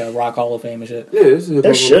there's like a rock Hall of Fame and shit? Yeah, this is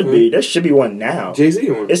There should be one now. Jay-Z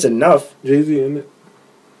on it. It's enough. Jay-Z in it.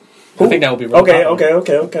 I think that would be really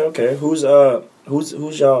Okay. Who's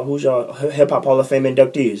y'all hip hop Hall of Fame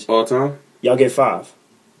inductees? All time? Y'all get 5.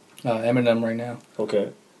 Eminem right now, Okay.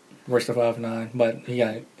 worst of 5'9", but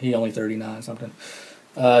he only 39 something.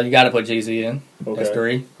 You got to put Jay-Z in. Okay. That's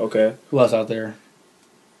 3. Okay. Who else out there?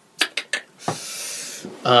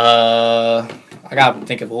 I gotta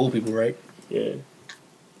think of old people, right? Yeah.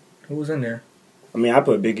 Who was in there? I mean, I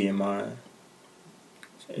put Biggie in mine.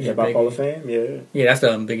 Yeah, Hip Hop Biggie. Hall of Fame. Yeah. Yeah, that's the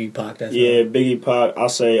Biggie Pac. That's Yeah, Biggie, Pac. I'll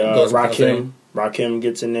say Goes with the Rakim. Rakim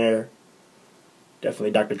gets in there.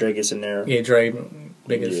 Definitely Dr. Dre gets in there. yeah, Dre,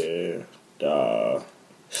 biggest. Yeah.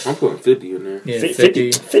 I'm putting 50 in there. Yeah,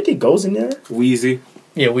 50. 50 goes in there? Wheezy.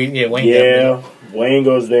 Yeah, Wayne. Yeah. Wayne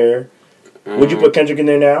goes there. Would you put Kendrick in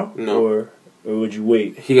there now? No. Or would you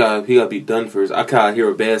wait? He got to be done first. I gotta hear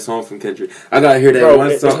a bad song from Kendrick. I gotta hear that Bro,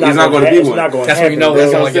 one it's song. not He's not gonna gonna be it's one. not gonna That's when you happen. know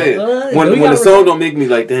That's it's what I'm like saying. When the song don't make me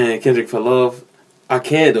like, damn, Kendrick fell off. I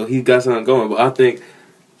can't though. He got something going. But I think,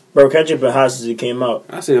 Bro, Kendrick been hot since he came out.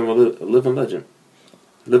 I say I'm a living legend,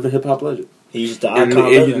 living hip hop legend. He's just the And, icon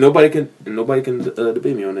and living. nobody can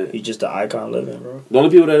debate me on that. He's just the icon living, bro. The only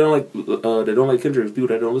people that don't like Kendrick is people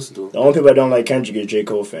that don't listen to him. The only people that don't like Kendrick is J.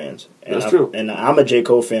 Cole fans. And That's true. And I'm a J.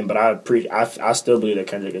 Cole fan, but I still believe that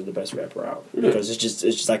Kendrick is the best rapper out. Yeah. Because it's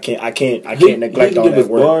just I can't neglect He all can give that us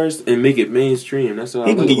work. bars and make it mainstream. That's all.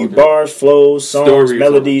 He I can like give you about him. bars, flows, songs, Stories,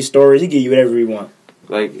 melodies, stories. He can give you whatever you want.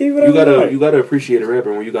 Like He you whatever gotta like. you gotta appreciate a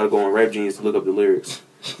rapper when you gotta go on Rap Genius to look up the lyrics,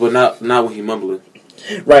 but not when he mumbling.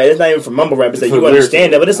 Right, it's not even for mumble rap. It's like For you lyrics.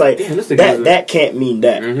 understand that, but it's like Damn, this nigga is that can't mean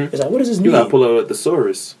that. Mhm. It's like, what does this You mean? gotta pull out a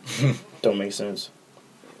thesaurus. Don't make sense.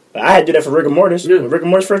 But I had to do that for Rigor Mortis. Yeah. When Rigor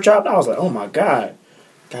Mortis first dropped, I was like, oh my god.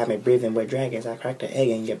 God me breathing with dragons. I cracked the egg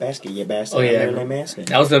in your basket, you bastard. Oh, yeah. I'm really asking.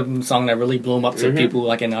 That was the song that really blew him up to people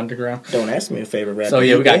like in the underground. Don't ask me a favorite rapper. So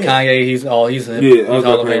yeah, we got You Kanye. He's Yeah, he's I Hall was of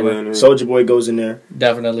gonna Famer. play Soulja Boy goes in there.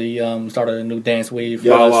 Definitely started a new dance wave.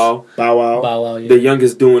 Yes. Bow Wow, Bow Wow. Bow Wow. Yeah. the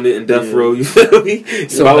youngest doing it in Death Yeah. Row. You feel me?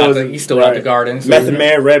 Still Bow out Wow's- the, he's still out the Right. garden. So Method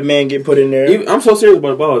Man, Redman get put in there. I'm so serious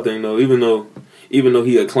about the Bow Wow thing though. Even though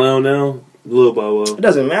he a clown now, Lil Bow Wow. It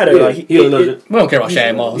doesn't matter. Yeah, Like he a legend. we don't care about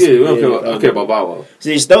Shad Moss. Yeah, we don't Yeah, care about, I care about Bow Wow.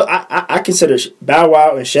 See, still, I consider Bow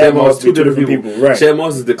Wow and Shad Moss to be two different people. Right. Shad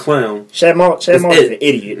Moss is the clown. Shad Moss is it. an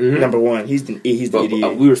idiot. Mhm. Number one, he's the But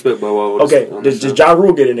idiot. we respect Bow Wow. Okay, does Ja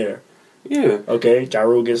Rule get in there? Yeah. Okay, Ja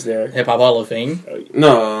Rule gets there. Hip Hop Hall of Fame.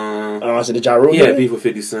 No. I said, did Ja Rule He get had in? beef with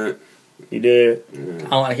 50 Cent. He did.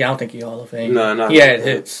 I don't think he Hall of Fame. No, not he had like that.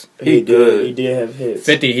 hits. He good. He did have hits.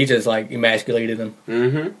 50, he just like emasculated him.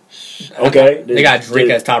 Mm-hmm. Okay. They got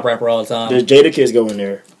Drake as top rapper all the time. Does Jada Kiss go in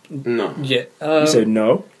there? No. Yeah, You said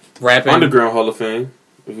no. rapping. Underground Hall of Fame,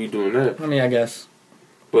 if we doing that. I mean, I guess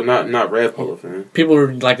But not Rap Hall of Fame. people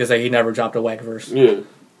would like to say he never dropped a whack verse. Yeah.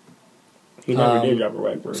 He never Um, did drop a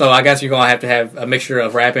rap verse. So I guess you're gonna have to have a mixture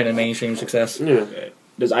of rapping and mainstream success. Yeah.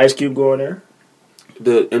 Does Ice Cube go in there?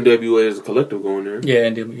 The NWA is a collective going there. Yeah,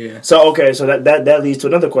 and yeah. So okay, so that leads to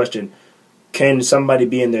another question: can somebody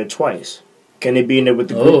be in there twice? Can they be in there with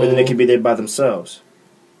the group, and then they can be there by themselves?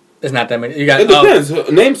 There's not that many. You got It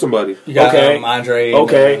depends. Name somebody. You got Okay. Andre.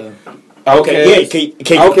 Okay. And, Okay, yeah.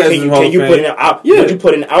 Can you put in Yeah. Would you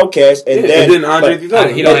put in Outkast and Yeah, then and then Andre but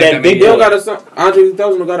 3000. he don't have that Big many. They don't Boy, got a song. Andre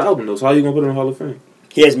 3000 don't got an album though. So how you gonna put him in the Hall of Fame?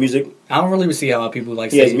 he has music. I don't really see how people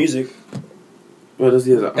like He say has music. Well, does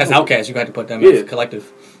he have an That's album? Outkast. You got to put them Yeah. as a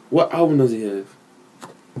collective. What album does he have?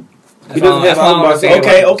 That's doesn't all- have that's all album I'm by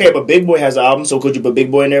saying. Okay, but Big Boy has an album, so could you put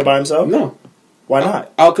Big Boy in there by himself? No. Why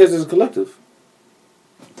not? Outkast is a collective.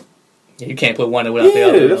 Yeah, you can't put one without the Yeah,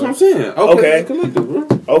 other. that's what I'm saying. Outkast Okay. is a collective,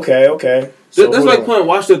 bro. Okay. So That's hold like on. putting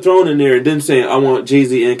Watch the Throne in there and then saying I want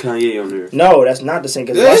Jay-Z and Kanye on there. No, that's not the same.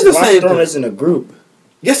 Because It is the Watch same Throne thing. isn't a group.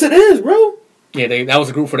 Yes, it is, bro. Yeah, that was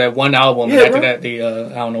a group for that one album. Yeah, and after bro. that, they I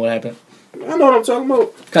don't know what happened. I know what I'm talking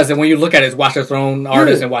about. Because when you look at it, it's Watch the Throne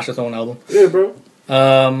artist Yeah. and Watch the Throne album. Yeah, bro.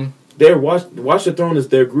 That Watch the Throne is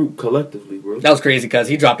their group collectively, bro. was crazy because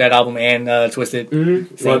he dropped that album and Twisted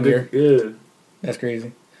same year. Yeah. That's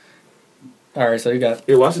crazy. All right, so you got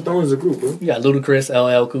Watch the Throne is a group, bro. Ludacris,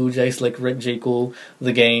 LL Cool J, Slick Rick, J Cool,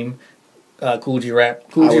 The Game, Cool G Rap.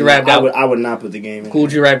 I Cool G would, Rap I got would, I would not put the game in. Cool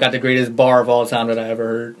G Rap got the greatest bar of all time that I ever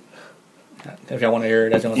heard. If y'all want to hear it,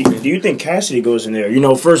 that's the Do only you think Cassidy goes in there? You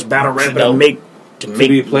know, first battle rapper No. to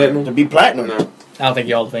be platinum? To be platinum. No. I don't think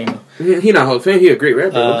y'all the Fame though. He not Hall of Fame. He a great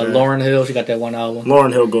rapper. Okay. Lauryn Hill, she got that one album.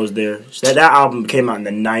 Lauryn Hill goes there. That album came out in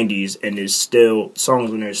the '90s and is still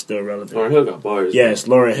songs on there is still relevant. Lauryn Hill got bars. Yes,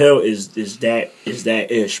 Lauryn Hill is that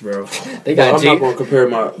ish, bro. They But got I'm J. not gonna compare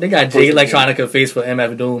my. They got J Electronica face for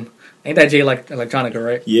MF Doom. Ain't that J Electronica,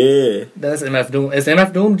 right? Yeah. That's MF Doom. Is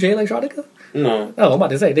MF Doom J Electronica? No. Oh, I'm about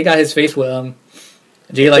to say they got his face with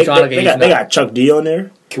J They Electronica. got Chuck D on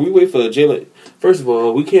there. Can we wait for Jay? First of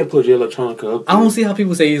all, we can't put Jay Electronica up. I don't see how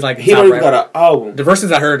people say he's like He top don't even rapper. got an album. The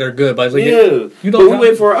verses I heard are good, but like, Yeah, you but don't we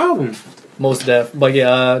wait for an album. most def. But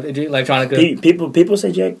yeah, J Electronica. People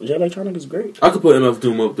say J Electronica is great. I could put MF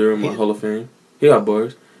Doom up there in my Hall of Fame. He got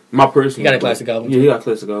bars. My personal. He got a classic album. Yeah, he got a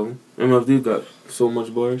classic album. MF Doom got so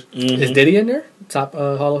much bars. Mm-hmm. Is Diddy in there? Top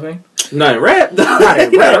Hall of Fame. Not in rap. Not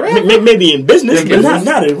in rap. Maybe in business, In but business.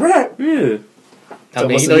 not in rap. Yeah. I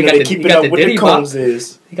mean, So you know, he got they the, keep he it got up the with Diddy the bop. combs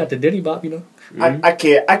is. He got the Diddy bop, you know. I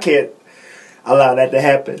can't allow that to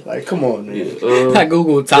happen. Like, come on, man. Yeah. I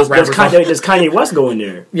googled top Does rappers. Kanye West go in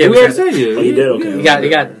there? Yeah, we already said Oh, yeah. you did? Okay. He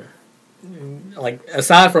got like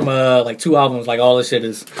aside from like 2 albums, like all this shit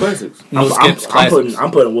is Classics. no skips, classics.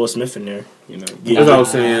 I'm putting Will Smith in there. You know, That's what I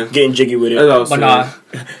was saying. getting jiggy with That's what I it, was But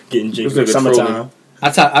saying. nah, getting jiggy. This nigga Summertime.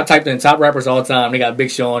 I typed in top rappers all the time. They got Big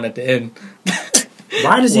Sean at the end.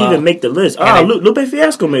 Why does he Wow. even make the list? And Oh, they- Lupe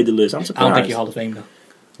Fiasco made the list. I'm I surprised. don't think he Hall of Fame though.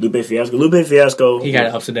 Lupe Fiasco. He got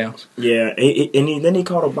ups and downs. Yeah, then he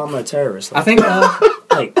called Obama a terrorist. I think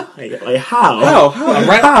Like how? a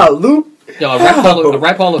rap, How, Lupe? yo, a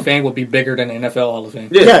rap Hall of Fame would be bigger than the NFL Hall of Fame.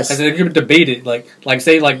 Yeah. Yes. Because they could debate it, like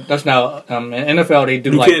say like that's now in NFL they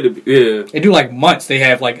do You like can't. Yeah. they do like months. They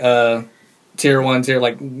have like tier 1, tier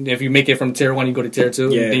like if you make it from tier 1, you go to tier 2.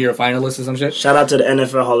 Yeah. Then you're a finalist or some shit. Shout out to the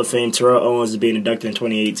NFL Hall of Fame. Terrell Owens is being inducted in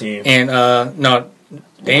 2018. And no,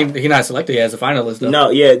 he not selected as a finalist though. No,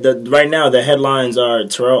 yeah. Right now the headlines are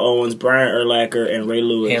Terrell Owens, Brian Urlacher, and Ray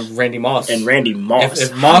Lewis, And Randy Moss. and Randy Moss.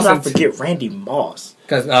 If How Moss did I and- forget Randy Moss?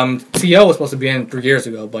 Because T.O. was supposed to be in 3 years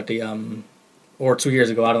ago, but they or 2 years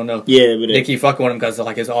ago, I don't know. Yeah, but They keep fucking with him because of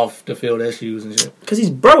like his off the field issues and shit. because he's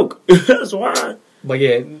broke. That's why. But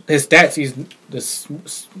yeah, his stats, he's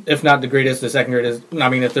if not the greatest, the second greatest. I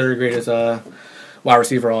mean, the third greatest wide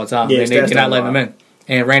receiver all the time. Yeah, and his stats they're not don't letting him lie. in.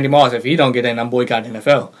 And Randy Moss, if he don't get in, I'm boycotting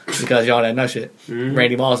NFL because y'all that nut shit.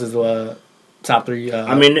 Randy Moss is the top 3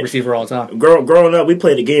 receiver all the time. Growing up, we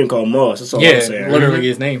played a game called Moss. That's all Yeah, I'm saying. literally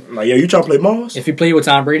his name. Like, yo, you trying to play Moss? If he played with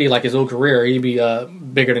Tom Brady like his whole career, he'd be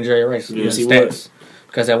bigger than Jerry Rice. Yes, he stats.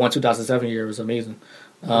 Because that 2007 year was amazing.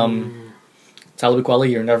 Talib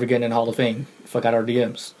Kweli, you're never getting in the Hall of Fame. Fuck out our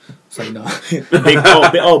DMs. So no.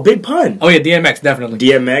 Big Pun. Oh yeah, DMX definitely.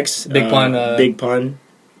 DMX. Big Pun. Big Pun.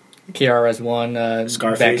 KRS-One.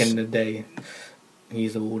 Scarface. Back in the day.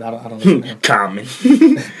 He's old. I don't know. him. Common.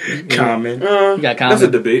 Common. You got Common. That's a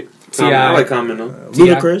debate. T.I. I like Common though.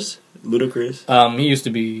 Ludacris. He used to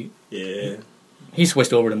be. Yeah. He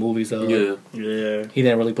switched over to movies though. Yeah. Yeah. He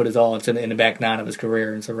didn't really put his all in the back nine of his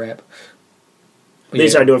career into rap. But They yeah.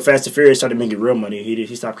 started doing Fast and Furious, started making real money.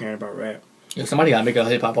 He stopped caring about rap. Yeah, somebody gotta make a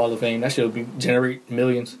hip hop Hall of Fame. That should generate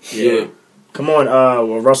millions. Yeah. Come on,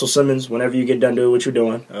 well, Russell Simmons, whenever you get done doing what you're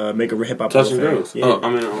doing, make a hip hop. Touching Hall of girls. Fame. Oh, I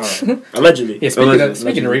mean. Allegedly. Yeah, Allegedly.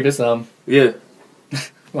 speaking of rapists, Yeah.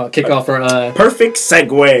 well, kick off our Perfect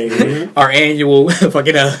segue. our annual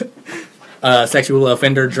fucking sexual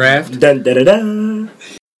offender draft. Dun, da, da, da.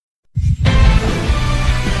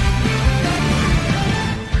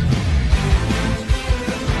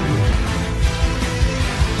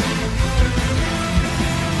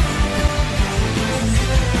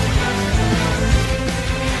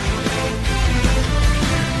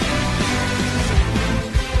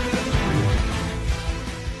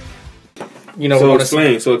 you know,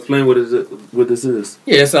 So explain what this is.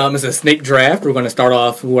 Yeah, it's a snake draft. We're going to start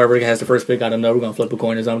off, whoever has the first pick, I don't know, we're going to flip a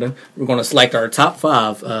coin or something. We're going to select our top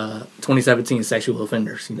 5 2017 sexual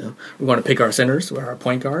offenders, you know. We're going to pick our centers, our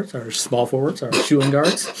point guards, our small forwards, our shooting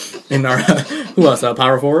guards, and our, who else,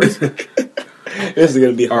 power forwards. This is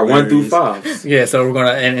going to be our 1 through 5. Yeah, so we're going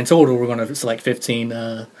to, and in total, we're going to select 15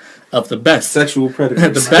 of the best. Sexual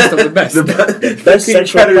predators. The best of the best. the best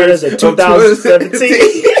sexual predators in 2017.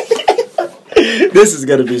 This is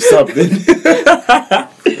gonna be something.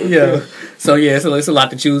 Yeah. So it's a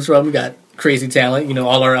lot to choose from. We got crazy talent. You know,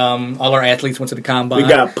 all our athletes went to the combine. We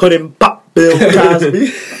got Puddin' Pop Bill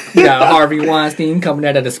Cosby. We got Harvey Weinstein coming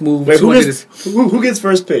at a smooth. Wait, who gets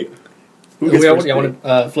first pick? Who gets first pick? Want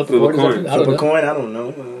to flip a coin? Flip a coin? I don't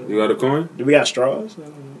know. You got a coin? Do we got straws?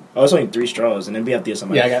 Oh, it's only 3 straws, and then we have to get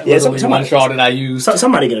somebody. Yeah, I got somebody, one straw that I used.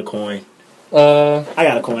 Somebody get a coin. I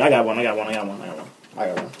got a coin. I got one.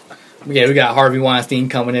 Yeah, we got Harvey Weinstein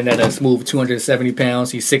coming in at a smooth 270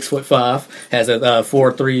 pounds. He's 6'5", has a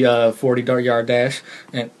 4.3 40-yard dash.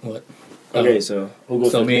 And what? Okay, so who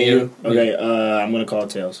goes first? Me and you. Okay, I'm gonna call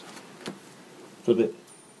tails. Flip it.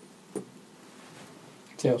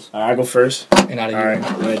 Tails. All right, I go first. And out of all right, go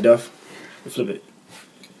ahead, Duff. Flip it.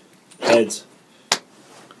 Heads.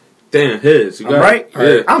 Damn, heads. You got right?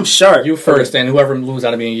 Yeah. I'm sharp. You first, and whoever loses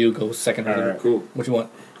out of me and you goes second. All right, cool. What you want?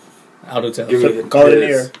 I'll do tails. Call it in the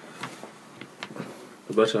air.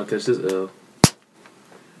 I bet y'all catch this L.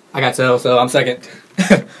 I got tails, so I'm second.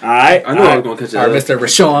 Alright. I know I was going to catch it. All right, Mr.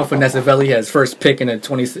 Rashawn Finesavelli has first pick in the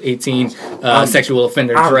 2018 sexual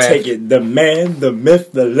offender draft. I'm taking the man, the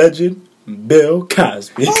myth, the legend, Bill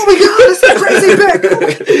Cosby. Oh my God, this is a crazy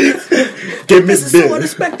pick. Give me Bill. So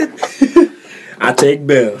unexpected. I take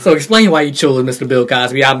Bill. So explain why you chose Mr. Bill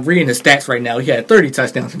Cosby. I'm reading his stats right now. He had 30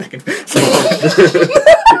 touchdowns back in.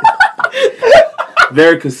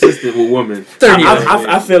 Very consistent with women. 30.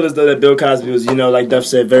 I feel as though that Bill Cosby was, like Duff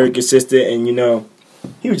said, very consistent, and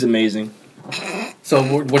he was amazing. So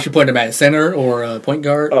what you putting him at, center or point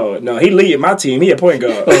guard? Oh no, he leading my team. He a point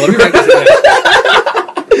guard. Oh, let me write this down.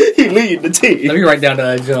 He leading the team. Let me write down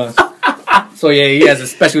John. So yeah, he has a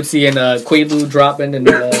specialty in Quaalude dropping and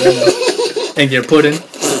your pudding.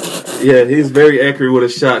 Yeah, he's very accurate with a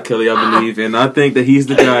shot, Kelly, I believe. And I think that he's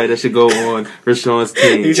the guy that should go on Rashawn's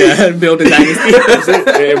team. He should build a dynasty.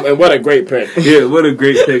 And what a great pick. Yeah, what a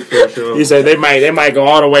great pick for Rashawn. He said they might go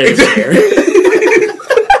all the way there.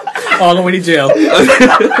 All the way to jail.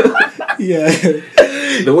 Yeah.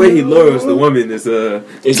 The way he lures the woman is very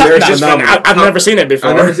phenomenal. I've never seen it before.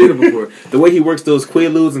 I've never seen it before. The way he works those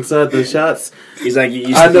Quaaludes inside the shots. He's like,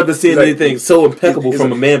 I've never seen anything so impeccable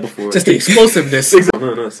from a man before. Just the explosiveness.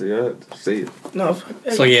 No, see, I say it. No.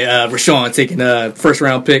 So yeah, Rashawn taking first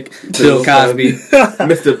round pick, Bill Cosby.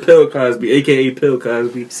 Mr. Bill Cosby, a.k.a. Bill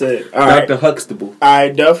Cosby. Said, Dr. Huxtable. All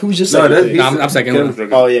right, Duff, who's your second? I'm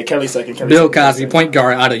second. Oh, yeah, Kelly's second. Bill Cosby, point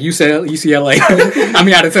guard out of UCLA. I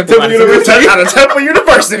mean, out of Temple University. Out of Temple University.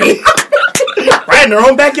 Right in their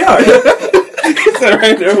own backyard.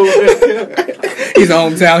 Right in their own backyard. He's a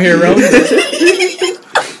hometown hero.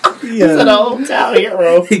 He's a hometown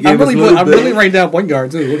hero. I'm really writing down point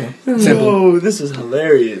guard too. Oh, this is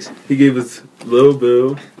hilarious. He gave us Lil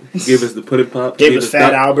Bill. He gave us the Puddin' Pop. Gave us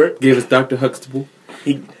Fat Albert. Gave us Dr. Huxtable.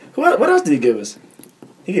 What else did he give us?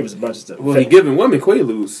 He gave us a bunch of stuff. Well, he giving women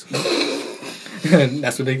Quaaludes.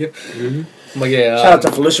 That's what they give. Mm-hmm. But yeah, shout out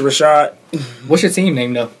to Felicia Rashad. What's your team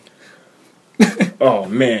name though? Oh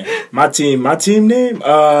man, my team name.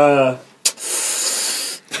 All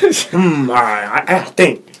right, I gotta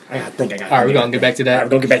think. I got. All right, we're gonna get back to that. All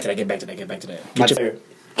right, we're gonna get back to that.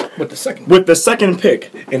 With the second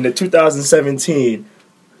pick in the 2017.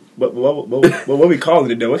 What we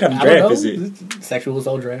calling it though? What kind of draft is it? Sexual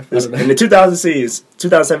assault draft. In the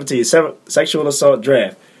 2017 sexual assault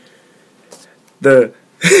draft. The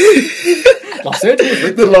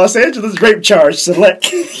Los Angeles rape charge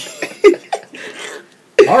select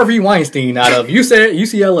Harvey Weinstein out of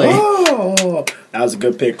UCLA. Oh, that was a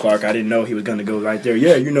good pick, Clark. I didn't know he was going to go right there.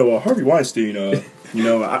 Yeah, Harvey Weinstein.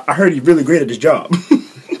 I heard he's really great at his job.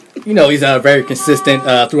 He's very consistent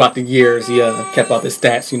throughout the years. He kept up his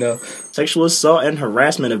stats. Sexual assault and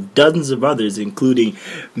harassment of dozens of others, including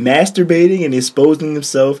masturbating and exposing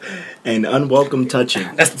himself and unwelcome touching.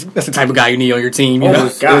 That's the type of guy you need on your team.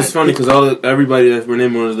 It's funny because everybody that's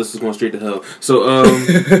named on this list is going straight to hell. So,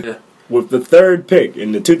 yeah. With the third pick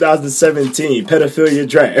in the 2017 pedophilia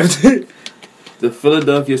draft, the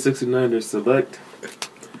Philadelphia 69ers select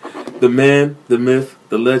the man, the myth,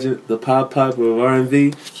 the legend, the pop of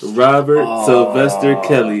R&B, Robert Sylvester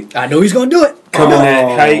Kelly. I know he's gonna do it. Coming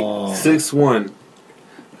at height 6'1",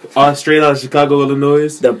 straight out of Chicago,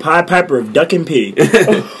 Illinois. The Pied Piper of Duck and Pig.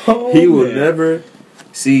 He will never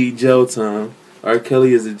see jail time. R.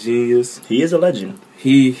 Kelly is a genius. He is a legend.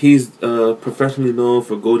 He's professionally known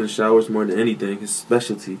for golden showers more than anything, his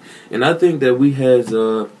specialty. And I think that he has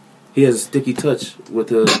a sticky touch with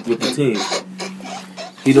the team.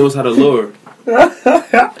 He knows how to lure.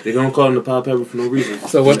 They're gonna call him the Pied Piper for no reason.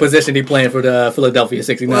 So what position he playing for the Philadelphia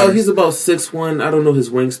 69ers? Well, he's about 6'1". I don't know his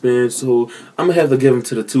wingspan, so I'm gonna have to give him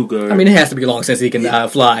to the 2 guard. I mean, it has to be long since he can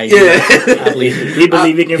fly. Yeah. I believe. He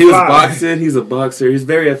believe he can He was fly. boxing. He's a boxer. He's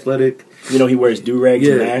very athletic. You know, he wears do-rags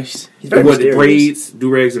and masks. He's very He wore the mysterious. braids,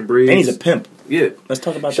 do-rags and braids. And he's a pimp. Yeah. Let's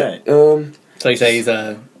talk about that. So you say he's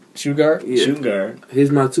a shoe guard? Yeah. Shooting guard.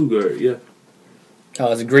 He's my 2 guard, yeah.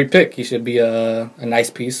 Oh, it's a great pick. He should be a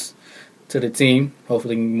nice piece to the team.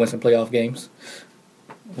 Hopefully, he can win some playoff games.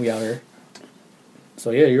 We out here.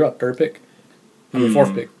 So yeah, you're up. 3rd pick. I mean,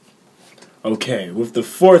 4th pick. Okay, with the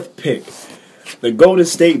 4th pick, the Golden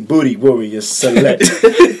State Booty Warriors select.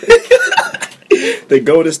 The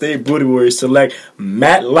Golden State Booty Warriors select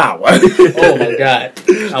Matt Lauer. Oh my God!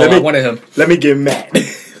 I wanted him. Let me get Matt.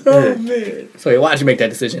 Oh man. So yeah, why did you make that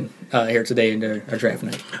decision here today in our draft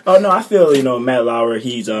night? Oh no, I feel Matt Lauer.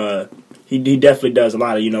 He's he definitely does a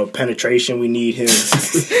lot of penetration. We need him.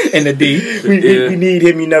 In the D. We need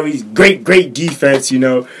him. He's great defense.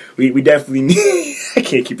 We definitely need. I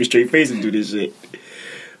can't keep a straight face and do this shit.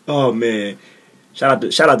 Oh man. Shout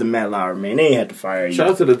out to Matt Lauer, man. They ain't had to fire you. Shout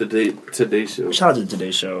out to the Today Show. Shout out to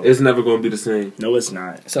Today Show. It's never going to be the same. No, it's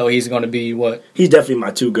not. So he's going to be what? He's definitely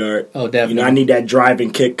my 2 guard. Oh, definitely. I need that drive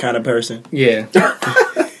and kick kind of person. Yeah.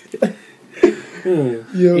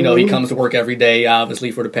 He comes to work every day.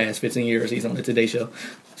 Obviously, for the past 15 years, he's on the Today Show.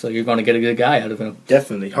 So you're going to get a good guy out of him.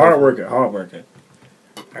 Definitely. Hard worker. All right,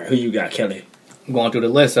 who you got, Kelly? I'm going through the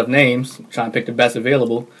list of names, trying to pick the best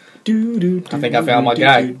available. I think I found my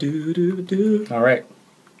guy. All right.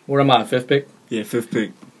 What am I, 5th pick? Yeah, 5th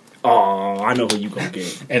pick. Oh, I know who you gonna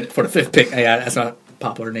get. And for the 5th pick, yeah, that's not a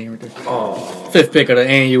popular name right there. Oh. 5th pick of the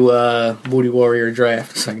annual Booty Warrior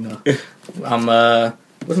draft. So I'm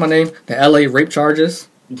what's my name? The LA Rape Charges.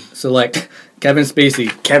 Select Kevin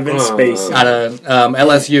Spacey. Kevin Spacey out of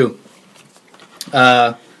LSU.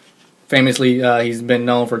 Famously, he's been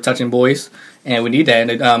known for touching boys, and we need that.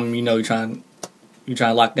 And you're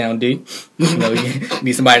trying to lock down D. You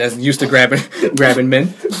need somebody that's used to grabbing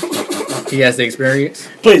men. He has the experience.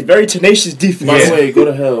 Plays very tenacious defense. By the way, go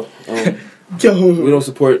to hell. We don't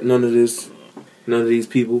support none of these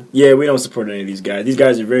people. Yeah, we don't support any of these guys. These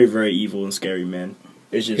guys are very, very evil and scary, man.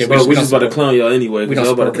 It's just we're just about to clown y'all anyway. We Because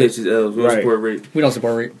don't y'all about to support catch these L's. We don't support rape. We don't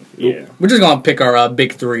support rape. Yeah. We're just gonna pick our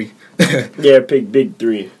big 3. Yeah, pick big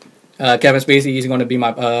 3. Kevin Spacey. He's going to be my.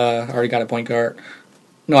 I already got a point guard.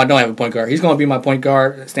 No, I don't have a point guard. He's going to be my point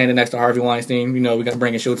guard, standing next to Harvey Weinstein. We got to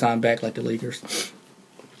bring Showtime back like the Lakers.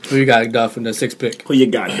 Who you got, Duff, in the 6th pick? Who you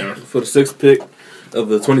got, Duff? For the 6th pick of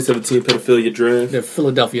the 2017 pedophilia draft, The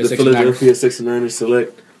Philadelphia 69ers. the Philadelphia 69ers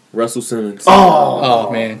select Russell Simmons. Oh,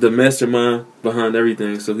 man. The mastermind behind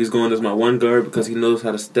everything. So he's going as my 1 guard because he knows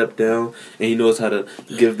how to step down and he knows how to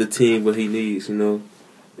give the team what he needs, And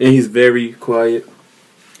he's very quiet.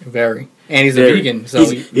 Very. And he's a vegan. So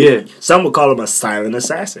Yeah. Some would call him a silent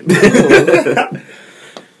assassin.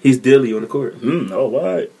 He's dilly on the court. Oh,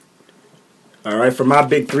 what? All right, for my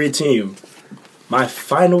big 3 team, my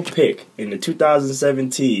final pick in the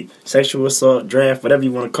 2017 sexual assault draft, whatever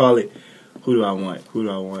you want to call it. Who do I want?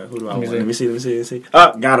 Let me see.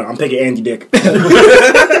 Oh, got him. I'm picking Andy Dick.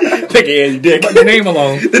 Picking Andy Dick. But the name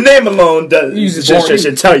alone. The name alone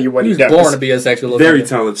should tell you what he does. He was born to be a sexual offender. Very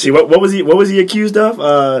talented. See, what was he accused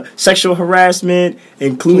of? Sexual harassment,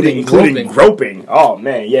 including groping. Oh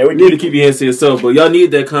man, yeah, we You need to keep your hands to yourself, but y'all need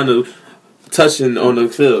that kind of touching on the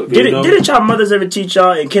field. Didn't y'all mothers ever teach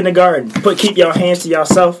y'all in kindergarten keep your hands to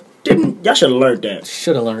yourself? Y'all should have learned that. Y'all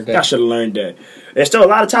should have learned that. There's still a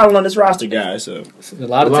lot of talent on this roster, guys. So a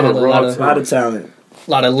lot of talent.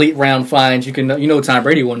 A lot of late round finds. You can Tom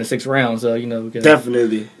Brady won the 6th round, so we can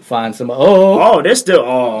definitely find some. There's still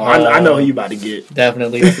I know who you about to get.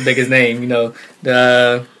 Definitely, that's the biggest name.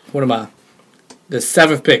 The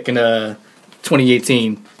 7th pick in the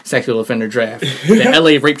 2018 sexual offender draft. The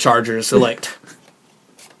LA Rape Chargers select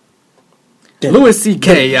Louis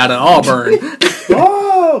C.K. out of Auburn.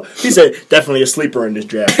 He's definitely a sleeper in this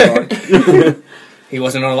draft. He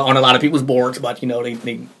wasn't on a lot of people's boards, but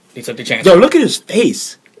they took the chance. Yo, look at his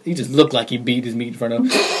face. He just looked like he beat his meat in front of him.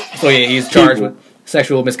 So yeah, he's charged with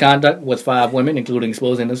sexual misconduct with 5 women, including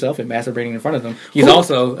exposing himself and masturbating in front of them. He's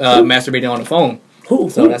also masturbating on the phone. Who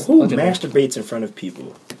masturbates in front of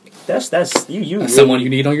people? That's you. That's someone you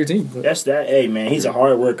need on your team. That's that. Hey man, he's a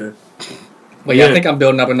hard worker. But yeah, I think I'm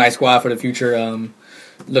building up a nice squad for the future.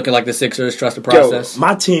 Looking like the Sixers, trust the process. Yo,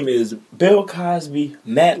 my team is Bill Cosby,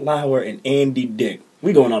 Matt Lauer, and Andy Dick.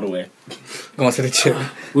 We going all the way. Going to the chip.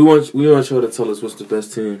 We want y'all to tell us what's the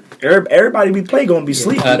best team. Everybody we play gonna be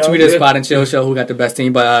sleeping. Tweet us, Pod and Chill Show, who got the best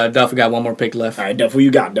team. But Duff, we got one more pick left. All right, Duff, who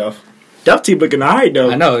you got, Duff? Duff team looking alright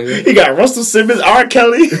though. I know. He got Russell Simmons, R.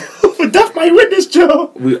 Kelly. Duff might win this,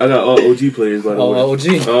 Joe. I got all OG players, by the way. Oh,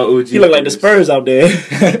 OG. All OG. He look like the Spurs out there.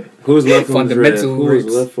 Who's left on the draft? Fundamental Who was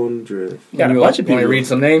rates. left on the draft? You got a bunch of Want to people. read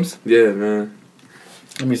some names? Yeah, man.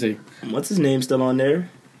 Let me see. What's his name still on there?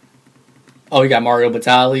 Oh, you got Mario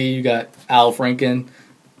Batali. You got Al Franken.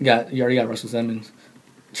 You already got Russell Simmons.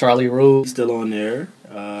 Charlie Rose. Still on there.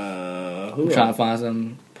 Who I'm else? trying to find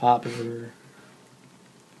some popular.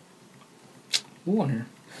 Who on here?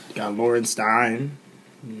 Got Lauren Stein.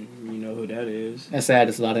 You know who that is. That's sad.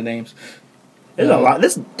 There's a lot of names. There's a lot.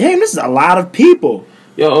 This is a lot of people.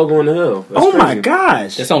 Y'all all going to hell. That's Oh my crazy.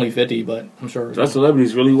 gosh. It's only 50, but I'm sure. That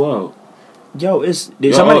celebrity's really wild. Yo, it's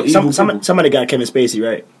Y'all all evil people. somebody got Kevin Spacey,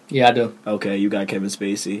 right? Yeah, I do. Okay, you got Kevin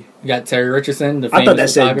Spacey. You got Terry Richardson, the I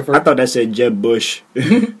famous thought photographer. that said Jeb Bush.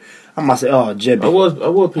 I'm gonna say, oh, Jeb. I was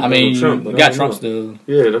picking I mean, Trump. you but got I Trump's don't know.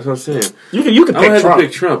 the. Yeah, that's what I'm saying. You can I pick don't have Trump. to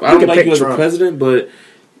pick Trump. I You don't can like pick you as a Trump. president, but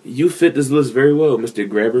you fit this list very well, Mr.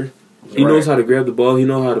 Grabber. He Right. knows how to grab the ball. He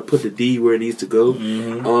knows how to put the D where it needs to go.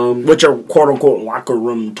 With your quote unquote locker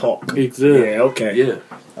room talk. Exactly. Yeah. Okay. Yeah.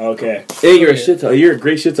 Okay. And you're a shit talker. You're a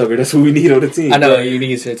great shit talker. That's what we need on the team. I know you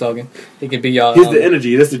need shit talking. He could be y'all. He's the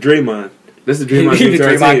energy. That's the Draymond. That's the Draymond. He's the to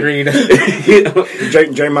our Draymond team.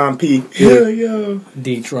 Green. Draymond P. Yo.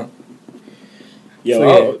 D Trump. Yo. So,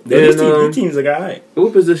 Oh, yeah. these And, teams are guy.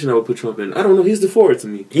 What position I would put Trump in? I don't know. He's the forward to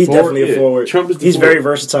me. He's Forward? definitely a Yeah. forward. Trump is the He's forward. very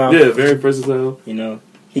versatile. Yeah, very versatile. You know,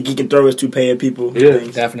 he can throw his toupee at people. Yeah.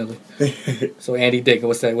 Things. Definitely. So Andy Dick,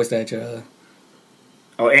 what's that?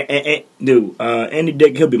 Oh, dude, Andy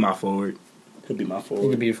Dick, he'll be my forward. He'll be my He forward.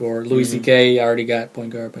 could be a forward. Louis C.K. I already got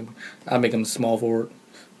point guard. But I'll make him small forward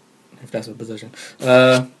if that's a position.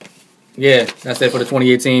 Yeah, that's it for the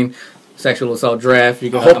 2018 sexual assault draft. I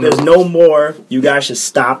hope there's no more. You guys should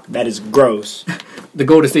stop. That is gross. The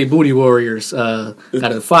Golden State Booty Warriors got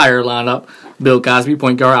a fire lineup. Bill Cosby,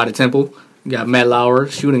 point guard out of Temple. You got Matt Lauer,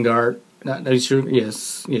 shooting guard.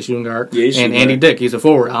 Shooting guard. Yeah, he's and shooting Andy guard. Dick, he's a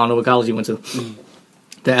forward. I don't know what college he went to.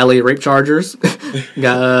 The LA Rape Chargers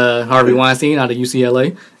got Harvey Weinstein out of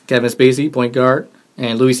UCLA. Kevin Spacey, point guard.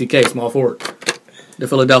 And Louis C.K., small forward. The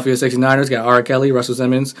Philadelphia 69ers got R. Kelly, Russell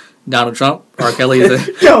Simmons, Donald Trump. R. Kelly is a...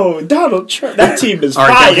 Yo, Donald Trump. That team is R.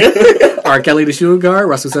 fire. Kelly, R. Kelly the shooting guard,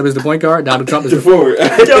 Russell Simmons the point guard, Donald Trump is the forward.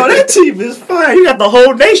 Yo, that team is fire. You got the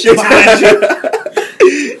whole nation behind you.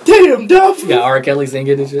 Damn, Duff. You got R. Kelly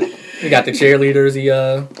singing and shit. You got the cheerleaders,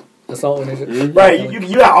 assaulting and shit. Right,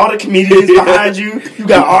 you got all the comedians behind you. You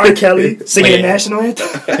got R. Kelly singing the Yeah. national anthem.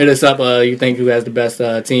 Hit us up. You think who has the best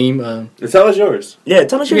team? Tell us yours. Yeah,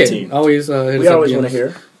 tell us your Yeah, team. always hit We us up. always DMs. want to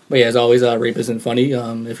hear. But yeah, as always, rape isn't funny.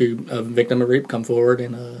 If you're a victim of rape, come forward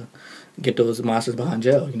and get those monsters behind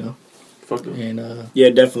jail. Fuck them. And Yeah,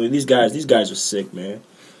 definitely. These guys are sick, man.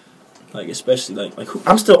 Like, especially like who,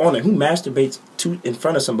 I'm still on it. Who masturbates in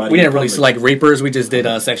front of somebody? we in didn't really public? select rapers. We just did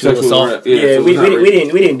sexual assault. rap. Yeah, so we it's not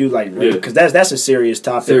rape. didn't do like rape Yeah. because that's a serious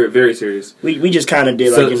topic. Very serious. We just kind of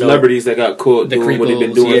did like Celebrities that got caught The doing what they've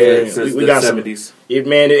been creepos, doing yeah. since We the got some- 70s.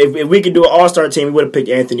 If we could do an all-star team, we would have picked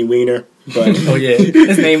Anthony Weiner. But Oh yeah,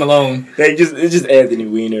 his name alone. it's just Anthony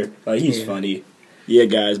Weiner. Like he's Yeah. funny. Yeah,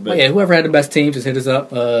 guys. But But yeah, whoever had the best team, just hit us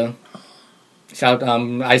up. Shout out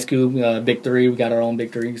Ice Cube, Big Three. We got our own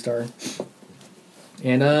Big Three starting.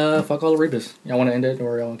 And fuck all the rapists. Y'all want to end it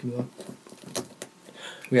or y'all want to keep going?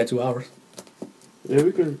 We got 2 hours. Yeah,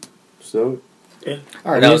 we can. So, All I right, mean,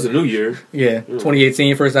 that it's was a new year.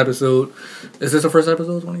 2018 first episode. Is this the first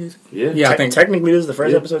episode? 2018. Yeah. Yeah, I think. technically this is the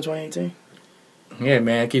first Yeah. episode of 2018. Yeah,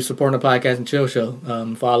 man. Keep supporting the Podcast and Chill Show.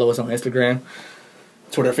 Follow us on Instagram,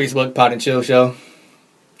 Twitter, Facebook, Pod and Chill Show.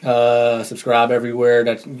 Subscribe everywhere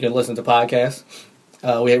that you can listen to podcasts.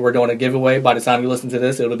 We're doing a giveaway. By the time you listen to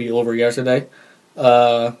this, it'll be over yesterday.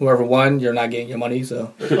 Whoever won, you're not getting your money,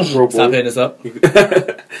 so stop hitting us up.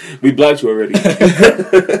 We blocked you already.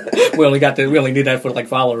 We only need that for like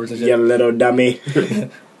followers and shit. You little dummy.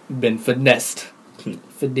 Been finessed,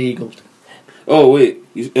 finagled. Oh, wait.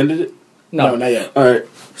 You ended it? No, not yet. All right.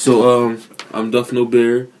 So, I'm Duff No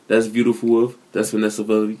Bear. That's Beautiful Wolf. That's Vanessa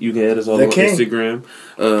Valley. You can add us all The on King. Instagram.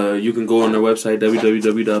 You can go on our website,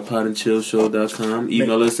 www.podandchillshow.com.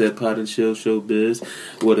 Email us at podandchillshowbiz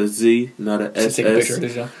with a Z, not a Just take a picture of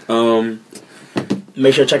SS. this, y'all.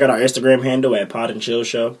 Make sure to check out our Instagram handle at Pod and Chill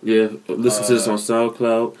Show. Yeah, listen to this on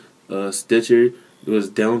SoundCloud, Stitcher, It was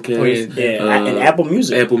Downcast. Oh, yeah. Yeah, and Apple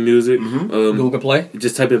Music. Apple Music. Google Play.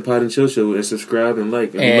 Just type in Pod and Chill Show and subscribe and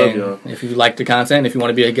like. And we love y'all. If you like the content, if you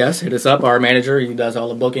want to be a guest, hit us up. Our manager, he does all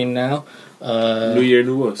the booking now. New year,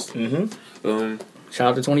 new us. Shout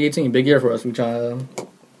out to 2018. Big year for us. We try to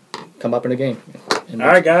come up in the game. All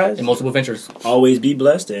right, guys. In multiple ventures. Always be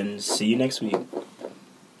blessed and see you next week.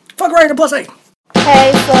 Fuck right in the pussy.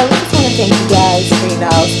 Hey, so we just want to thank you guys for,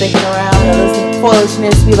 sticking around and listening to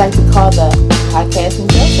foolishness we like to call the Podcast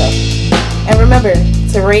and Chill Show. And remember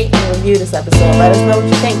to rate and review this episode. Let us know what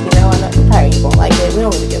you think. I know you probably ain't gonna like it. We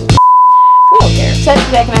don't really give a we don't care. Check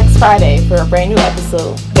back next Friday for a brand new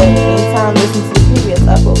episode. But in the meantime, listen to the previous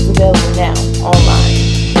uploads available now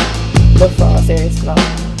online. Look for All Serious No.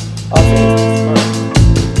 All Serious